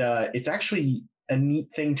 And it's actually a neat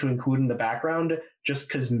thing to include in the background, just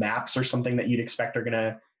because maps are something that you'd expect are going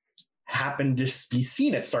to happen to be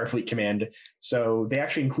seen at Starfleet Command. So they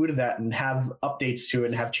actually included that and have updates to it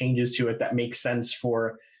and have changes to it that make sense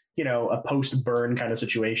for, you know, a post-burn kind of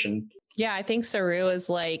situation. Yeah, I think Saru is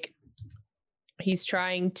like, he's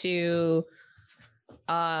trying to,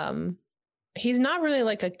 he's not really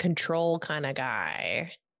like a control kind of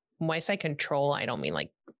guy. When I say control, I don't mean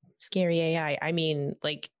like scary AI. I mean,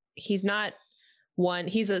 like, he's not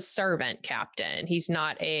he's a servant captain. He's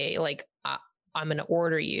not a like, I'm going to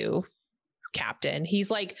order you captain.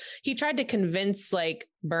 He's like, he tried to convince like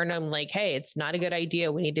Burnham, like, hey, it's not a good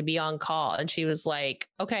idea. We need to be on call. And she was like,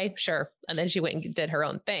 okay, sure. And then she went and did her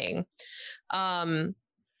own thing.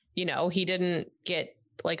 You know, he didn't get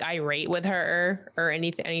like irate with her or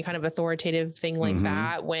any kind of authoritative thing like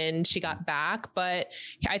that when she got back. But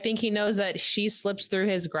I think he knows that she slips through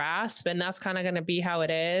his grasp, and that's kind of going to be how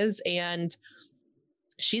it is. And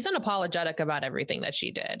she's unapologetic about everything that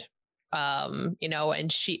she did. You know,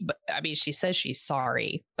 and she says she's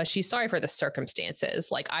sorry, but she's sorry for the circumstances.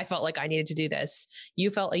 Like, I felt like I needed to do this.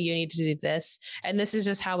 You felt like you needed to do this. And this is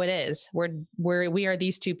just how it is. We are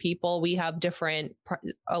these two people. We have different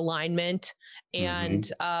alignment.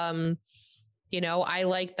 And, you know, I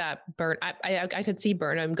like that I could see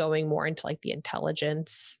Burnham going more into like the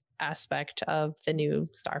intelligence aspect of the new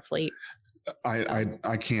Starfleet.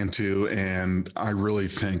 I can too. And I really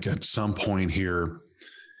think at some point here,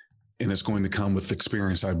 and it's going to come with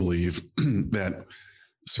experience, I believe, that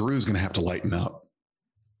Saru is going to have to lighten up.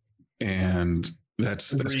 And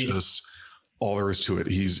that's just all there is to it.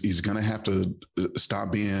 He's going to have to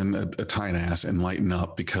stop being a tight ass and lighten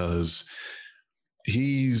up, because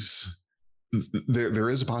there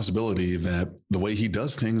is a possibility that the way he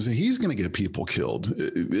does things, he's going to get people killed.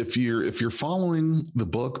 If you're following the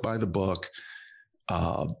book by the book,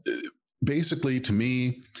 basically, to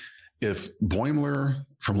me, if Boimler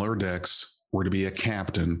from Lower Decks were to be a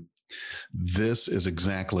captain, this is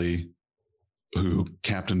exactly who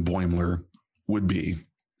Captain Boimler would be.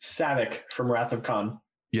 Saavik from Wrath of Khan.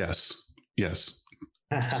 Yes.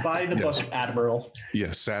 By the book, Admiral.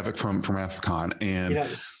 Yes, Saavik from Wrath of Khan. And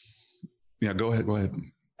yeah, go ahead.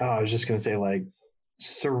 Oh, I was just going to say, like,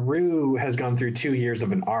 Saru has gone through 2 years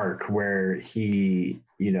of an arc where he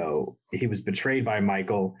was betrayed by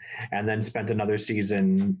Michael, and then spent another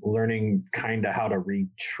season learning kind of how to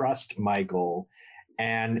retrust Michael.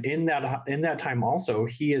 And in that time also,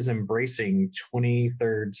 he is embracing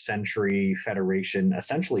 23rd century Federation,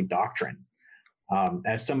 essentially doctrine.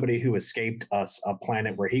 As somebody who escaped a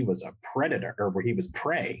planet where he was a predator, or where he was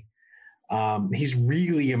prey, he's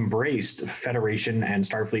really embraced Federation and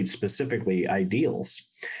Starfleet specifically ideals.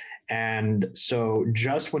 And so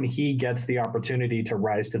just when he gets the opportunity to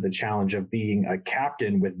rise to the challenge of being a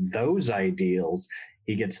captain with those ideals,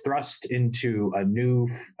 he gets thrust into a new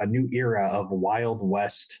era of Wild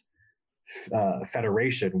West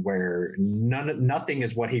Federation, where nothing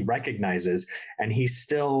is what he recognizes, and he's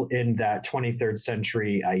still in that 23rd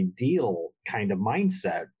century ideal kind of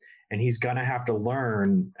mindset. And he's going to have to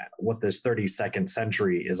learn what this 32nd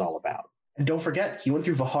century is all about. And don't forget, he went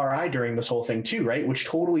through Vahar-I during this whole thing too, right? Which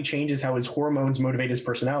totally changes how his hormones motivate his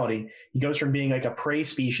personality. He goes from being like a prey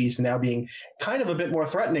species to now being kind of a bit more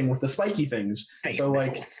threatening with the spiky things. He's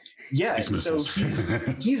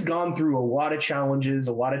gone through a lot of challenges,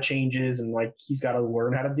 a lot of changes, and like he's got to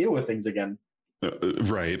learn how to deal with things again.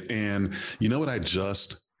 Right. And you know what I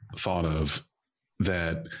just thought of?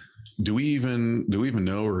 That do we even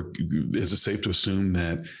know, or is it safe to assume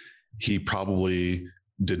that he probably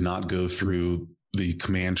did not go through the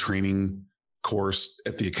command training course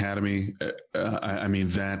at the academy? I mean,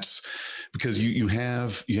 that's because you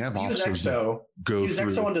have officers that go through.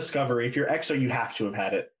 EXO on Discovery. If you're EXO, you have to have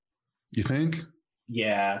had it. You think?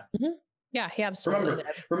 Yeah. Mm-hmm. Yeah, he absolutely did.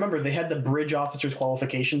 Remember, they had the bridge officers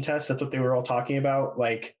qualification test. That's what they were all talking about.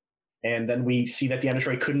 Like, and then we see that Deanna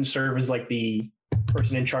Troi couldn't serve as like the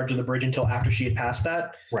person in charge of the bridge until after she had passed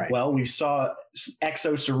that. Right. Well, we saw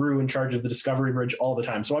EXO Saru in charge of the Discovery bridge all the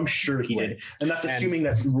time, so I'm sure he did. And that's assuming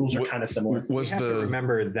that rules are kind of similar. We have to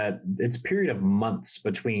remember that it's a period of months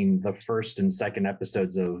between the first and second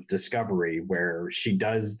episodes of Discovery, where she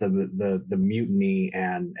does the mutiny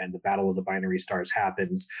and the Battle of the Binary Stars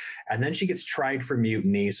happens, and then she gets tried for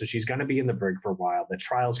mutiny, so she's going to be in the brig for a while. The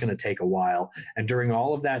trial's going to take a while, and during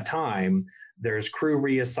all of that time, there's crew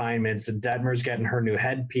reassignments. Detmer's getting her new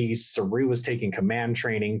headpiece. Saru was taking command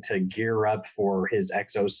training to gear up for his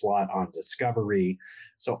EXO slot on Discovery.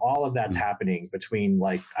 So all of that's happening between,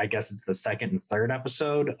 like, I guess it's the second and third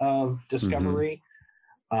episode of Discovery.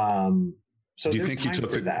 So do you think he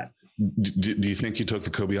took that? Do you think he took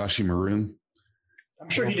the Kobayashi Maroon? I'm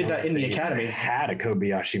sure he did that in the academy. Had a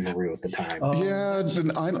Kobayashi Maru at the time. Yeah,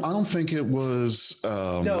 I don't think it was.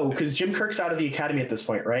 No, because Jim Kirk's out of the academy at this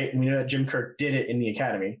point, right? And we know that Jim Kirk did it in the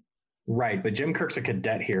academy. Right, but Jim Kirk's a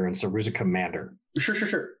cadet here, and Saru's a commander.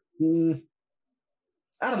 Sure.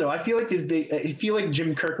 I don't know. I feel like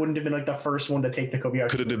Jim Kirk wouldn't have been like the first one to take the Kobayashi.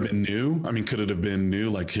 Could it have been new? I mean, could it have been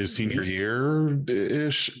new, like his senior year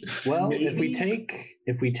ish? Well, if we take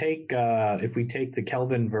the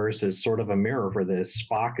Kelvin verse as sort of a mirror for this,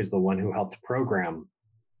 Spock is the one who helped program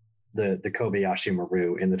the Kobayashi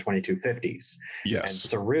Maru in the 2250s. Yes. And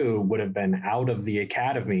Saru would have been out of the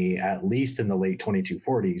academy at least in the late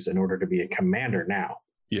 2240s in order to be a commander now.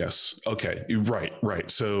 Yes. Okay. Right.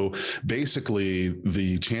 So basically,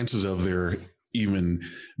 the chances of there even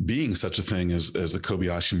being such a thing as the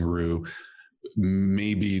Kobayashi Maru,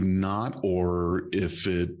 maybe not, or if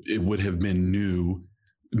it would have been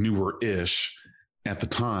newer-ish at the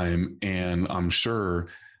time. And I'm sure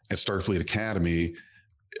at Starfleet Academy,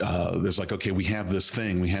 there's like, okay, we have this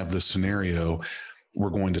thing, we have this scenario, we're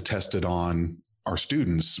going to test it on our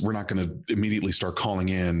students. We're not going to immediately start calling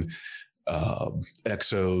in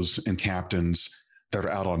XOs and captains that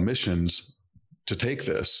are out on missions to take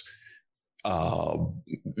this. So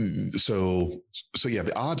yeah,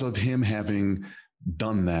 the odds of him having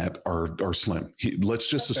done that are slim. Let's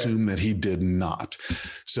just assume that he did not.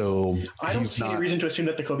 So I don't see any reason to assume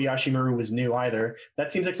that the Kobayashi Maru was new either.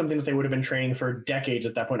 That seems like something that they would have been training for decades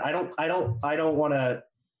at that point. I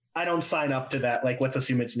don't sign up to that. Like, let's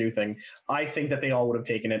assume it's new thing. I think that they all would have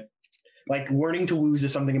taken it. Like, learning to lose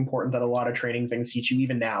is something important that a lot of training things teach you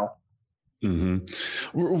even now.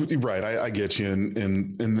 Mm-hmm. Right. I get you.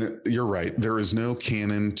 And you're right. There is no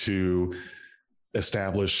canon to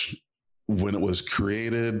establish when it was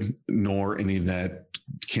created, nor any that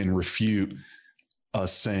can refute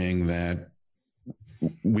us saying that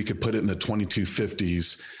we could put it in the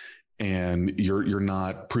 2250s and you're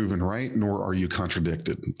not proven right, nor are you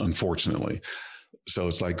contradicted, unfortunately. So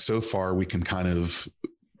it's like, so far we can kind of,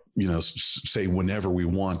 say whenever we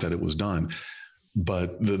want that it was done.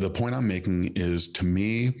 But the point I'm making is, to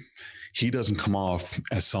me, he doesn't come off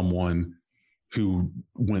as someone who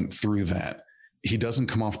went through that. He doesn't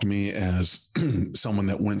come off to me as someone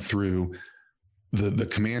that went through the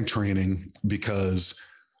command training, because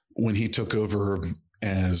when he took over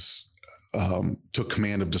took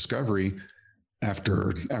command of Discovery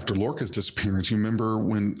after Lorca's disappearance, you remember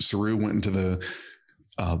when Saru went into the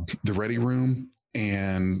ready room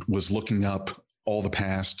and was looking up all the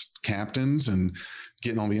past captains and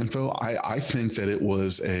getting all the info? I think that it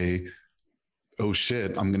was oh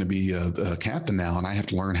shit, I'm going to be a captain now, and I have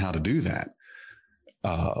to learn how to do that.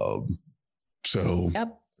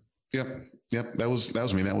 Yep. That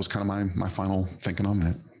was me. That was kind of my final thinking on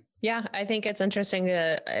that. Yeah, I think it's interesting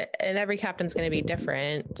and every captain's going to be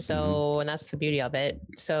different. So, and that's the beauty of it.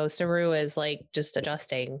 So Saru is like just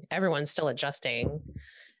adjusting. Everyone's still adjusting.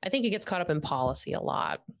 I think he gets caught up in policy a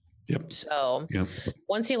lot. Yep. So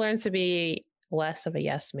once he learns to be less of a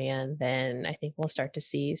yes man, then I think we'll start to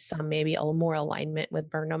see some, maybe a little more alignment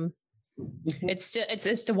with Burnham. Mm-hmm. It's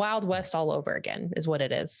the Wild West all over again, is what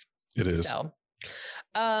it is. It is. So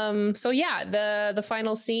yeah, the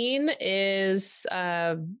final scene is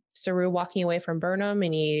Saru walking away from Burnham,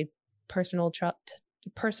 and he personal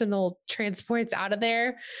transports out of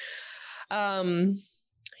there.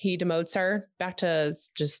 He demotes her back to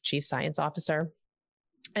just chief science officer.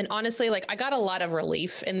 And honestly, like, I got a lot of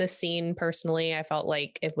relief in this scene. Personally, I felt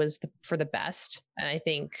like it was for the best. And I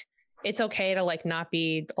think it's okay to like not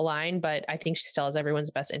be aligned, but I think she still has everyone's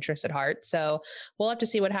best interest at heart. So we'll have to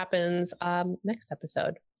see what happens next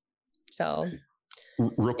episode. So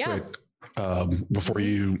real quick, before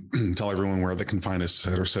you tell everyone where they can find us,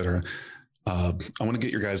 et cetera, I want to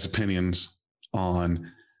get your guys' opinions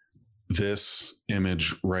on this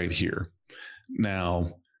image right here.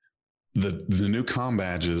 Now, the new comm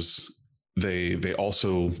badges, they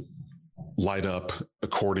also light up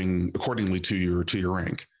accordingly to your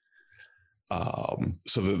rank.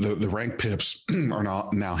 So the rank pips are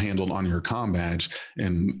now handled on your comm badge,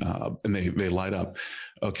 and they light up.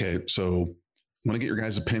 Okay, so I want to get your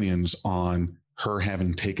guys' opinions on her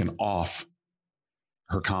having taken off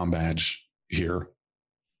her comm badge here.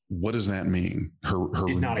 What does that mean?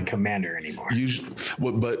 She's not a commander anymore.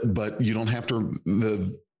 But you don't have to.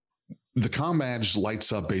 The comm badge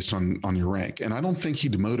lights up based on your rank, and I don't think he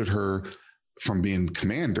demoted her from being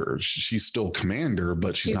commander. She's still commander,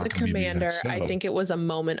 but she's not a commander. I think it was a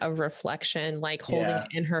moment of reflection, like holding it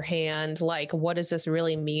in her hand, like, what does this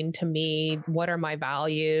really mean to me? What are my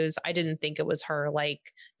values? I didn't think it was her like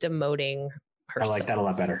demoting herself. I like that a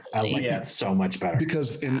lot better. I like that so much better.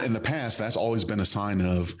 Because in the past, that's always been a sign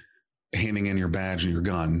of handing in your badge and your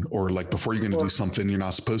gun, or like before you're going to do something you're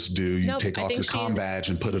not supposed to do, you take off your comm badge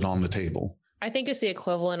and put it on the table. I think it's the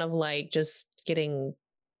equivalent of like just getting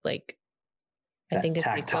like, I think it's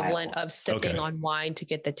the equivalent of sipping on wine to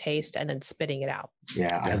get the taste and then spitting it out.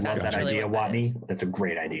 Yeah, I love that idea, Watney. That's a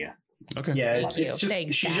great idea. Okay. Yeah, it's just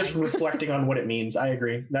she's just reflecting on what it means. I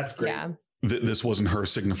agree. That's great. Yeah. This wasn't her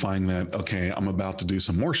signifying that, okay, I'm about to do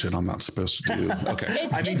some more shit I'm not supposed to do. Okay.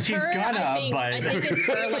 I think it's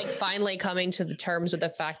her like finally coming to the terms with the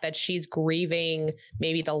fact that she's grieving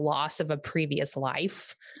maybe the loss of a previous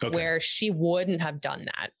life where she wouldn't have done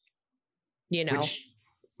that. Which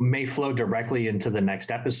may flow directly into the next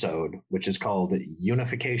episode, which is called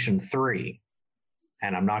Unification 3.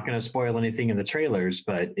 And I'm not going to spoil anything in the trailers,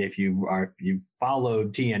 but if you've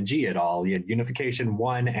followed TNG at all, you had Unification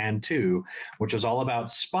 1 and 2, which was all about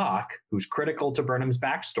Spock, who's critical to Burnham's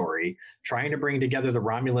backstory, trying to bring together the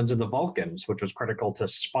Romulans and the Vulcans, which was critical to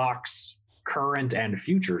Spock's current and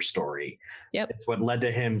future story. Yep. It's what led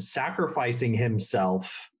to him sacrificing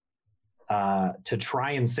himself to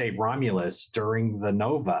try and save Romulus during the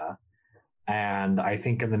Nova. And I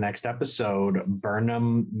think in the next episode,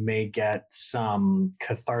 Burnham may get some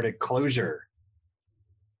cathartic closure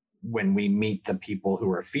when we meet the people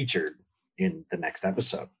who are featured in the next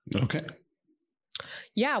episode. Okay.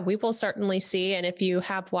 Yeah, we will certainly see. And if you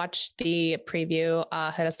have watched the preview,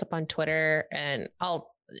 hit us up on Twitter, and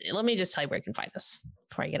let me just tell you where you can find us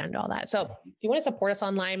before I get into all that. So if you want to support us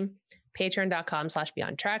online,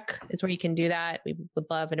 patreon.com/BeyondTrek is where you can do that. We would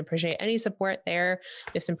love and appreciate any support there.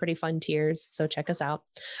 We have some pretty fun tiers, so check us out.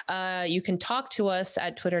 You can talk to us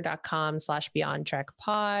at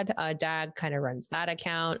twitter.com/BeyondTrekPod. Dag kind of runs that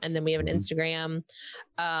account. And then we have an Instagram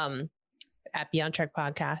at Beyond Trek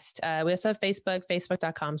Podcast. We also have Facebook,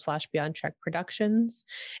 facebook.com/Beyond Trek Productions.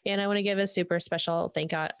 And I want to give a super special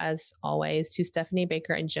thank out, as always, to Stephanie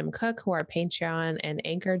Baker and Jim Cook, who are Patreon and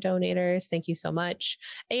Anchor donators. Thank you so much.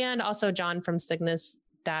 And also John from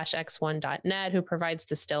Cygnus-X1.net, who provides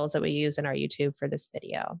the stills that we use in our YouTube for this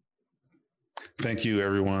video. Thank you,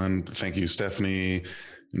 everyone. Thank you, Stephanie,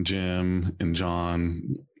 and Jim, and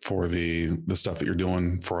John, for the stuff that you're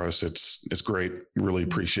doing for us. It's great. Really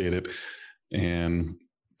appreciate it. And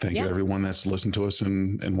thank you, everyone that's listened to us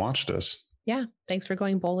and watched us. Yeah. Thanks for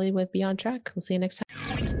going boldly with Beyond Trek. We'll see you next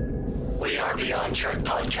time. We are Beyond Trek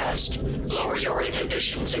Podcast. Lower your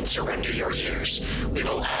inhibitions and surrender your years. We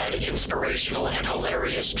will add inspirational and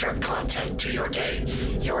hilarious Trek content to your day.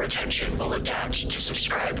 Your attention will adapt to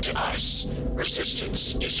subscribe to us.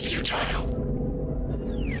 Resistance is futile.